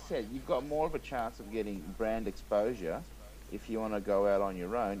as I said, you've got more of a chance of getting brand exposure if you want to go out on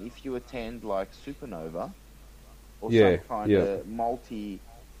your own. If you attend like Supernova or Yeah, some kind of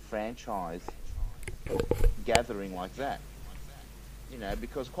multi-franchise gathering like that,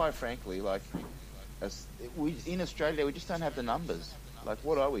 because quite frankly, like in Australia, we just don't have the numbers. Like,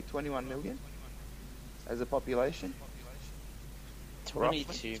 what are we? 21 million as a population?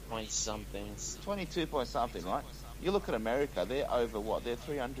 22 point something. 22 point something, right? You look at America, they're over what? They're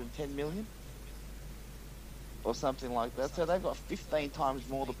 310 million? Or something like that. So they've got 15 times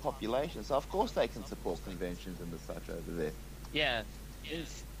more the population. So of course they can support conventions and the such over there. Yeah,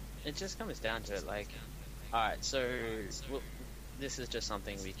 it just comes down to it. Like, alright, so this is just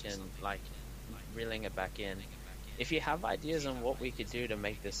something we can, like, reeling it back in. If you have ideas on what we could do to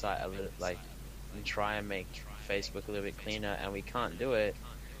make this site a little, like, and try and make Facebook a little bit cleaner, and we can't do it,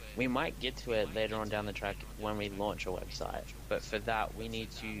 we might get to it later on down the track when we launch a website. But for that, we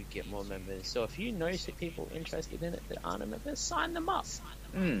need to get more members. So if you know some people interested in it that aren't members, sign them up.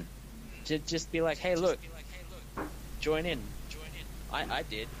 Just be like, hey, look, join in. I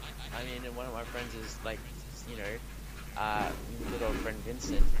did. I mean, and one of my friends is like, good old friend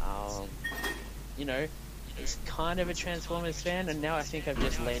Vincent. He's kind of a Transformers fan, and now I think I've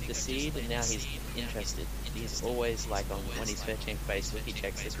just laid the seed, and now he's interested. He's always like when he's searching Facebook, he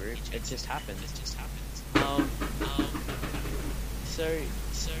checks the group. It just happens. So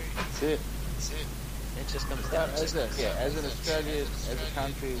That's it. it just comes down to As an Australia, as a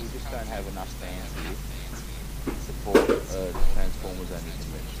country, we just don't have enough fans here to support Transformers only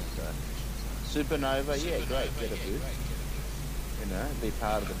convention. So Supernova, yeah, great, get a booth. Be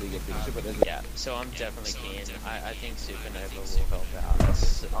part of the bigger picture. But yeah. So I'm definitely keen. I think Supernova will help out.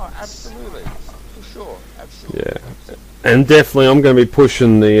 So, absolutely, for sure, absolutely. Yeah, and definitely I'm going to be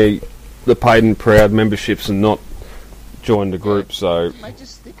pushing the paid and proud memberships and not join the group. So Mate,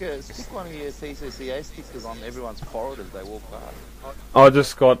 just stick one of your CCCA stickers on everyone's forehead as they walk past. I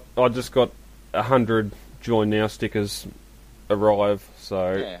just got 100 join now stickers arrive.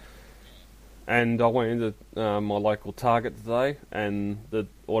 So. Yeah. And I went into my local Target today, and the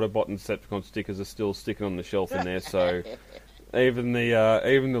Autobot and Decepticon stickers are still sticking on the shelf in there. So even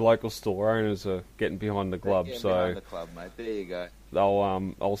the local store owners are getting behind the club. Behind the club, mate. There you go.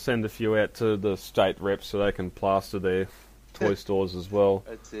 I'll send a few out to the state reps so they can plaster their toy stores as well.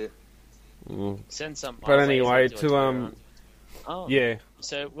 That's it. send some. But anyway, yeah.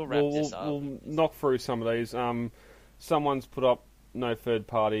 So we'll wrap this up. We'll knock through some of these. Someone's put up. No third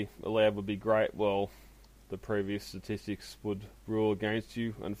party allowed would be great. Well, the previous statistics would rule against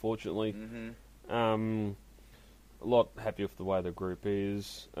you, unfortunately. Mm-hmm. A lot happy with the way the group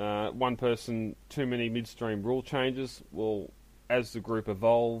is. One person, too many midstream rule changes. Well, as the group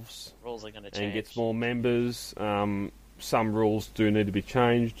evolves Rules are going to change and gets more members, some rules do need to be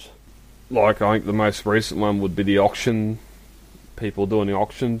changed. Like, I think the most recent one would be the auction. People doing the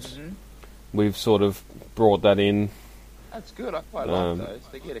auctions. Mm-hmm. We've sort of brought that in. That's good. I quite like those.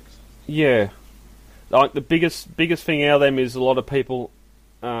 They get Yeah, like the biggest thing out of them is a lot of people.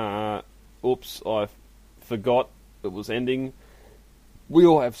 Oops, I forgot it was ending. We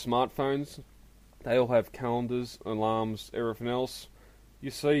all have smartphones. They all have calendars, alarms, everything else.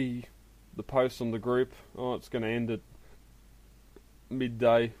 You see the post on the group. Oh, it's going to end at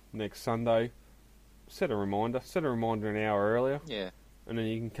midday next Sunday. Set a reminder. Set a reminder an hour earlier. Yeah. And then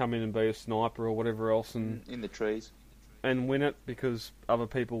you can come in and be a sniper or whatever else and in the trees. And win it because other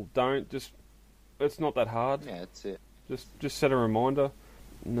people don't. It's not that hard. Yeah, that's it. Just set a reminder.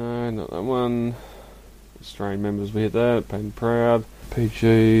 No, not that one. Australian members, we hit that. Paid and proud.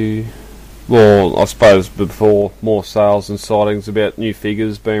 PG. Well, I suppose before more sales and sightings about new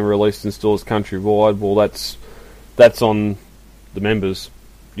figures being released in stores countrywide. Well, that's on the members.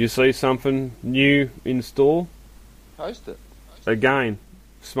 You see something new in store? Post it. Again,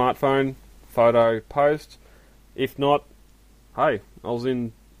 smartphone, photo, post. If not, hey, I was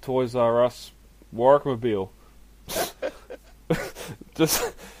in Toys R Us Warwickmobile. Just,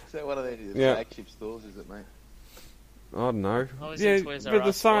 Is that one of their Yeah. flagship stores, is it, mate? I don't know. I was Yeah, in Toys R but the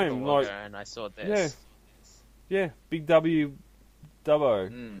Us same, Wagga like, Wagga and I saw this. yeah, Big W, Dubbo,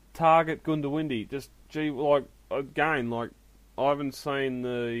 Mm. Target, Gundawindi. Just again, I haven't seen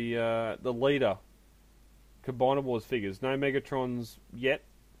the leader Combiner Wars figures. No Megatrons yet.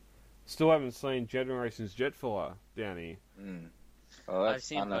 Still haven't seen Generations Jetfire down here. Mm. Oh, I've that's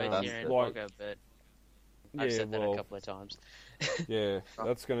seen both undone. here in Like- Wagga, but I've Yeah, said that well, a couple of times. yeah,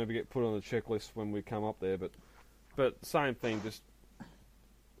 that's going to get put on the checklist when we come up there. But same thing, just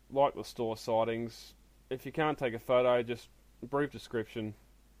like the store sightings. If you can't take a photo, just a brief description.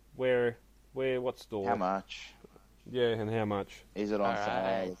 Where, what store? How much? Yeah, and how much? Is it on Alright.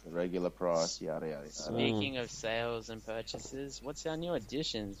 sale? Is it regular price? Yada, yada, yada. Speaking of sales and purchases, what's our new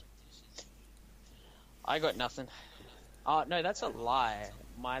additions? I got nothing. Oh no, that's a lie.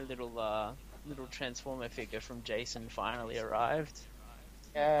 My little Transformer figure from Jason finally arrived.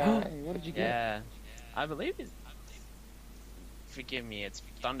 Yeah, what did you get? Yeah, I believe it's. Forgive me, it's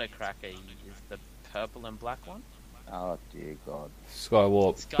Thundercracker. Is the purple and black one? Oh, dear God.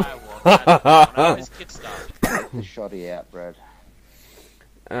 Skywalk. Skywalk. That's the one. I was Kickstarter. Get the shoddy out, Brad.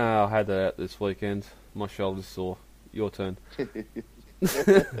 I had that out this weekend. My shoulder's sore. Your turn.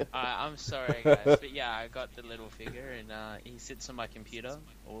 I'm sorry, guys, but yeah, I got the little figure, and he sits on my computer,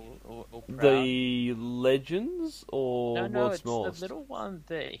 all proud. The Legends or No, World's it's Smallest? the little one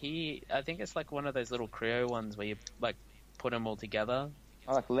that I think it's like one of those little Creo ones where you like put them all together.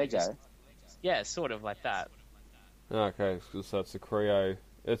 I like Lego. Yeah, sort of like that. Okay, so it's a Creo.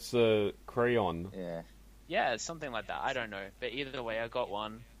 It's a Crayon. Yeah. Yeah, it's something like that. I don't know, but either way, I got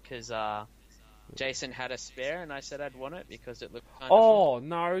one because Jason had a spare, and I said I'd want it because it looked kind of Oh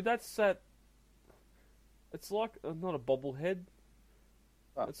no, that's that. It's like not a bobblehead.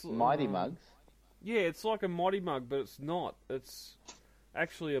 Oh, It's, Mighty Mugs. Yeah, it's like a Mighty Mug, but it's not. It's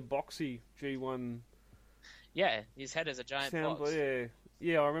actually a boxy G1 Yeah, his head is a giant sound. box.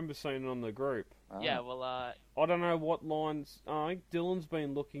 Yeah, I remember seeing it on the group. Oh. Yeah, well, I don't know what lines. I think Dylan's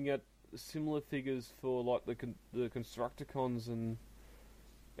been looking at similar figures for like the Constructicons and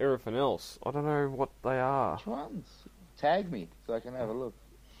everything else. I don't know what they are. Which ones? Tag me so I can have a look.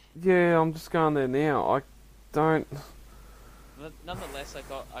 Yeah, I'm just going there now. I don't. nonetheless, I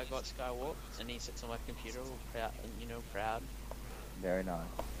got Skywalk, and he sits on my computer, all proud, proud. Very nice.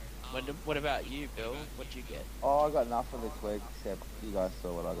 What about you, Bill? What'd you get? Oh, I got nothing this week except you guys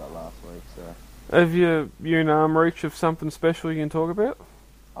saw what I got last week. So Have you in arm reach of something special you can talk about?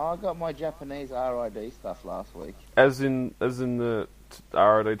 I got my Japanese RID stuff last week. As in the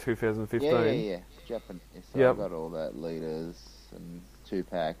ROD 2015. Yeah. Japanese. So Yep. I got all that liters and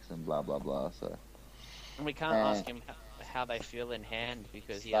 2-packs and blah blah blah. So And we can't ask him how they feel in hand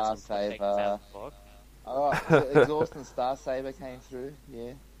because he Star hasn't taken Saver. out the box. oh, the Exhaust and Star Saber came through.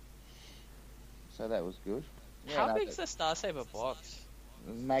 Yeah. So that was good. Yeah, How no, big's the Star Saber box?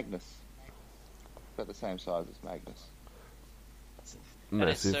 Magnus. About the same size as Magnus. That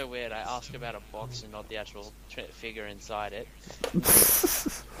is Massive. so weird. I asked about a box and not the actual figure inside it.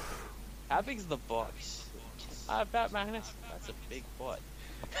 How big's the box? About Magnus? That's a big bot.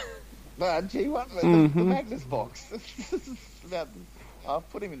 But G1, the Mhm. Magnus box. I've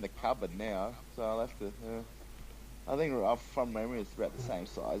put him in the cupboard now, so I'll have to. I think from memory it's about the same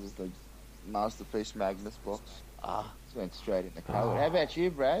size as the Masterpiece Magnus box. Just went straight in the cupboard. How about you,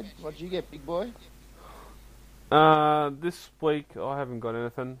 Brad? What'd you get, big boy? This week I haven't got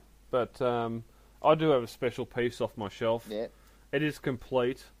anything, but I do have a special piece off my shelf. Yeah. It is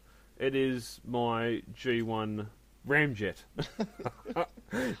complete. It is my G1 Ramjet.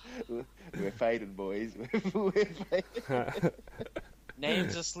 We're fading, boys. We're fading.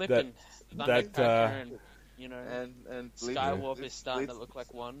 Names are slipping. that, Thundercracker and, And Skywalk is starting to look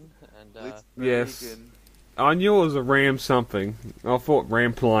like one. And Yes. I knew it was a Ram something. I thought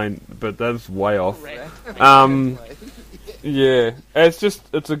Ram plane, but that's way off. Yeah,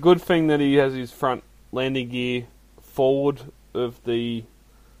 it's a good thing that he has his front landing gear forward of the,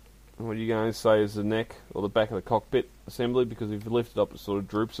 what are you going to say is the neck or the back of the cockpit assembly, because if you lift it up it sort of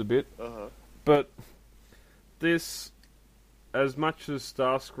droops a bit. But this, as much as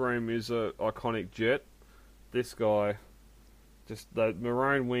Starscream is a iconic jet, this guy, just the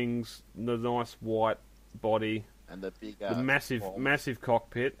maroon wings, the nice white body, and the big the massive bombs. massive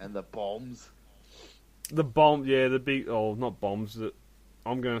cockpit, and the bombs. the bomb, yeah, the big, oh, not bombs.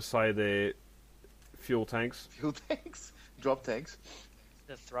 I'm going to say they're fuel tanks. Fuel tanks, drop tanks.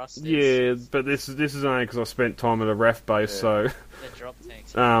 The thrusters. Yeah, but this is only because I spent time at a RAF base, Yeah. so The drop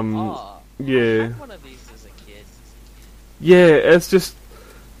tanks. Oh, I yeah. had one of these as a kid. Yeah, it's just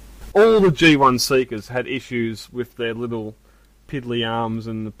all the G1 Seekers had issues with their little piddly arms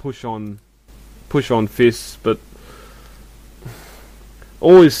and the push on fists, but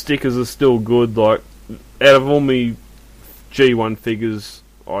all his stickers are still good. Like, out of all my G1 figures,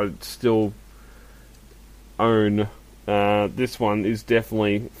 I still own. This one is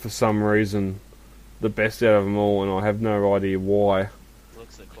definitely, for some reason, the best out of them all, and I have no idea why.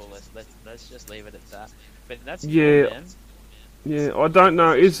 Looks the coolest. Let's just leave it at that. But that's Yeah. cool, man. Yeah, I don't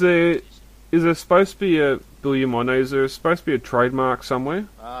know. Is there supposed to be a William? I know. Is there supposed to be a trademark somewhere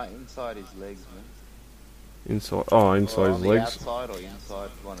Inside his legs, man. inside? Oh, inside Or his on the legs. outside or inside?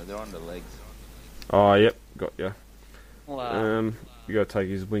 They're on the legs. Oh, yep, got ya. Well, You gotta take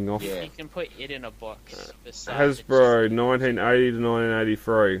his wing off. Yeah. you can put it in a box. beside the Hasbro, 1980 to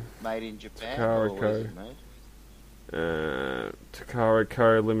 1983. Made in Japan. Takara Or where's it made? Takara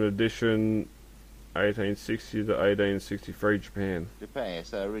Co. Limited Edition, 1860 to 1863, Japan. Japan, yeah,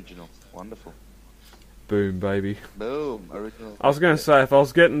 so original. Wonderful. Boom, baby. Boom, original. I was gonna say if I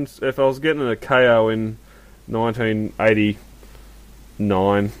was getting a KO in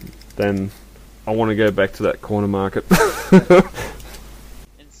 1989, then I want to go back to that corner market.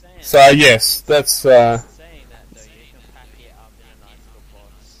 Insane. So yes, that's Saying that though, you can pack it up in a nice little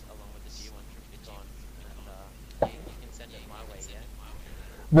box along with the G1 Tripticon, and you can send it my way. Yeah.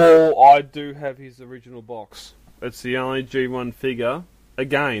 well, I do have his original box. It's the only G1 figure.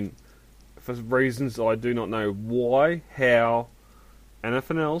 Again, for reasons I do not know why, how,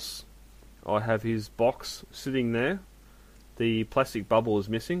 anything else. I have his box sitting there. The plastic bubble is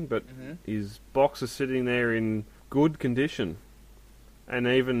missing, but his box is sitting there in good condition. And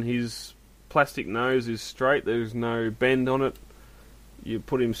even his plastic nose is straight. There's no bend on it. You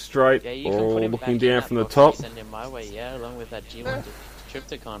put him straight Yeah, you can or put him looking back in down that from the box top. and send him my way. Yeah, along with that G1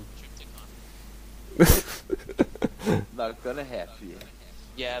 Tripticon. Not gonna have you.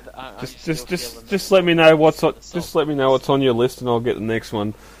 Yeah, I'm Just still feeling just the- let me know what's on, the just salt. let me know what's on your list, and I'll get the next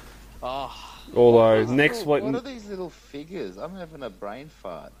one. Oh, Although next week, What are these little figures? I'm having a brain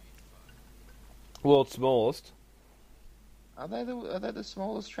fart. world's smallest. Are they the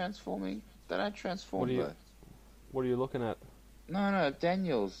smallest transforming? They don't transform What are you- though. What are you looking at? No,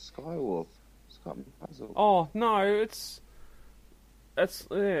 Daniel's Skywarp. It's got me puzzled. Oh no, it's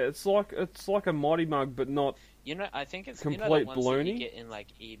like a Mighty Mug, but not. you know, I think it's Complete the ones that baloney? you get in like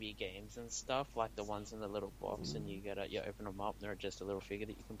EB games and stuff, like the ones in the little box, and you open them up, and they're just a little figure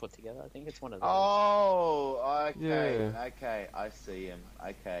that you can put together. I think it's one of those. Oh, okay, Yeah. okay, I see him.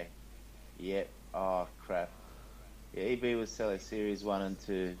 Okay, yep. Oh crap. Yeah, EB was selling Series 1 and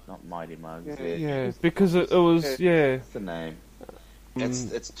 2, not Mighty Mugs. Yeah, because it was yeah. What's the name?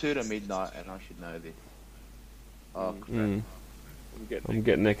 It's 2 to midnight, and I should know this. Oh crap. Mm. I'm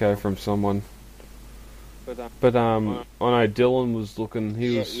getting echo from someone. But I know Dylan was looking.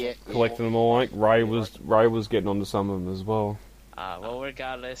 He was collecting them all. I think Ray was getting onto some of them as well. Well,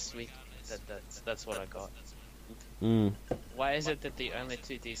 regardless, that's what I got. Mm. Why is it that the only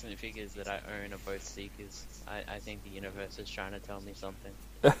two decent figures that I own are both Seekers? I think the universe is trying to tell me something.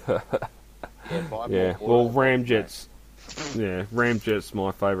 Yeah, buy Yeah. more Well, Ramjet's. Yeah, Ramjet's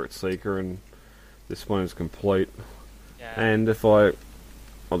my favourite Seeker, and this one is complete. Yeah. And if I'll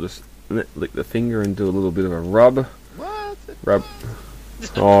just lick the finger and do a little bit of a rub. What? Rub.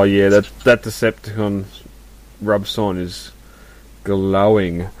 Oh yeah, that Decepticon rub sign is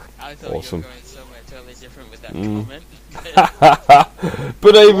glowing. I thought Awesome. you were going somewhere totally different with that Mm. comment.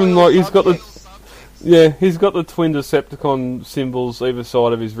 But even like he's got the twin Decepticon symbols either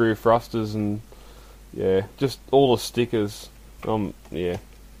side of his rear thrusters, and yeah, just all the stickers. Yeah,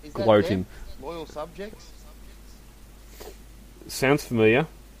 Is that gloating. them? Loyal subjects? Sounds familiar.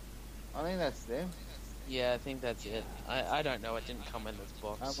 I think that's them. Yeah, I think that's it. I don't know. It didn't come in this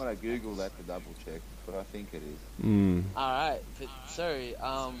box. I'm gonna Google that to double check, but I think it is. Mm. Alright, but so,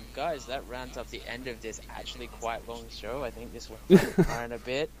 guys, that rounds up the end of this actually quite long show. I think this went for an hour and a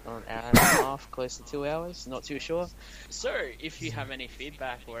bit, or an hour and a half, close to 2 hours, not too sure. So, if you have any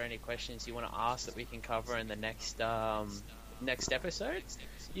feedback or any questions you want to ask that we can cover in the next episode,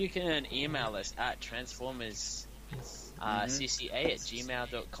 you can email us at Transformers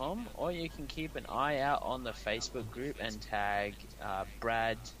cca@gmail.com, or you can keep an eye out on the Facebook group and tag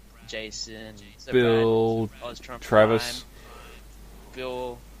Brad, Jason, the Bill, Brad, Oztron Travis. Prime,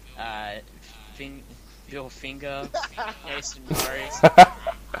 Bill, Bill Finger, Jason Norris, or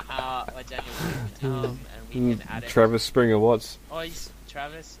Daniel Wood, and we can add it. Travis Springer Watts. Oh, yes,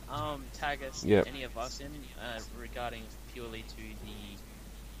 Travis, tag us, Yep. any of us in, regarding purely to the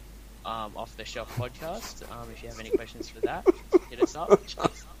Off the Shelf podcast. If you have any questions for that, hit us up.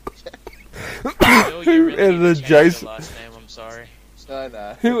 Bill, you really edited need to change Jason? your last name, I'm sorry.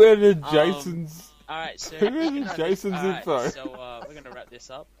 No. Who edited Jason's? Alright, so Who edited Jason's info? So we're gonna wrap this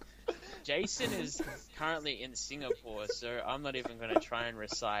up. Jason is currently in Singapore, so I'm not even gonna try and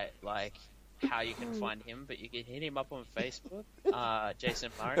recite like how you can find him, but you can hit him up on Facebook,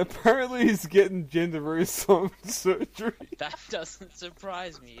 Jason Murray. Apparently he's getting gender reassignment surgery. That doesn't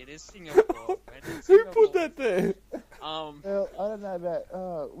surprise me. It is Singapore. Man. It's Who Singapore. put that there? Well, I don't know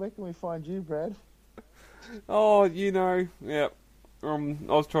about. Where can we find you, Brad? Oh, you know, yeah. I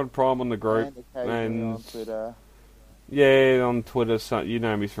was trying to pry him on the group, And occasionally and on Twitter yeah, on Twitter. So you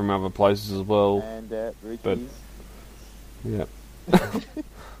know me from other places as well. and but- Ricky's. Yeah.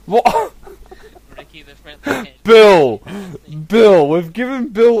 What? Ricky the friendly. Bill, we've given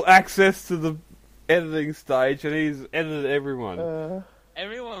Bill access to the editing stage, and he's edited everyone.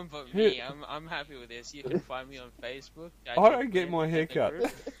 Everyone but me. I'm happy with this. You can find me on Facebook. I don't get my haircut.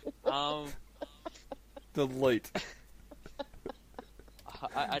 Delete.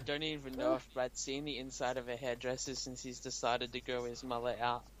 I don't even know if Brad's seen the inside of a hairdresser since he's decided to grow his mullet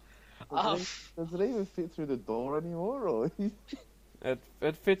out. Does it even fit through the door anymore? Or It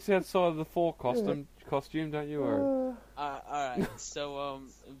fits outside the costume, don't you worry. Alright, so,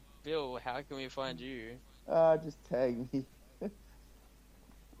 Bill, how can we find you? just tag me.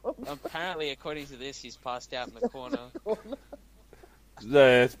 Apparently, according to this, he's passed out in the corner.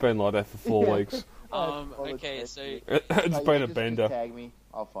 Yeah, it's been like that for 4 weeks. Okay, so, It's been a Just bender. tag me.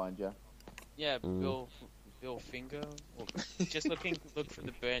 I'll find you. yeah, Bill Finger. Well, just look for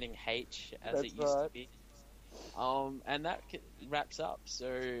the burning H as That's it used to right. be. And that wraps up.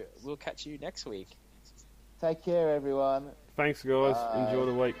 So we'll catch you next week. Take care, everyone. Thanks, guys. Bye. Enjoy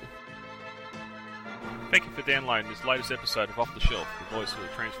the week. Thank you for downloading this latest episode of Off the Shelf, the voice of the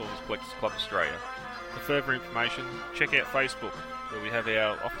Transformers Collectors Club Australia. For further information, check out Facebook, where we have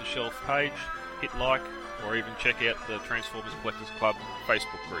our Off the Shelf page, hit like, or even check out the Transformers Collectors Club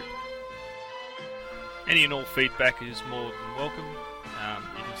Facebook group. Any and all feedback is more than welcome.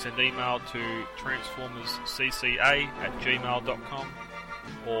 You can send email to transformerscca@gmail.com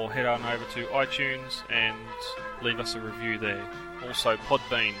or head on over to iTunes and leave us a review there. Also,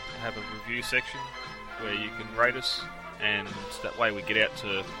 Podbean have a review section where you can rate us, and that way we get out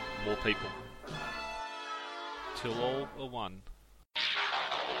to more people. Till all are one.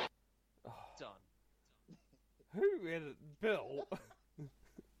 Done. Who edited Bill?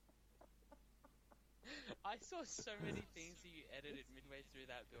 I saw so many things that you edited midway through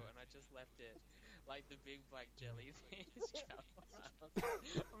that, Bill, and I just left it. Like the big black jellyfish.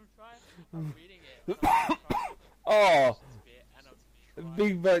 I'm reading it. And I'm trying Oh, bit, and I'm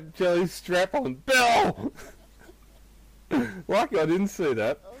big back jelly strap on Bill. Lucky I didn't see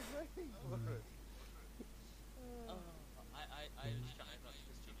that. I was trying not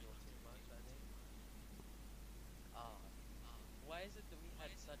to jiggle too much, I think. Why is it that we had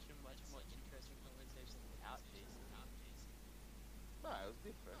such a much more interesting conversation without Jason? No, it was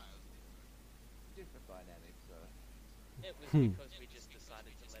different. Different dynamics, so. It was because we just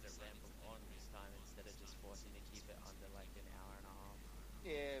decided to let it ramble on this time instead of just forcing to keep it under like an hour and a half.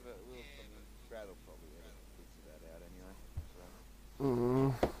 Yeah, but Brad will probably edit bits of that out anyway. So.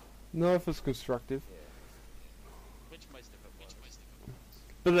 No, if it's constructive. Yeah. Which most of it was.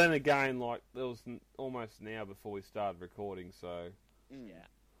 But then again, like, there was almost an hour before we started recording, so Yeah.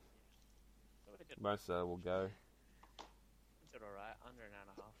 So we're good. most of that will go. It's alright, under an hour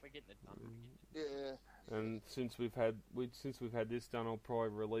and a half. We're getting it done. Yeah. And since we've had this done, I'll probably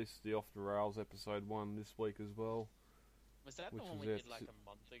release the Off the Rails episode 1 this week as well. Was that Which the one was we our did like a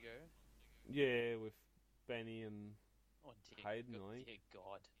month ago? Yeah, with Benny and Oh dear, Hayden, good, I think. dear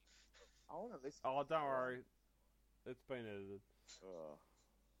God. I want to listen. oh, don't worry, it's been edited. Oh.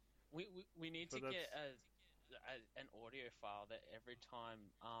 We need So to get that's- an audio file that every time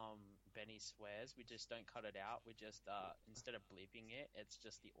Benny swears, we just don't cut it out. We just instead of bleeping it, it's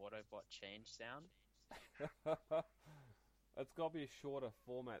just the Autobot change sound. It's got to be a shorter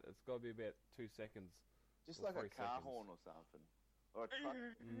format. It's got to be about 2 seconds. Just Or like a 3 car seconds. horn or something. Or a truck.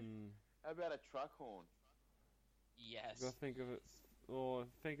 Mm. How about a truck horn? Yes. Got to think of it, or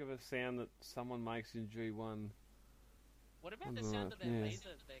think of a sound that someone makes in G1. What about the sound of their Yeah. laser,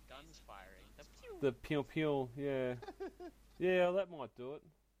 their guns firing? The pew. The pew pew, yeah, yeah, that might do it.